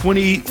a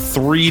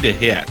 23 to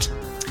hit.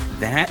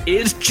 That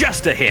is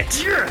just a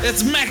hit.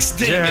 It's max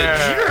damage.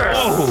 Yes.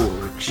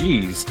 Oh,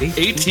 jeez.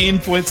 18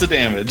 points of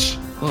damage.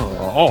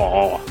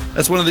 Oh.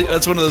 That's one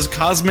of those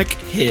cosmic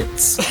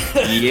hits.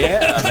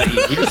 Yeah.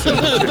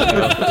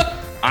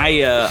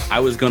 I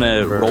was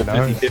gonna roll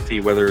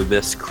 50-50 whether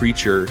this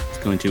creature is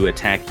going to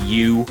attack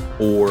you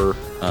or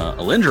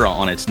Alindra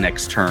on its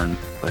next turn,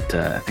 but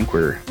I think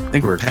we're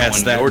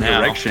past going that your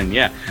now. direction.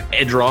 Yeah,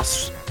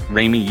 Edros,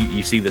 Raimi,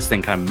 you see this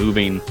thing kind of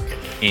moving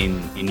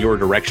in your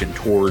direction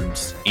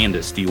towards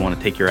Andis. Do you want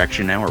to take your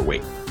action now or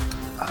wait?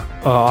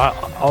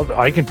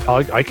 I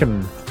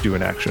can do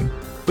an action.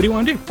 What do you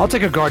want to do? I'll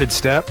take a guarded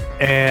step,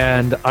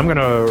 and I'm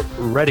gonna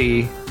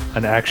ready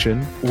an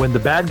action. When the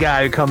bad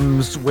guy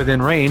comes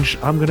within range,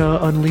 I'm gonna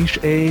unleash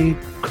a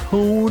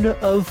cone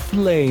of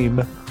flame.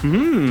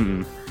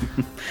 I'm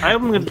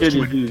going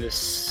to do the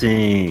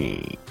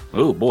same.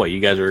 Oh boy, you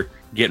guys are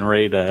getting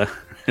ready to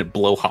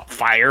blow hot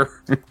fire.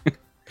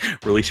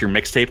 Release your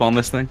mixtape on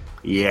this thing?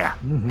 Yeah.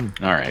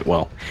 All right,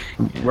 well,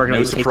 We're going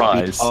no to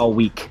surprise. all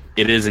week.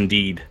 It is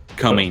indeed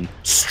coming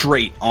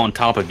straight on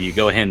top of you.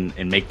 Go ahead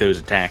and make those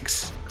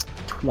attacks.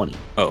 20.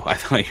 Oh, I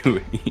thought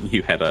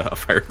you had a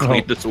fire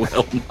command as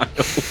well,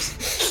 Miles.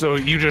 So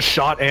you just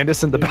shot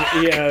Andis in the back?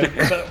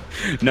 Yeah.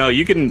 No,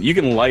 you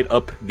can light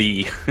up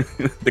the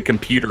the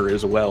computer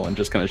as well and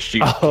just kind of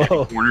shoot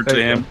corner to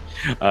him.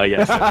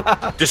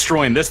 So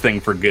destroying this thing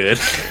for good.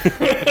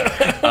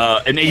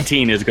 An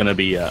 18 is going to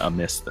be a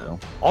miss, though.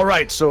 All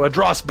right, so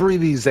Adros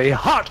breathes a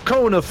hot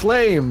cone of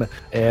flame,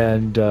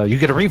 and you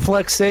get a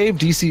reflex save,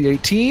 DC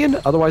 18.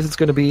 Otherwise, it's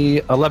going to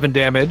be 11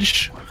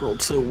 damage. I've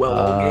rolled so well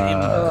all game.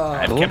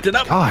 I've kept it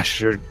up.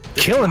 Gosh, you're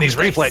killing these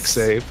reflex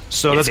save.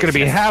 So that's going to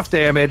be half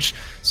damage,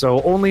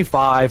 so only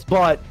 5,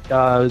 but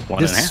One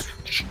and a half.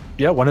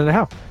 Yeah,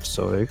 1.5.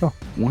 So there you go.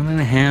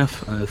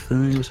 1.5,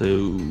 5,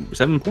 so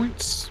 7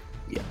 points.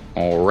 Yeah.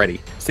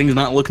 Already. This thing's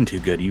not looking too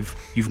good.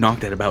 You've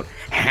knocked out about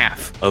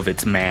half of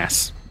its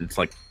mass. It's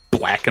like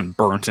black and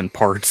burnt in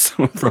parts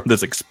from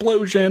this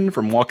explosion,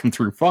 from walking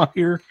through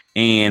fire.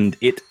 And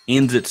it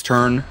ends its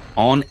turn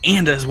on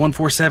Andis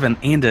 147.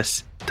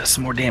 Andis does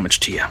some more damage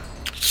to you.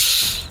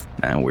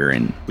 Now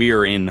we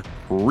are in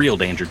real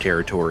danger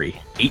territory.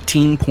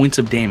 18 points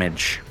of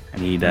damage. I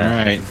need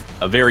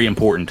a very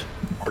important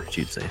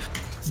fortitude save.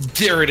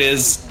 There it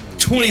is.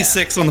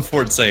 26 on the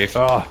fort save.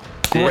 Oh,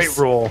 great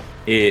roll.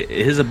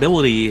 His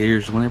ability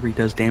is whenever he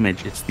does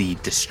damage, it's the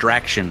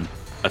distraction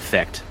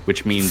effect,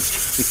 which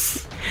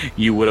means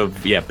you would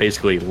have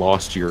basically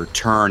lost your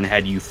turn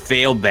had you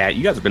failed that.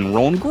 You guys have been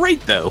rolling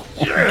great though.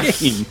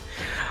 Yes.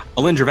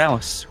 Alindra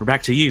Valis, we're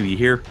back to you. You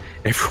hear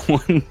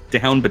everyone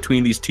down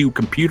between these two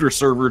computer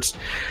servers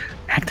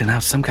acting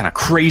out some kind of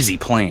crazy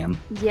plan.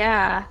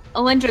 Yeah.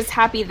 Alindra's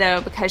happy,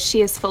 though, because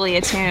she is fully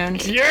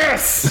attuned.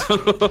 Yes!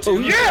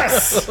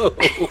 Yes!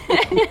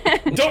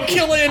 Don't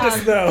kill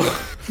Andis, though.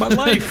 My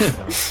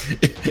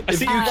life.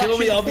 If you kill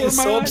me, I'll be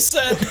so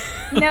upset.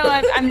 No,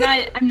 I'm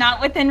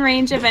not within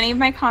range of any of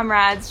my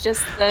comrades,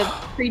 just the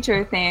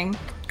creature thing.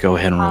 Go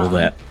ahead and roll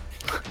that.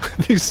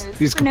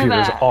 These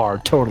computers are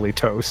totally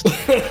toast.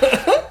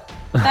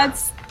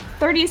 That's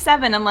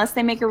 37 unless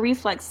they make a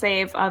reflex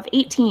save of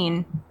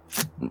 18.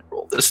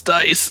 Roll this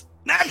dice.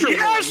 Natural.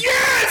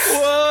 Yes!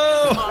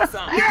 Whoa!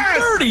 Awesome.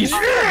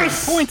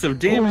 Yes! 30 points of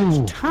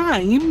damage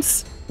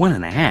times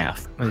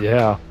 1.5.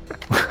 Yeah.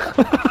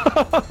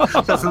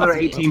 That's another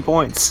 18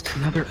 points.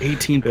 Another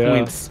 18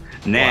 points.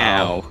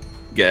 Now,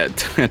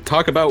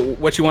 talk about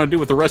what you want to do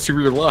with the rest of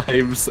your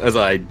lives as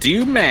I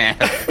do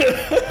math.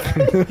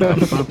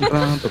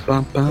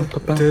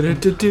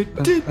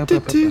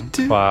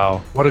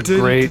 Wow. What a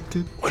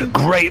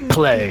great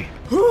play.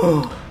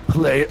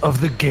 Play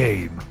of the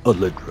game.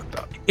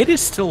 It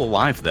is still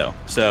alive, though,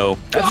 so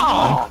that's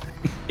fine.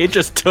 It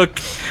just took,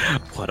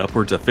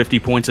 upwards of 50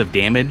 points of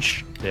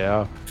damage?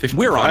 Yeah.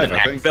 We're on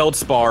an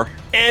Feldspar.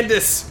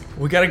 Andis,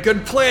 we got a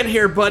good plan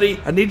here, buddy.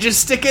 I need you to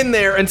stick in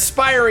there.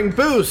 Inspiring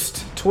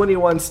boost.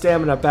 21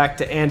 stamina back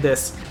to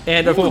Andis.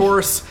 And, of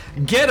course,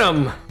 get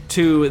him.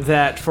 to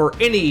that for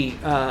any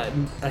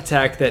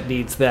attack that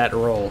needs that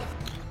roll.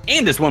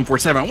 Andis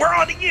 147, we're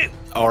on to you.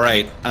 All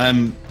right,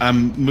 I'm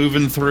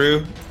moving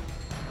through,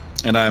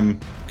 and I'm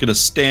gonna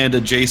stand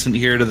adjacent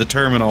here to the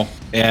terminal,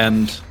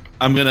 and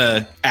I'm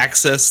gonna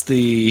access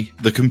the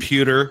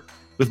computer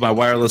with my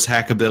wireless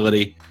hack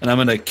ability, and I'm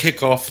gonna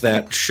kick off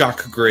that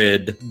shock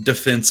grid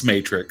defense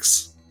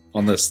matrix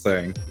on this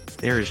thing.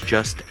 There is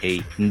just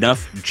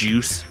enough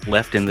juice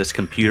left in this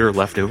computer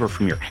left over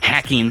from your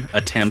hacking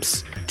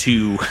attempts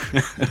to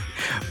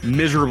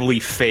miserably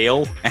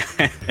fail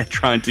at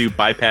trying to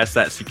bypass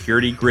that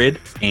security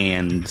grid,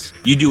 and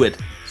you do it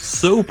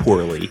so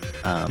poorly.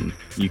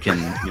 You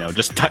can,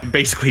 just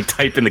basically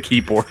type in the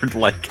keyboard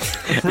like.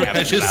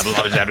 I just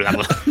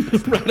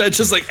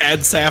like add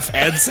saf.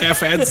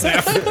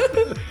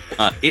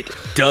 It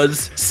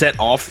does set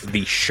off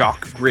the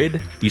shock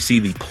grid. You see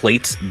the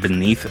plates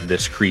beneath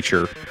this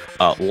creature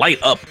light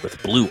up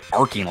with blue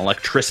arcing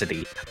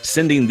electricity,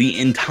 sending the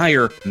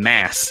entire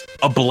mass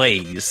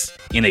ablaze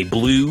in a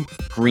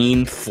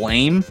blue-green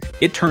flame.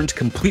 It turns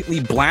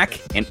completely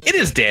black, and it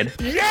is dead.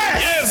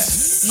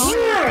 Yes!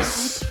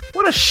 Yes!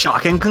 What a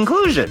shocking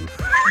conclusion.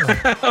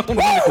 Boo!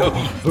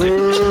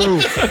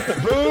 Boo!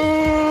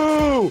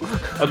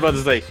 I was about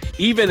to say,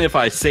 even if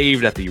I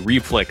saved at the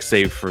reflex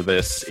save for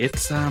this,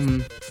 it's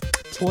a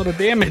lot of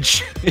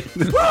damage.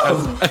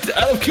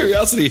 Out of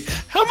curiosity,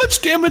 how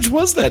much damage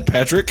was that,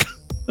 Patrick?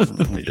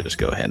 Let me just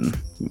go ahead and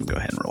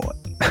roll it.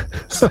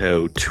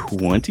 So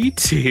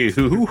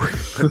 22.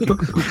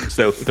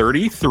 So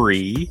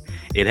 33.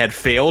 It had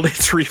failed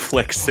its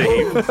reflex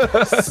save.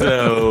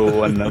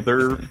 So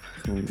another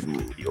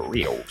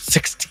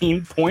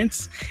 16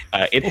 points.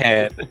 It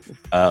had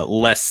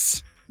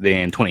less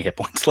than 20 hit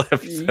points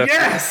left. So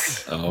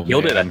Yes!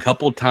 Healed it a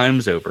couple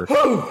times over.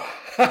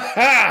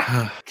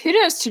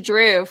 Kudos to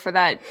Drew for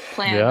that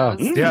plan. Yeah.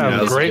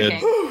 That was Great.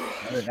 working.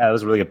 That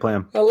was a really good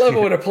plan. I love it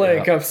when a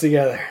plan comes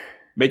together.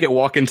 Make it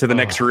walk into the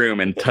next room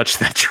and touch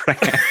that trap.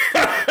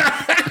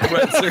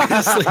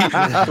 Seriously.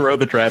 Throw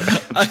the trap.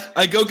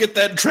 I go get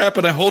that trap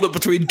and I hold it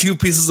between two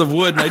pieces of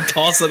wood and I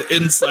toss it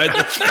inside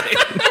the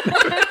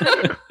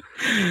thing.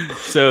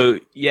 So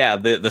yeah,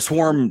 the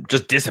swarm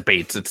just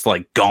dissipates. It's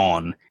like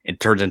gone.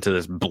 It turns into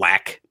this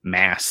black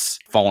mass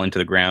falling to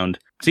the ground,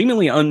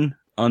 seemingly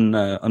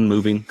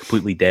unmoving,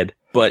 completely dead.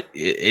 But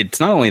it's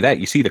not only that.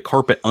 You see the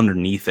carpet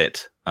underneath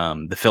it.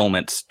 The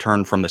filaments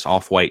turn from this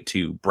off-white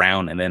to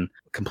brown and then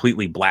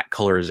completely black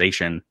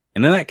colorization.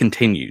 And then that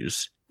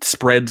continues,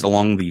 spreads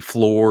along the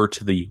floor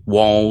to the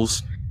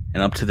walls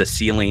and up to the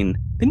ceiling.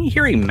 Then you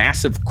hear a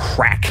massive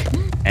crack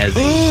as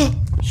a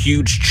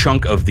huge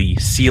chunk of the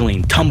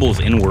ceiling tumbles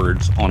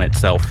inwards on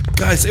itself.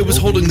 Guys, it was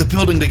holding the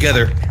building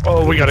together.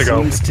 Oh, we gotta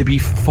go. Seems to be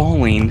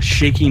falling,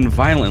 shaking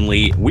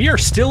violently. We are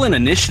still in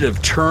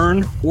initiative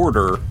turn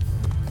order.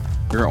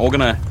 We're all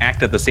gonna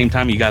act at the same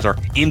time. You guys are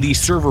in the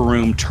server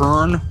room.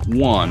 Turn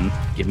 1.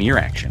 Give me your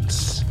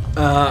actions.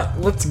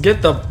 Let's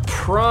get the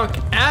prunk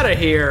out of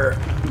here.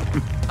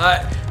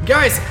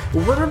 Guys,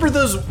 remember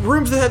those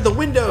rooms that had the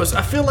windows?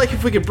 I feel like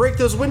if we could break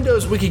those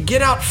windows, we could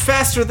get out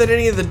faster than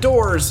any of the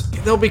doors.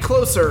 They'll be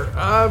closer.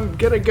 I'm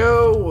gonna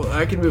go.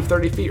 I can move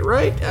 30 feet,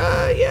 right?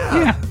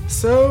 Yeah.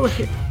 So,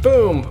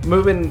 boom,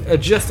 moving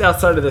just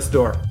outside of this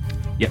door.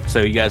 Yep,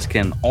 so you guys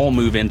can all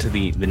move into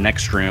the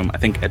next room. I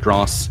think,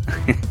 Edros,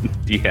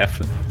 do you have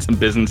some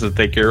business to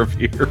take care of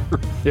here?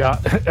 Yeah,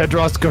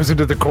 Edros goes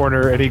into the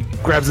corner and he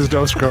grabs his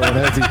nose cone, and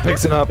as he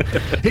picks it up,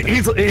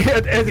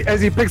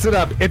 as he picks it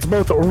up, it's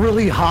both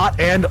really hot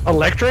and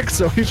electric,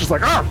 so he's just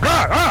like,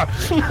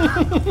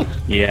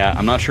 Yeah,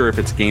 I'm not sure if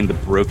it's gained the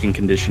broken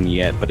condition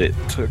yet, but it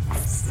took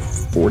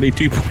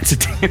 42 points of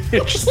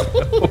damage,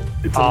 so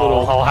it's a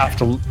little... I'll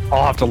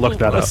have to look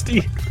that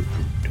rusty.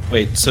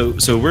 Wait, so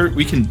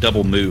we can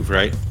double move,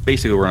 right?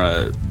 Basically,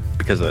 we're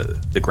because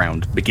the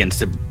ground begins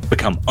to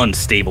become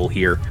unstable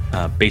here.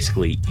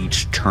 Basically,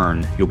 each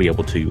turn you'll be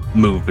able to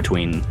move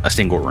between a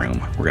single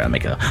room. We're gonna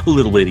make it a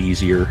little bit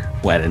easier.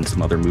 We'll add in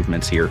some other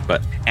movements here,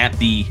 but at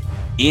the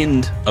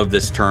end of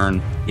this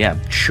turn,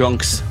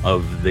 chunks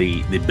of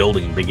the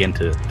building begin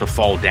to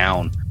fall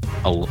down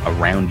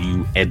around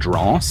you,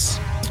 Edros.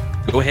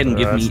 Go ahead and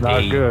give me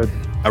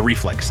a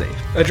reflex save.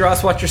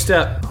 Adros, watch your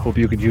step. Hope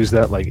you could use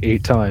that like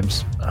 8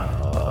 times.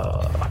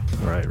 All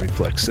right,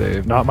 reflex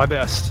save. Not my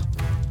best.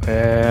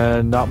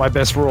 And not my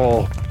best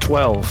roll.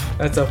 12.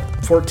 That's a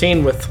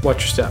 14 with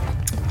watch your step.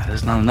 That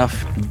is not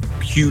enough.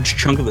 Huge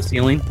chunk of the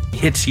ceiling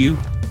hits you.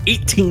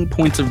 18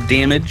 points of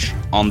damage.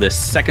 On this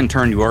second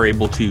turn, you are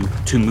able to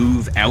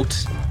move out,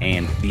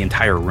 and the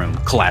entire room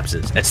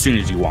collapses as soon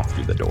as you walk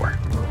through the door.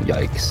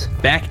 Yikes.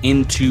 Back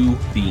into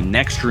the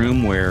next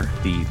room where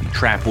the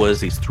trap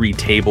was, these 3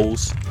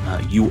 tables,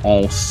 you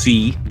all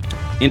see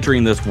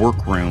entering this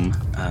workroom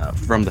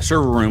from the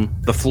server room,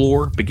 the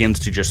floor begins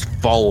to just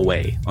fall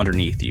away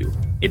underneath you.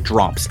 It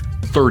drops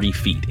 30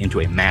 feet into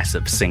a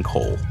massive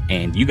sinkhole,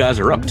 and you guys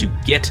are up to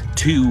get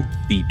to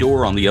the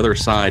door on the other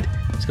side.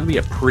 It's going to be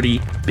a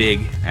pretty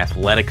big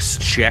athletics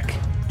check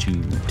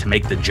to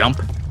make the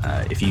jump.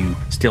 If you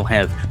still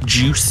have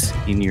juice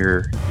in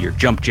your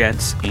jump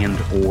jets and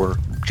or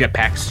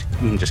jetpacks,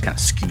 you can just kind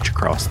of scooch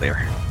across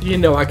there. You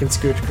know I can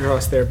scooch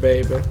across there,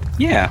 baby.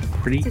 Yeah,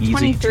 pretty It's a easy.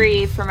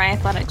 23 for my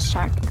athletics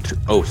check.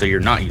 Oh, so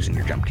you're not using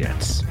your jump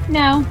jets.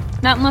 No,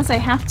 not unless I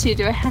have to.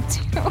 Do I have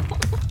to?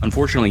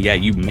 Unfortunately, yeah,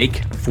 you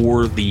make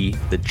for the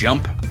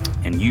jump,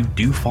 and you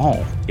do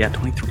fall. Yeah,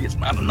 23 is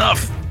not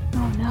enough.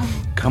 Oh no.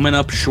 Coming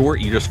up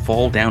short, you just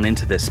fall down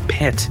into this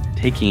pit,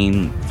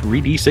 taking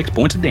 3d6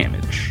 points of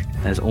damage.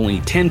 That is only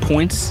 10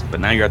 points,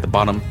 but now you're at the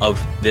bottom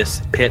of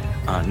this pit.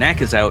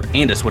 Knack is out.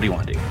 Andis, what do you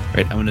want to do?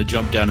 Right, I'm gonna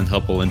jump down and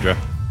help Alindra.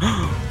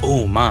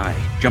 Oh my!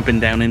 Jumping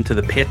down into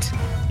the pit.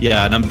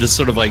 Yeah, and I'm just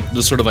sort of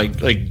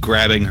like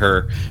grabbing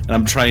her, and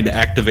I'm trying to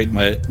activate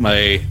my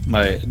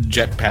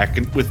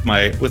jetpack with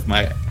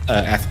my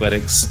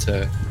athletics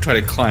to try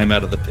to climb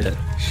out of the pit.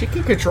 She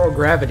can control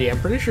gravity. I'm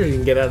pretty sure she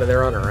can get out of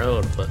there on her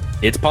own, but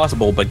It's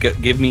possible, but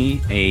give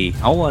me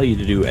I'll allow you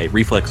to do a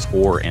reflex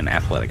or an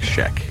athletics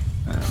check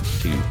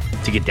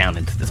to get down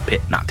into this pit,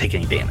 not take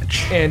any damage.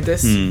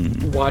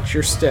 Andis, watch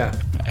your step.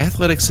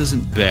 Athletics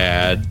isn't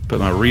bad, but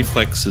my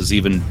reflex is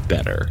even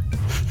better.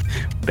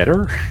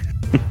 Better?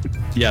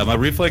 Yeah, my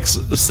reflex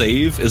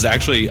save is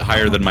actually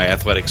higher than my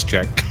athletics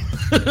check.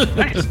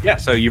 Nice. Yeah,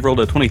 so you've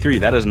rolled a 23.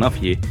 That is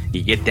enough. You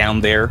get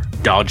down there,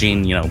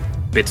 dodging,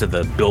 bits of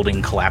the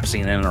building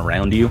collapsing in and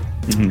around you.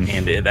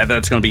 And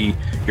that's going to be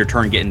your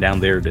turn getting down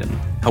there and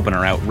helping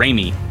her out.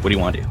 Raimi, what do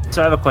you want to do?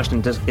 So I have a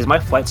question. Is my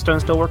flight stone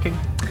still working?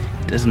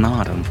 It does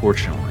not,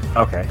 unfortunately.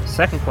 Okay.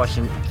 Second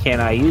question. Can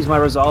I use my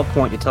resolve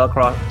point to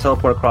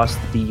teleport across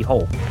the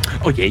hole?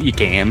 Oh, yeah, you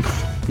can.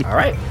 All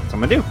right. That's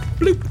what I'm going to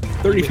do. Bloop,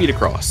 30 feet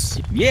across.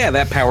 Yeah,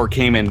 that power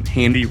came in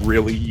handy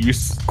really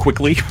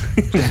quickly.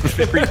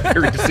 very,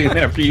 very soon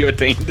after you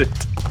attained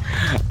it.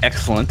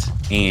 Excellent.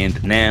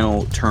 And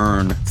now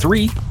turn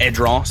 3,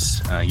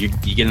 Edros. You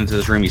get into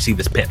this room, you see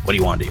this pit. What do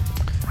you want to do?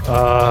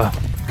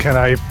 Can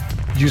I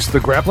use the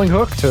grappling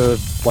hook to,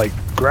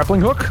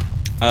 grappling hook?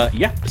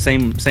 Yeah,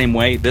 same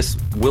way. This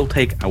will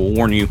take, I will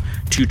warn you,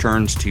 2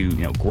 turns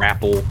to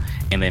grapple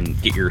and then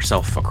get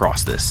yourself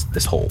across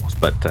this hole.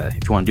 But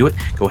if you want to do it,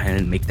 go ahead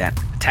and make that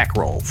attack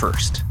roll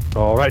first.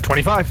 All right,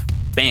 25.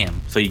 Bam!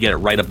 So you get it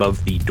right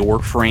above the door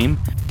frame,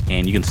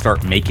 and you can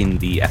start making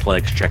the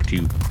athletics check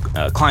to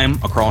climb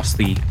across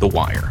the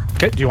wire.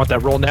 Okay, do you want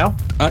that roll now?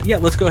 Yeah,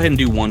 let's go ahead and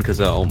do 1 because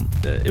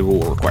it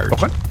will require 2.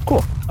 Okay,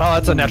 cool.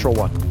 That's a natural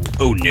 1.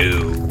 Oh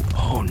no!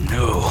 Oh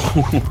no!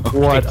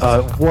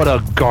 What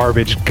a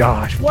garbage!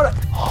 Gosh, what a...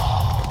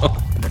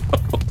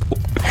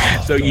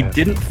 So you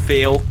didn't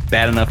fail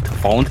bad enough to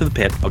fall into the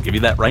pit. I'll give you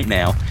that right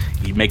now.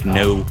 You make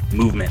no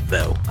movement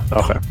though.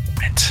 Okay.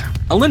 Right.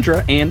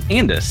 Alindra and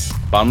Andis,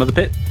 bottom of the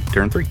pit,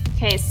 turn 3.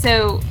 Okay,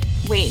 so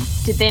wait,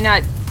 did they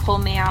not pull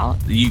me out?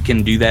 You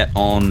can do that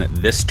on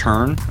this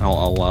turn. I'll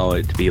allow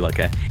it to be like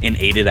an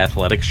aided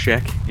athletics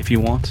check if you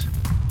want.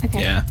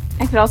 Okay. Yeah.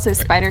 I could also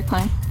spider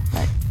climb.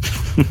 But...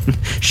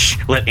 Shh,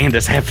 let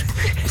Andis have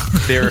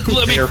their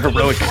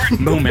heroic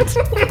moment.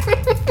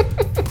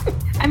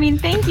 I mean,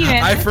 thank you,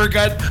 I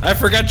Andis.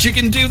 forgot you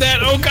can do that.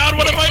 Oh God,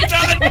 what have I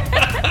done?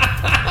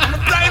 I'm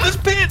gonna die in this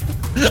pit.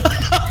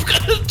 I'm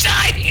gonna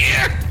die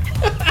here.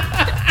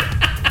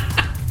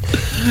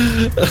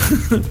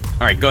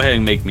 All right, go ahead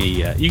and make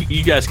me.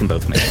 You guys can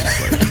both make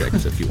athletics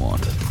checks if you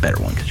want. A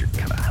better one because you're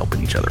kind of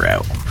helping each other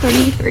out.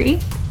 33.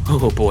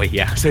 Oh boy,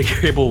 yeah. So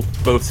you're able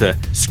both to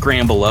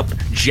scramble up,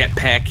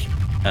 jetpack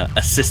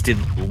assisted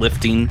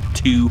lifting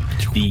to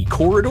the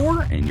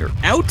corridor, and you're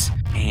out.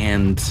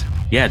 And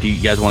yeah, do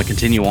you guys want to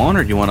continue on,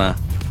 or do you want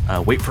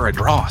to wait for a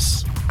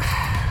dross?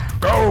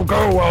 Go!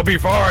 I'll be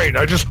fine.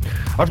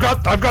 I've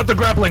got the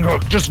grappling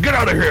hook. Just get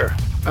out of here.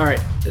 all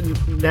right.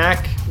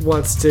 Knack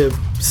wants to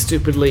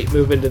stupidly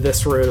move into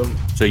this room.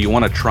 So you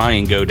want to try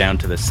and go down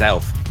to the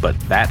south, but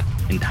that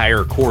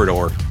entire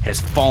corridor has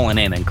fallen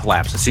in and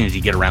collapsed as soon as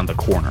you get around the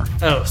corner.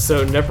 Oh,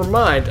 so never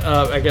mind.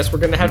 I guess we're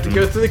gonna have to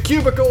go through the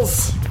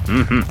cubicles.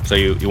 So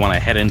you want to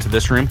head into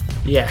this room?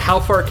 Yeah, how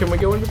far can we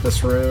go into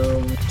this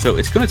room? So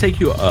it's going to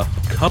take you a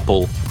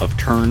couple of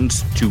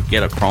turns to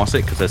get across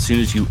it, because as soon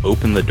as you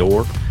open the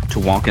door to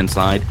walk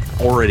inside,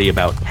 already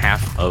about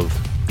half of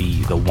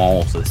the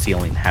walls of the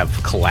ceiling have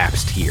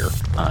collapsed here.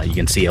 You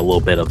can see a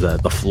little bit of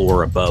the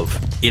floor above.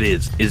 It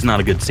is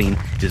not a good scene.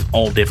 It is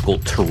all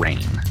difficult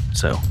terrain.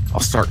 So I'll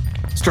start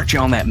you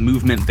on that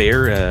movement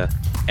there.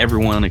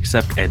 Everyone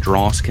except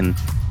Edros can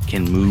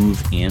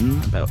move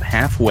in about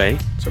halfway.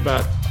 So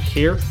about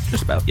here?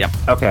 Just about, yep.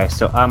 Okay,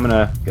 so I'm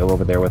gonna go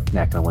over there with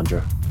Knack and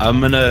Alindra. I'm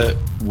gonna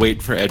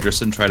wait for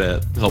Edris and try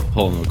to help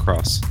pull him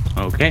across.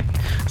 Okay,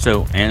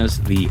 so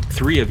as the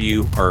three of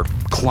you are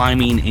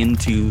climbing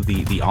into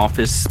the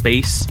office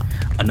space,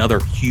 another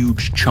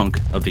huge chunk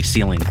of the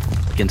ceiling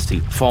begins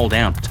to fall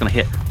down. It's going to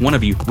hit one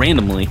of you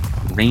randomly.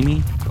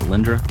 Raimi,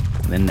 Alindra,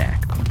 and then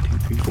Knack. 1,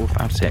 2, 3, 4,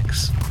 5,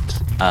 6.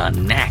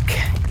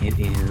 Knack, it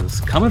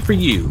is coming for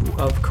you.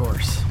 Of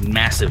course.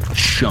 Massive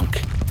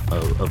chunk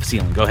of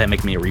ceiling. Go ahead and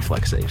make me a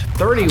reflex save.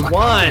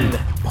 31.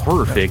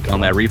 Perfect on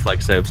that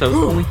reflex save. So it's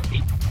only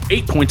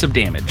 8 points of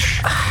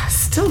damage.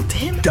 Still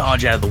damage.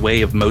 Dodge out of the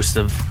way of most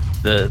of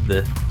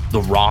the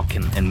rock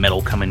and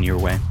metal coming your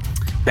way.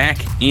 Back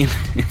in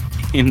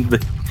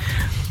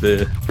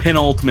the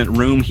penultimate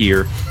room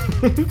here,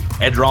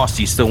 Ed Ross,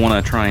 do you still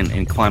want to try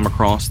and climb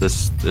across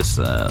this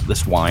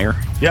wire?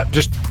 Yep,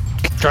 just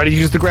try to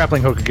use the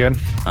grappling hook again.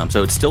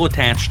 So it's still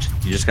attached.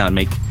 You just gotta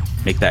make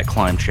that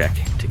climb check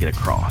to get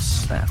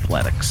across.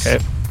 Athletics.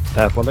 Okay.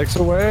 Athletics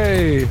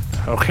away.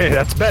 Okay,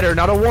 that's better.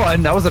 Not a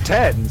 1. That was a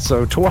 10,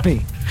 so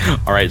 20.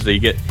 All right, so you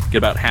get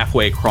about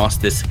halfway across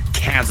this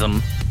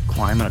chasm,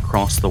 climbing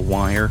across the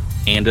wire.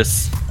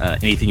 Andis,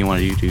 anything you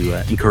want to do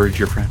to encourage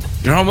your friend?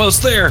 You're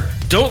almost there.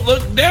 Don't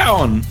look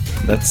down.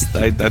 I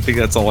think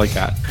that's all I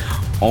got.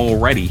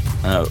 Alrighty.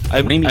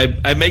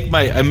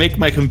 I make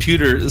my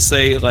computer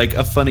say like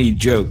a funny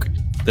joke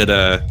that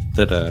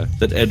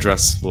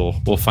Edras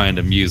will find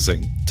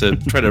amusing to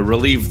try to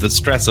relieve the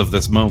stress of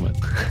this moment.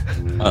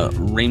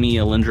 Raimi,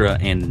 Alindra,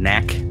 and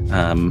Knack,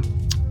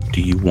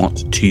 do you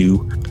want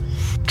to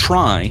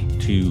try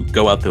to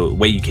go out the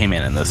way you came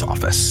in this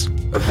office?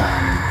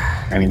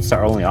 I mean, it's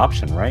our only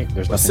option, right?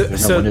 There's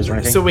no windows or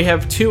anything. So we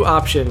have two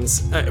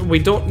options. We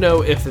don't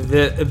know if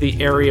the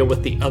area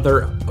with the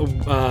other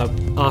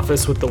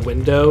office with the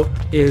window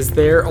is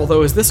there.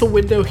 Although, is this a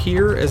window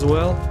here as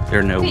well? There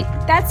are no. Wait,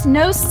 that's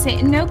no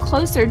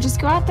closer. Just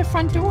go out the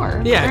front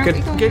door. Yeah,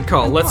 good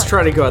call. Let's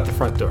try to go out the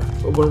front door.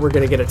 When we're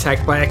gonna get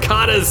attacked by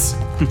Akatas.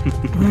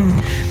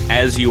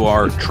 As you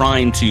are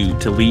trying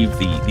to leave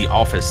the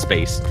office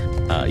space,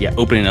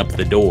 opening up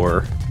the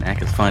door,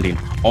 Knack is finding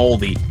all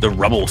the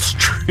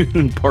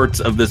rubble-strewn parts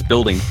of this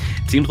building.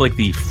 It seems like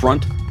the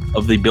front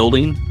of the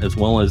building, as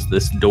well as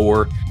this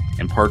door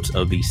and parts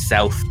of the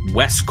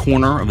southwest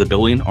corner of the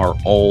building, are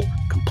all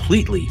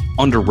completely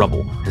under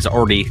rubble. Has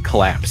already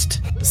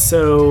collapsed.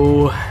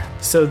 So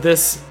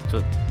this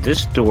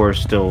door is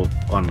still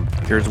on.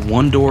 There's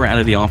one door out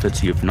of the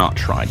office you have not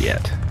tried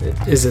yet.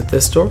 is it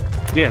this door?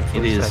 Yeah,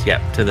 It is,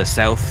 to the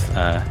south.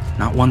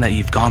 Not one that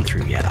you've gone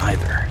through yet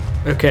either.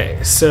 Okay,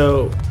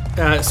 so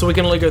we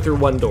can only go through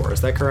one door.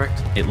 Is that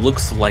correct? It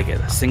looks like it.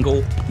 A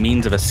single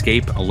means of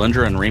escape.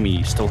 Alindra and Raimi,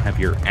 you still have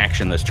your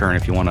action this turn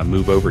if you want to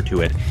move over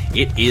to it.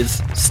 It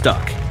is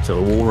stuck,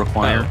 so it will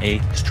require a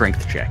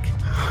strength check.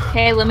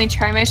 Okay, let me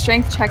try my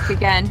strength check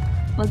again.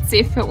 Let's see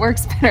if it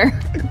works better.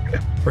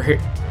 We're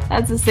here.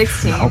 That's a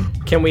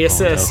 16. Can we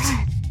assist?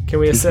 Can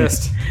we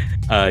assist?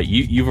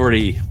 You've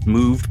already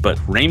moved, but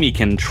Raimi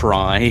can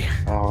try.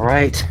 All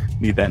right.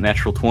 Need that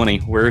natural 20.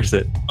 Where is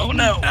it? Oh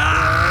no!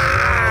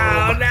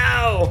 Oh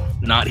no!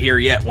 Not here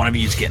yet. One of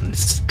you's getting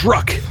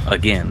struck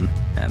again,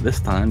 and this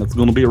time it's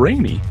going to be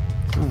Raimi,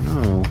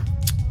 Oh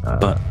no.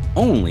 but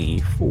only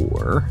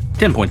for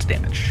 10 points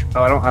damage.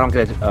 Oh, I don't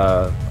get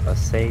a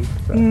save.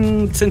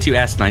 Since you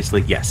asked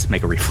nicely, yes,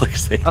 make a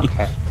reflex save.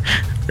 Okay.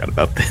 Forgot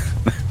about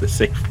the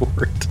save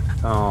for it.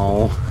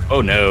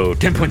 Oh no,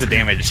 10 points of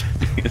damage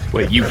is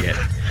what you get.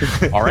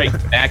 All right,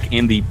 back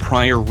in the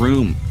prior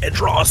room.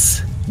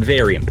 Edros,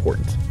 very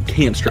important.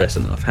 Can't stress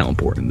enough how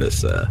important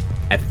this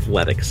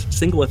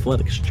single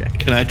athletics check.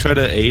 Can I try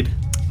to aid?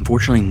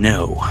 Unfortunately,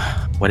 no.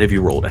 What have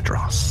you rolled,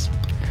 Edros?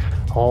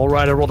 All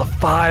right, I rolled a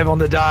 5 on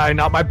the die.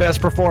 Not my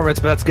best performance,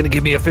 but that's going to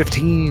give me a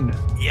 15.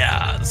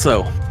 Yeah,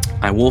 so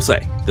I will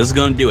say, this is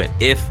going to do it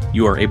if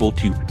you are able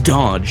to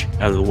dodge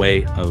out of the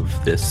way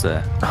of this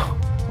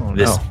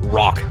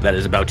rock that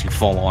is about to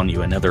fall on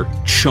you, another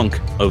chunk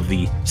of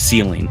the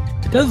ceiling.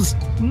 It does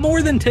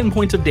more than 10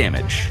 points of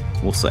damage,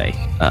 we'll say.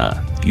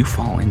 If you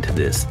fall into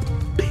this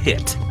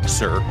pit,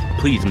 sir,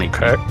 please make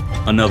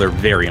another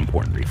very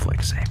important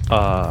reflex save.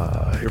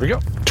 Here we go.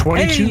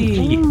 22.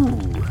 Hey!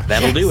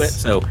 That'll do it.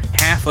 So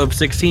half of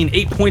 16,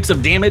 8 points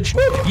of damage.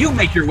 You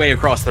make your way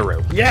across the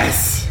room.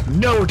 Yes!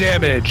 No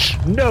damage.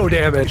 No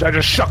damage. I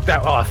just shook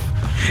that off.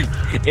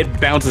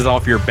 It bounces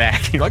off your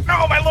back. You're like,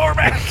 no, my lower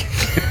back.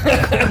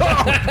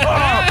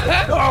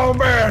 Oh,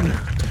 man.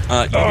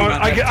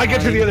 I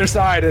get to the other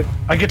side, and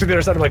I'm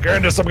like,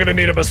 Ernest, I'm gonna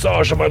need a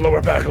massage on my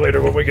lower back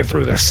later when we get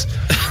through this.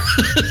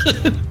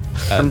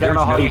 From down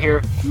the hall, you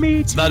hear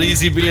me. It's not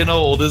easy being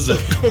old, is it?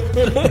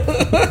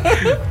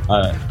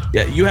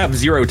 You have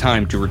 0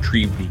 time to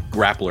retrieve the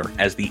grappler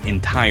as the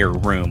entire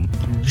room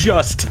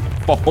just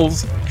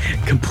falls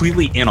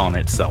completely in on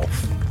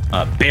itself,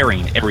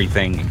 burying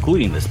everything,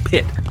 including this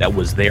pit that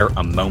was there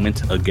a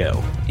moment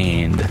ago.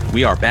 And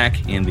we are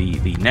back in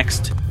the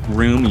next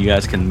room. You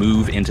guys can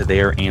move into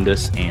there,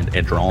 Andis and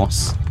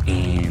Edros,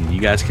 and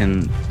you guys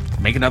can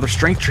make another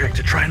strength check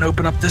to try and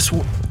open up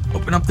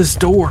this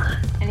door.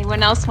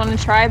 Anyone else want to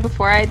try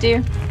before I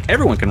do?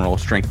 Everyone can roll a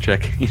strength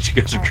check. You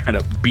guys are trying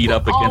to beat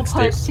up against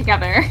all it. push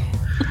together.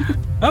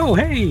 Oh,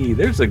 hey,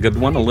 there's a good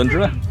one,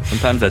 Alindra.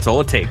 Sometimes that's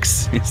all it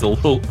takes. It's a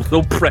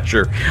little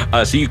pressure.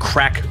 So you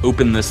crack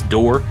open this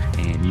door,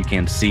 and you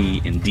can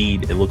see,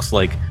 indeed, it looks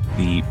like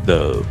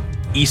the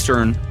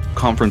eastern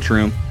conference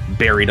room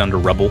buried under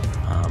rubble,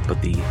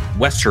 but the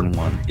western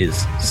one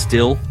is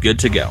still good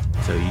to go.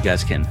 So you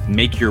guys can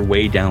make your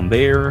way down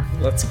there.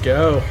 Let's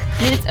go.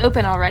 I mean, it's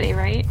open already,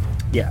 right?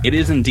 Yeah. It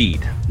is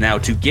indeed. Now,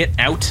 to get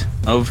out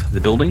of the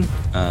building,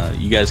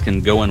 you guys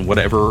can go in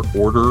whatever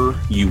order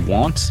you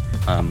want.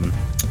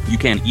 You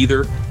can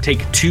either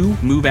take 2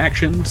 move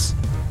actions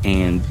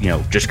and,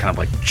 just kind of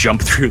like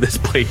jump through this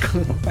plate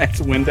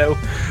glass window,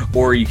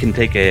 or you can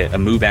take a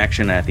move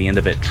action at the end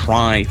of it,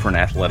 try for an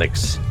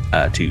athletics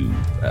to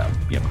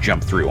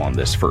jump through on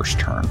this first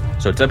turn.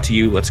 So it's up to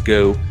you. Let's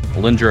go.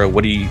 Alindra,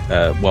 what do you,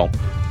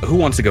 who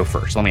wants to go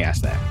first? Let me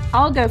ask that.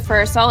 I'll go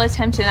first. I'll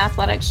attempt an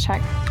athletics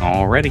check.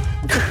 Alrighty.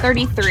 It's a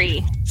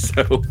 33.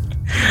 So,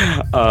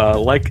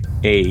 like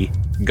a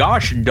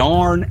gosh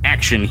darn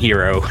action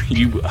hero,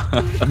 you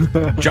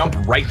jump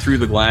right through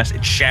the glass.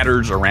 It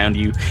shatters around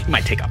you. You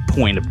might take a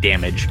point of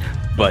damage,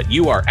 but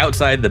you are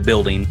outside the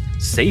building,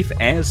 safe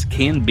as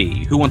can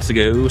be. Who wants to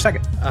go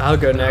second? I'll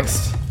go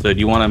next. So do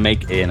you want to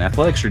make an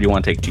athletics, or do you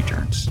want to take 2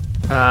 turns?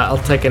 I'll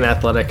take an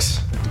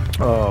athletics.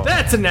 Oh.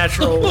 That's a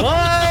natural 1!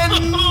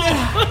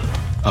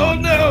 Oh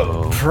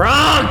no.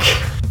 Frog!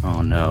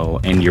 Oh no.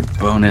 And your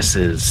bonus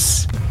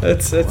is...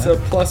 It's a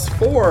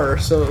 +4,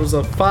 so it was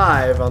a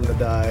 5 on the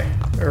die.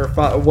 Or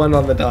 1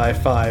 on the die,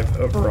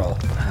 5 overall.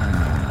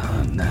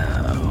 Oh no.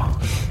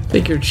 I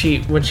think your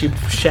cheat, when she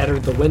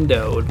shattered the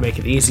window, would make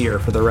it easier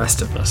for the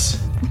rest of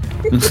us.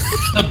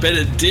 I bet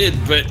it did,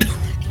 but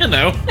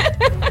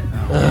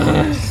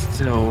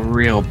Still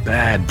real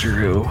bad,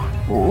 Drew.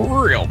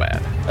 Real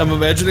bad. I'm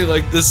imagining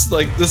this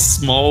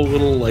small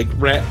little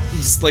rat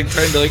just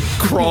trying to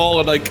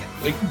crawl and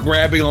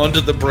grabbing onto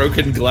the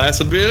broken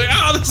glass and being like,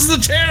 oh, this is a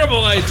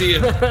terrible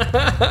idea.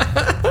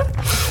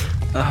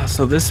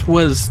 So this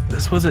was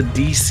a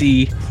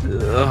DC.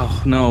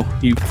 Oh no,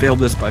 you failed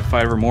this by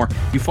 5 or more.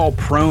 You fall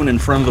prone in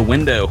front of the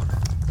window,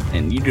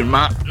 and you do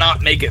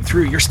not make it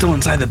through. You're still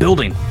inside the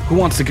building. Who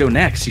wants to go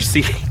next? You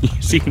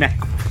see Mac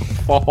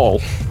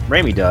fall.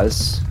 Rami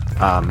does.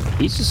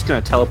 He's just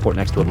gonna teleport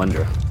next to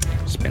Alindra.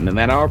 Spending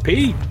that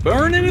RP,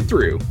 burning it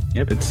through.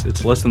 Yep,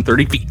 it's less than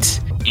 30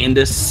 feet.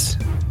 Andis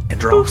and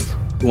Droth.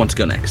 Who wants to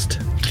go next?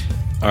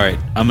 All right,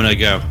 I'm gonna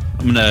go.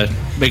 I'm gonna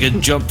make a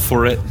jump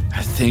for it.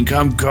 I think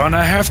I'm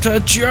gonna have to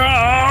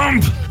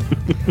jump.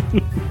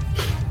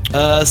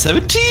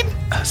 17?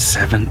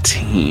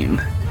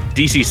 17.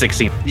 DC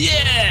 16.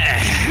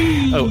 Yeah!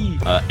 Oh,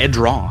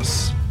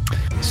 Edros.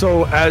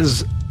 So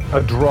as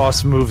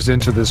Adros moves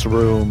into this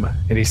room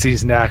and he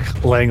sees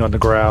Knack laying on the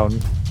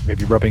ground,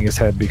 maybe rubbing his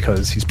head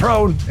because he's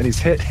prone and he's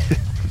hit,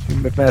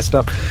 messed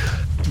up.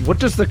 What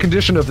does the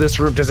condition of this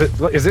room,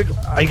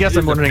 I guess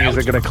I'm wondering, is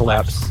it going to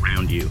collapse?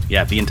 Around you.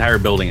 Yeah, the entire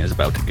building is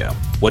about to go.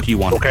 What do you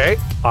want? Okay,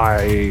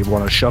 I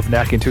want to shove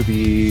Knack into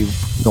the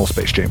null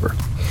space chamber.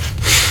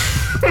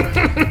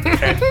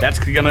 That's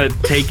gonna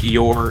take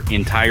your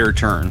entire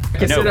turn.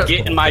 No,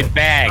 get in my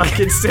bag. I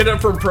can stand up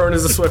from prone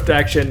as a swift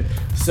action,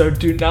 so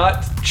do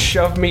not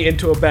shove me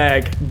into a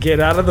bag.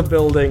 Get out of the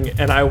building,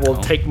 and I will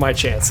take my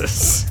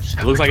chances.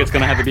 It looks like it's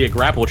gonna have to be a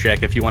grapple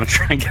check if you want to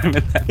try and get him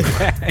in that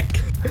bag.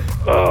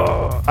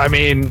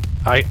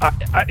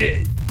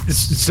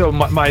 So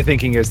my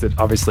thinking is that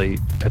obviously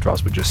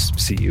Edros would just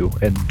see you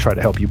and try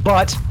to help you,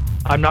 but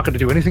I'm not going to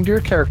do anything to your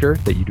character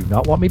that you do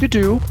not want me to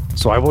do,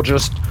 so I will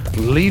just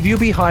leave you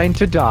behind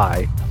to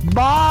die.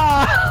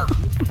 Bye!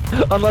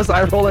 Unless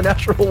I roll a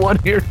natural 1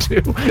 here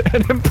too,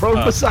 and am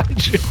prone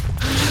beside you.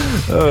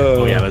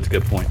 Oh yeah, that's a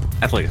good point.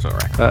 Athletics, all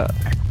right.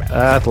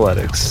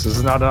 Athletics. This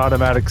is not an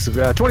automatic.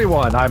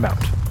 21, I'm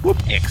out. Whoop.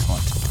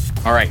 Excellent.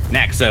 All right,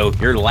 next. So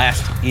you're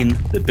last in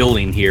the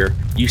building here.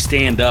 You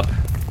stand up.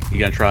 You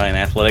gonna try an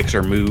athletics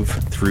or move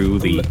through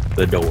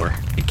the door?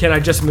 Can I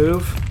just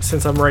move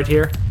since I'm right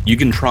here? You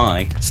can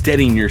try,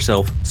 steadying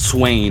yourself,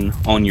 swaying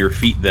on your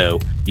feet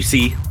though. You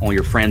see all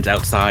your friends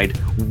outside,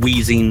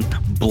 wheezing,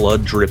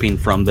 blood dripping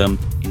from them,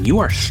 and you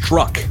are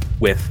struck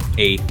with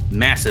a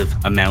massive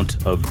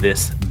amount of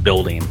this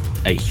building.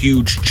 A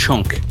huge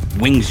chunk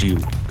wings you,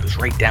 goes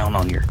right down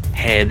on your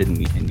head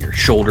and your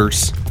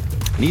shoulders.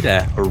 Need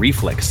a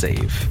reflex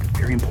save.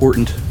 Very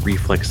important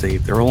reflex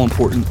save. They're all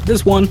important.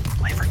 This one,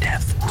 life or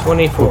death.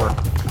 24.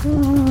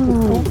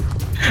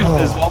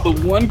 Does all the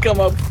 1 come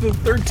up to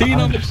 13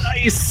 on the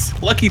dice?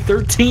 Lucky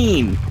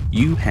 13.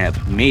 You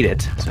have made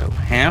it. So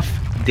half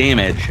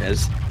damage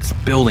as this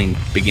building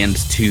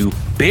begins to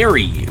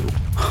bury you.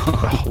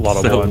 A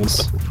lot of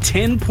ones.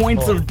 10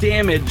 points of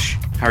damage.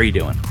 How are you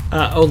doing?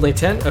 Only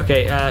 10?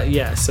 Okay,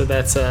 yeah, so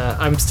that's,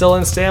 I'm still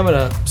in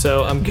stamina,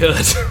 so I'm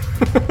good.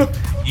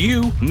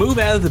 You move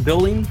out of the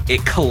building,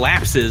 it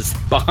collapses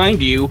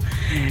behind you,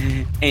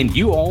 and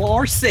you all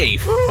are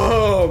safe.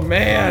 Oh,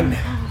 man.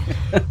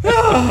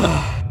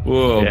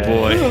 Whoa,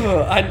 boy.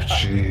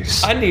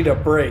 Jeez. I need a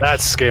break.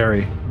 That's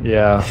scary.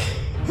 Yeah.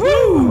 Woo!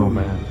 Oh,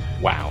 man.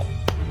 Wow.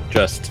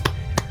 Just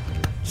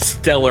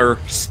stellar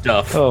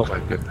stuff. Oh, my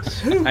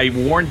goodness. I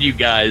warned you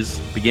guys,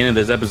 beginning of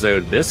this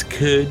episode, this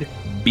could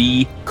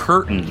be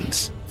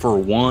curtains for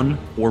 1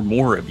 or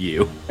more of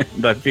you.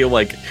 And I feel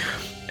like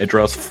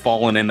Idris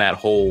fallen in that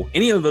hole.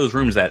 Any of those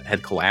rooms that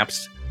had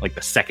collapsed, like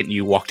the second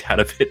you walked out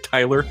of it,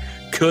 Tyler,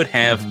 could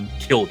have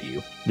killed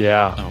you.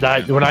 Yeah, Oh,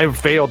 that man. when I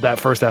failed that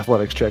first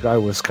athletics check, I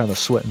was kind of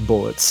sweating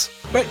bullets.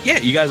 But yeah,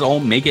 you guys all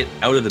make it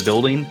out of the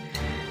building.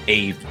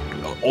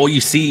 All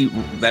you see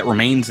that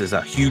remains is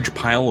a huge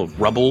pile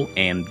of rubble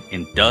and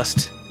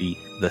dust.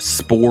 The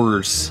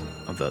spores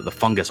of the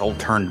fungus all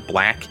turned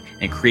black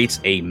and creates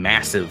a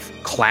massive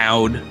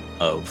cloud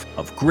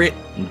of grit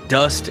and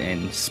dust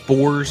and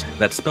spores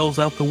that spells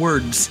out the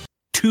words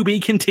 "to be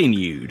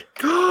continued."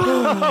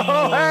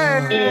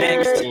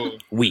 Next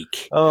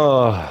week,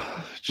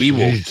 we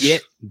will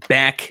get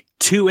back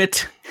to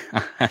it.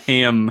 I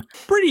am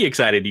pretty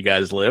excited you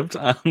guys lived.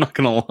 I'm not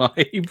gonna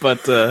lie,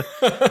 but Oh,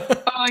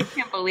 I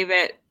can't believe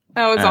it.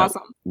 That was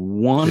awesome.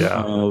 One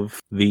of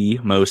the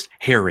most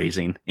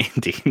hair-raising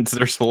endings.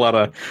 There's a lot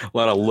of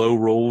low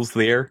rolls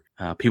there.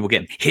 People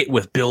getting hit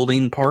with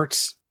building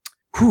parts.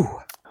 Whew.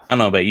 I don't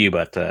know about you,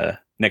 but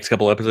next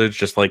couple episodes,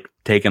 just like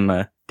taking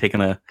a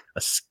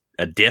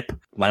dip,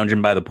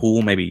 lounging by the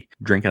pool, maybe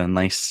drinking a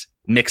nice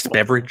mixed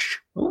beverage.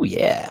 Oh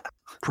yeah.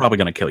 Probably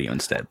gonna kill you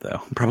instead,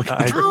 though. Probably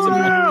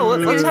gonna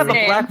Let's have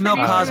a black milk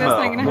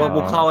Cosmo.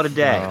 We'll call it a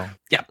day.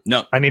 Yeah,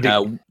 no. I need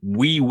to.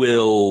 We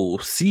will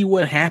see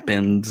what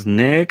happens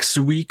next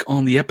week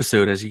on the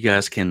episode as you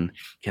guys can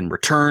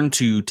return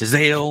to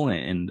Zale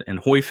and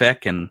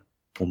Hoyfek, and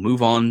we'll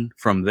move on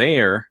from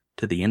there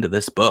to the end of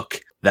this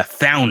book, The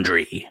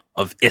Foundry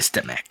of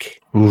Istamek.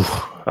 Ooh,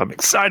 I'm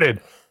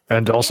excited.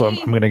 And also, I'm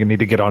going to need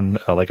to get on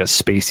like a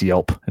space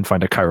Yelp and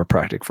find a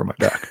chiropractic for my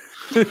back.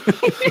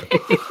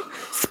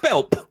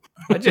 Spelp.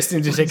 I just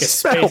need to take a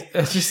space.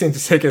 I just need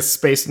to take a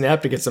space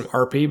nap to get some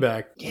RP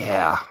back.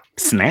 Yeah.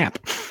 Snap.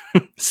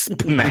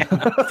 Snap.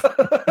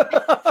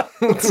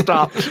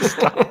 Stop.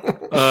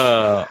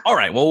 All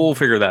right. Well, we'll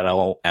figure that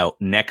all out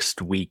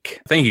next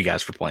week. Thank you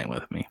guys for playing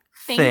with me.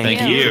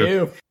 Thank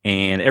you.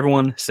 And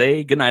everyone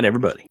say good night,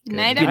 everybody. Good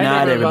night, Good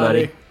night,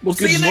 everybody. We'll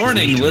Good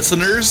morning,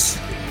 listeners.